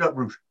 beating up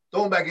Roosh,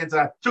 throw him back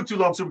inside, took too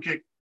long, super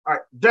kick. All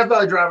right, Death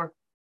Valley driver.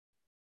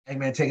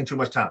 Hangman taking too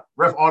much time.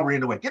 Ref Aubrey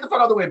in the way. Get the fuck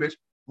out of the way, bitch.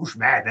 Roosh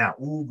mad now.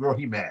 Ooh, girl,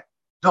 he mad.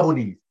 Double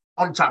knees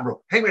on the top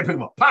rope. Hangman pick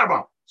him up.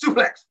 Powerbomb.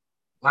 Suplex.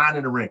 Line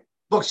in the ring.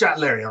 Buckshot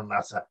Larry on the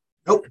outside.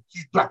 Nope,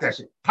 he's blocked that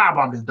shit.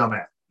 Powerbomb this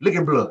dumbass.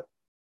 Licking blood.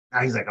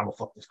 Now he's like, I'm gonna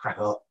fuck this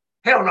cracker up.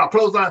 Hell no,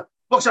 clothesline.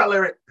 Buckshot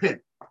Larry.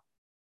 Pin.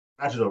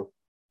 Match is over.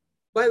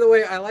 By the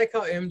way, I like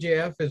how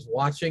MJF is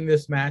watching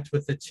this match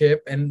with the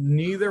chip, and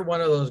neither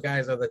one of those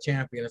guys are the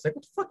champion. It's like,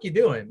 what the fuck you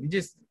doing?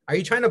 Are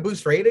you trying to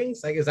boost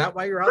ratings? Like, is that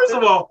why you're out First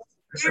of all,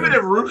 even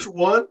if Roosh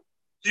won,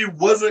 he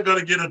wasn't going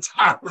to get a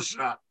title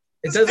shot.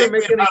 It doesn't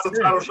make any sense.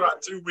 A title shot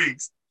in 2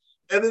 weeks,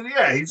 and then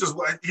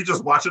he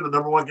just watching the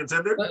number 1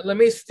 contender. Let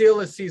me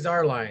steal a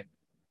Cesar line.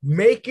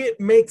 Make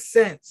it make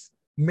sense.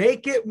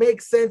 Make it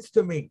make sense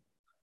to me.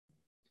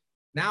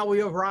 Now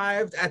we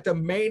arrived at the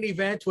main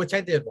event, which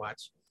I did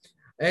watch.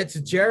 It's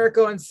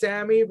Jericho and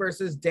Sammy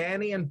versus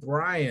Danny and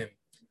Bryan.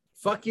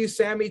 Fuck you,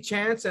 Sammy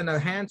chants and a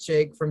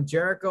handshake from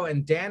Jericho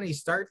and Danny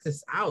start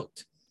this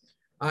out.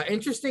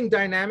 Interesting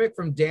dynamic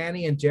from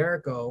Danny and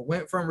Jericho.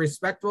 Went from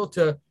respectful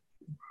to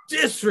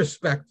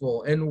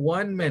disrespectful in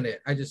 1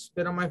 minute. I just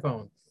spit on my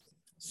phone.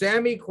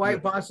 Sammy,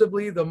 quite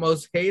possibly the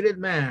most hated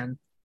man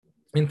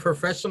in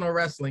professional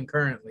wrestling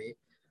currently.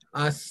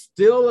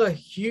 Still a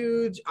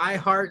huge I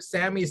Heart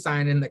Sammy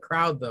sign in the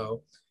crowd,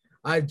 though.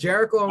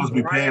 Jericho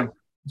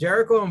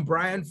and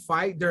Bryan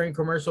fight during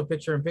commercial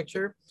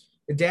picture-in-picture.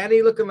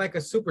 Danny looking like a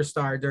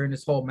superstar during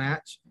this whole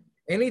match.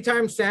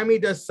 Anytime Sammy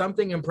does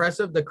something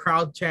impressive, the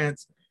crowd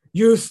chants,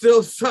 "You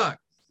still suck.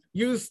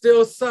 You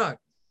still suck."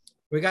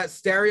 We got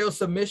stereo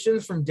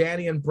submissions from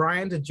Danny and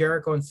Bryan to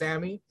Jericho and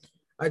Sammy.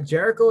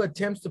 Jericho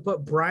attempts to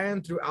put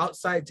Bryan through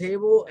outside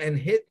table and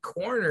hit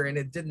corner, and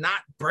it did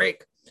not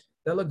break.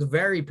 That looked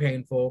very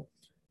painful.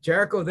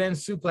 Jericho then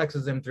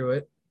suplexes him through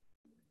it.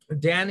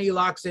 Danny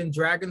locks in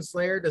Dragon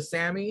Slayer to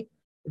Sammy.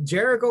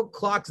 Jericho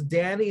clocks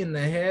Danny in the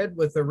head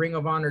with the Ring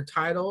of Honor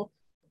title.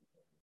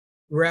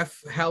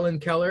 Ref Helen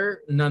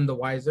Keller, none the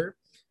wiser.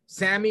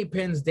 Sammy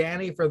pins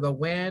Danny for the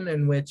win,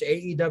 in which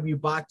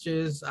AEW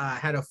Botches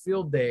had a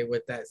field day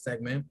with that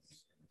segment.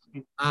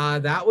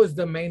 That was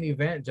the main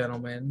event,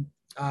 gentlemen.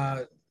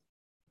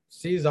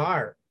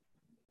 Cesar,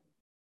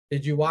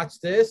 did you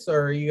watch this,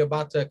 or are you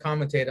about to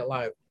commentate it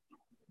live?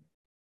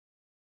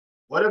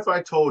 What if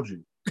I told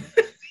you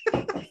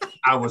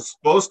I was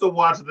supposed to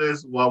watch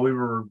this while we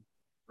were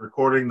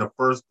recording the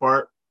first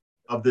part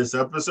of this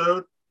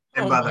episode,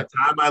 and by the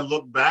time I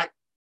looked back,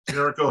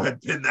 Jericho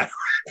had pinned that.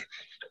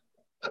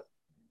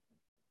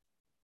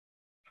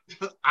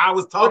 I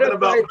was talking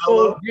about I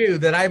told you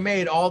that I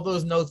made all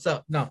those notes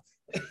up. No.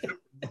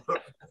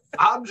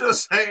 I'm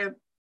just saying,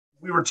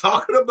 we were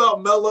talking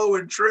about Mello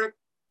and Trick,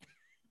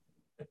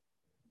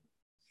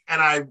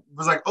 and I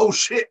was like, oh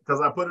shit,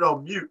 because I put it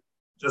on mute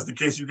just in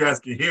case you guys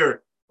can hear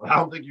it. But I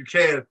don't think you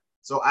can.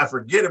 So I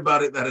forget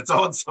about it, that it's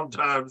on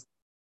sometimes.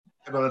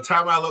 And by the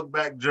time I look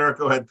back,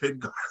 Jericho had pinned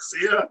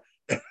Garcia,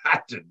 and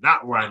I did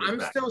not wind it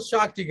back. I'm still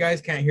shocked you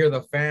guys can't hear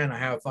the fan I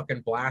have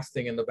fucking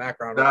blasting in the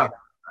background. No, I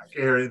can't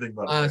hear anything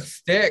about it.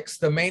 Sticks,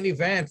 the main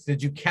event.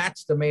 Did you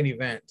catch the main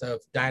event of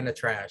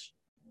Dynatrash?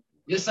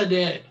 Yes, I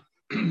did.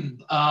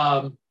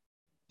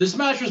 This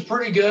match was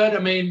pretty good. I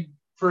mean,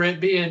 for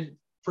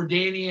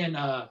Danny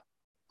and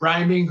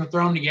Bryan being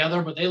thrown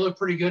together, but they look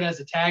pretty good as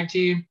a tag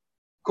team.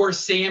 Of course,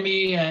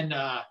 Sammy and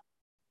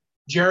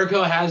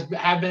Jericho have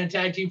been a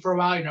tag team for a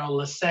while. You know,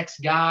 the Sex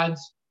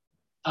Gods.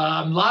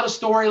 A lot of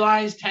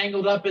storylines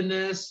tangled up in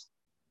this.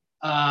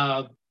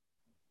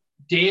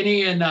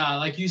 Danny and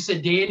like you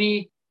said,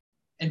 Danny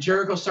and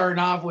Jericho starting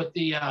off with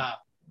the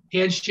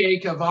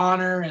handshake of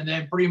honor, and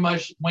then pretty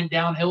much went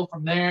downhill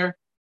from there.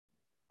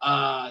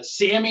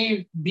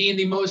 Sammy being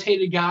the most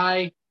hated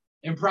guy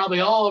in probably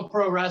all of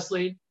pro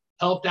wrestling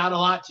helped out a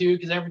lot too,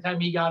 because every time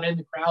he got in,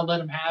 the crowd let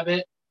him have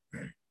it.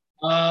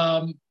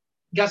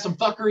 Got some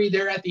fuckery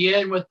there at the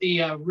end with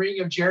the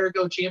Ring of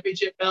Jericho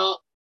championship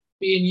belt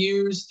being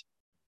used.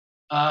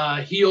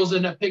 Heels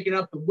end up picking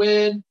up the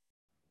win.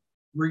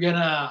 We're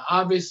gonna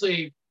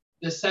obviously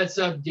this sets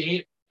up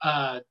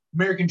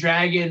American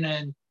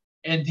Dragon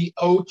and the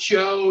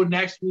Ocho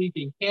next week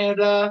in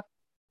Canada.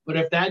 But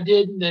if that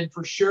didn't, then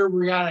for sure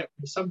we got it.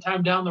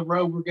 Sometime down the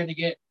road, we're gonna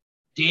get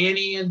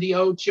Danny and the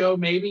Ocho.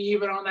 Maybe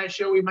even on that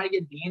show, we might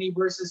get Danny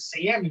versus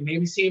Sammy.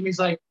 Maybe Sammy's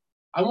like,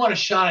 I want a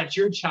shot at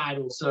your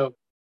title. So,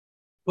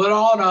 but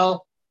all in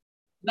all,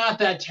 not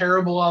that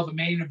terrible of a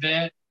main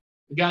event.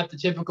 We got the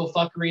typical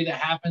fuckery that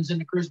happens in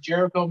the Chris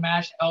Jericho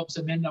match that helps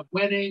him end up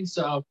winning.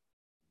 So,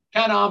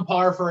 kind of on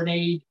par for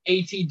an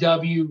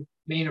ATW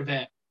main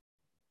event.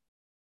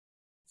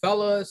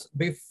 Fellas,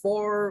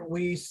 before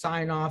we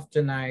sign off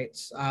tonight,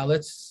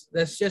 let's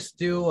just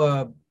do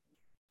a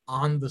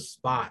on the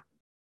spot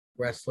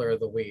wrestler of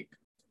the week,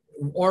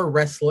 or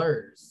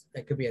wrestlers.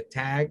 It could be a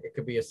tag, it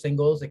could be a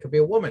singles, it could be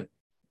a woman.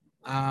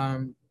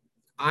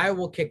 I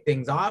will kick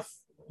things off.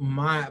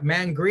 My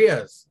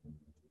Mangria's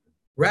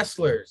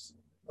wrestlers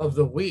of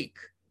the week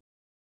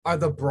are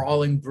the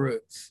Brawling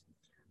Brutes.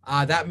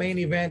 That main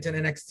event in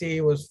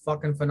NXT was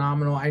fucking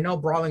phenomenal. I know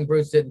Brawling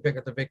Brutes didn't pick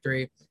up the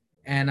victory,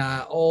 and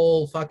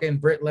old fucking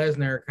Britt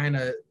Lesnar kind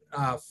of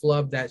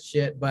flubbed that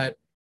shit. But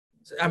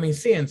I mean,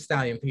 seeing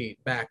Stallion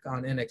Pete back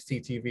on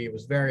NXT TV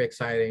was very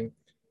exciting.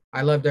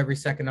 I loved every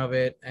second of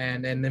it.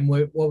 And then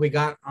what we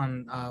got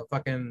on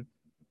fucking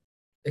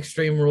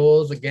Extreme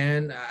Rules,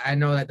 again, I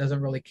know that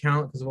doesn't really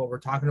count because of what we're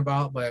talking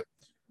about, but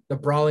the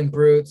Brawling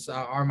Brutes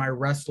are my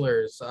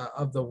wrestlers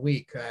of the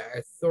week.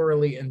 I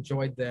thoroughly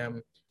enjoyed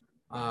them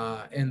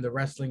in the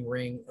wrestling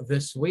ring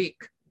this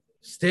week.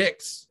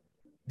 Sticks,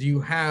 do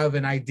you have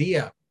an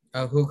idea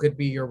of who could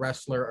be your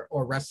wrestler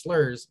or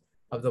wrestlers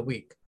of the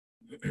week?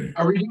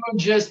 Are we doing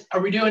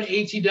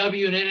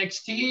ATW and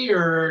NXT,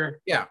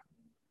 or? Yeah.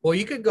 Well,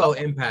 you could go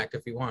Impact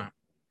if you want.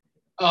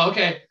 Oh,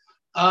 okay.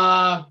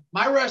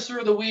 My wrestler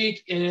of the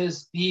week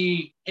is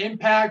the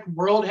Impact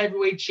World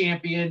Heavyweight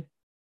Champion,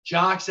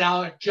 Josh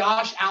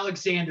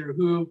Alexander,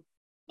 who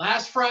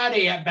last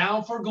Friday at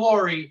Bound for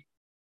Glory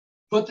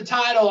put the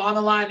title on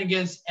the line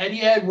against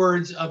Eddie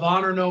Edwards of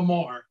Honor No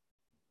More.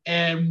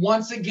 And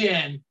once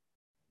again,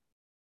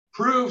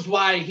 proves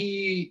why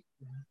he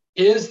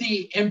is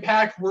the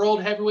Impact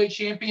World Heavyweight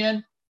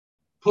Champion.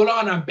 Put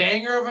on a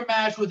banger of a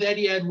match with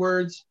Eddie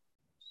Edwards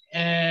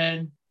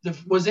and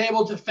was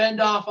able to fend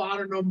off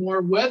Honor No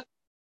More with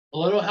a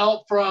little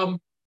help from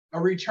a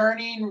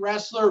returning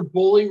wrestler,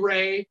 Bully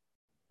Ray,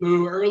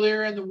 who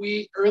earlier in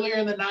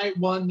the night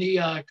won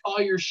the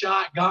Call Your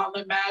Shot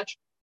gauntlet match.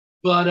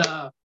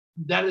 But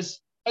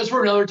that's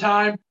for another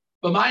time.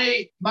 But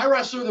my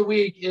wrestler of the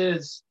week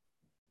is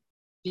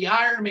the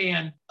Iron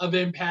Man of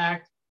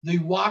Impact, the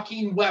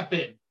walking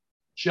weapon,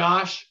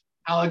 Josh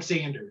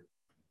Alexander.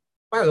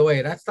 By the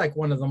way, that's like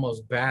one of the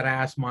most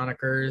badass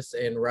monikers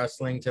in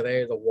wrestling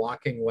today, the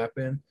walking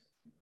weapon.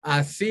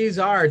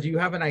 Cesar, do you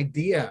have an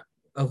idea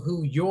of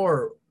who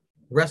your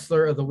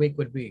wrestler of the week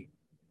would be?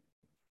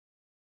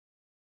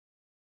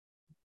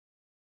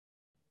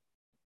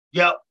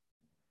 Yep.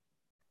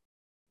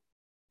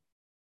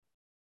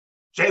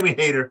 Jamie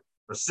Hayter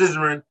for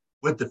scissoring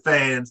with the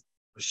fans,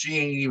 but she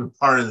ain't even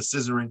part of the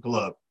scissoring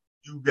club.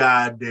 You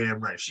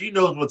goddamn right. She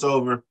knows what's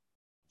over.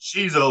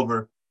 She's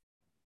over.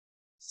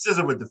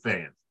 Scissor with the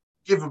fans.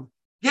 Give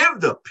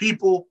the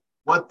people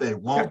what they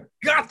want.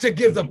 Got to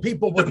give the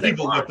people what they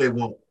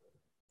want.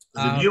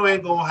 If you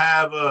ain't gonna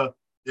have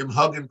them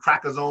hugging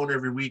crackers on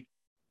every week,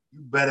 you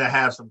better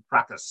have some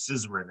cracker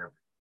scissoring every week.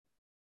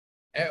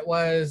 It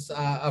was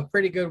a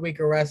pretty good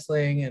week of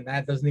wrestling, and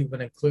that doesn't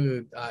even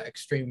include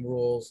Extreme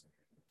Rules.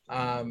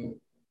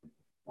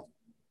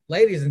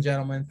 Ladies and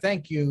gentlemen,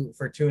 thank you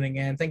for tuning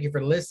in. Thank you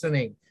for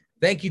listening.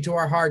 Thank you to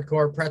our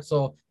hardcore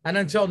pretzel. And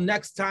until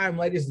next time,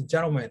 ladies and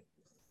gentlemen,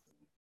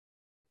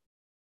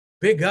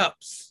 big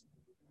ups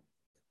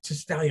to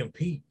Stallion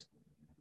Pete.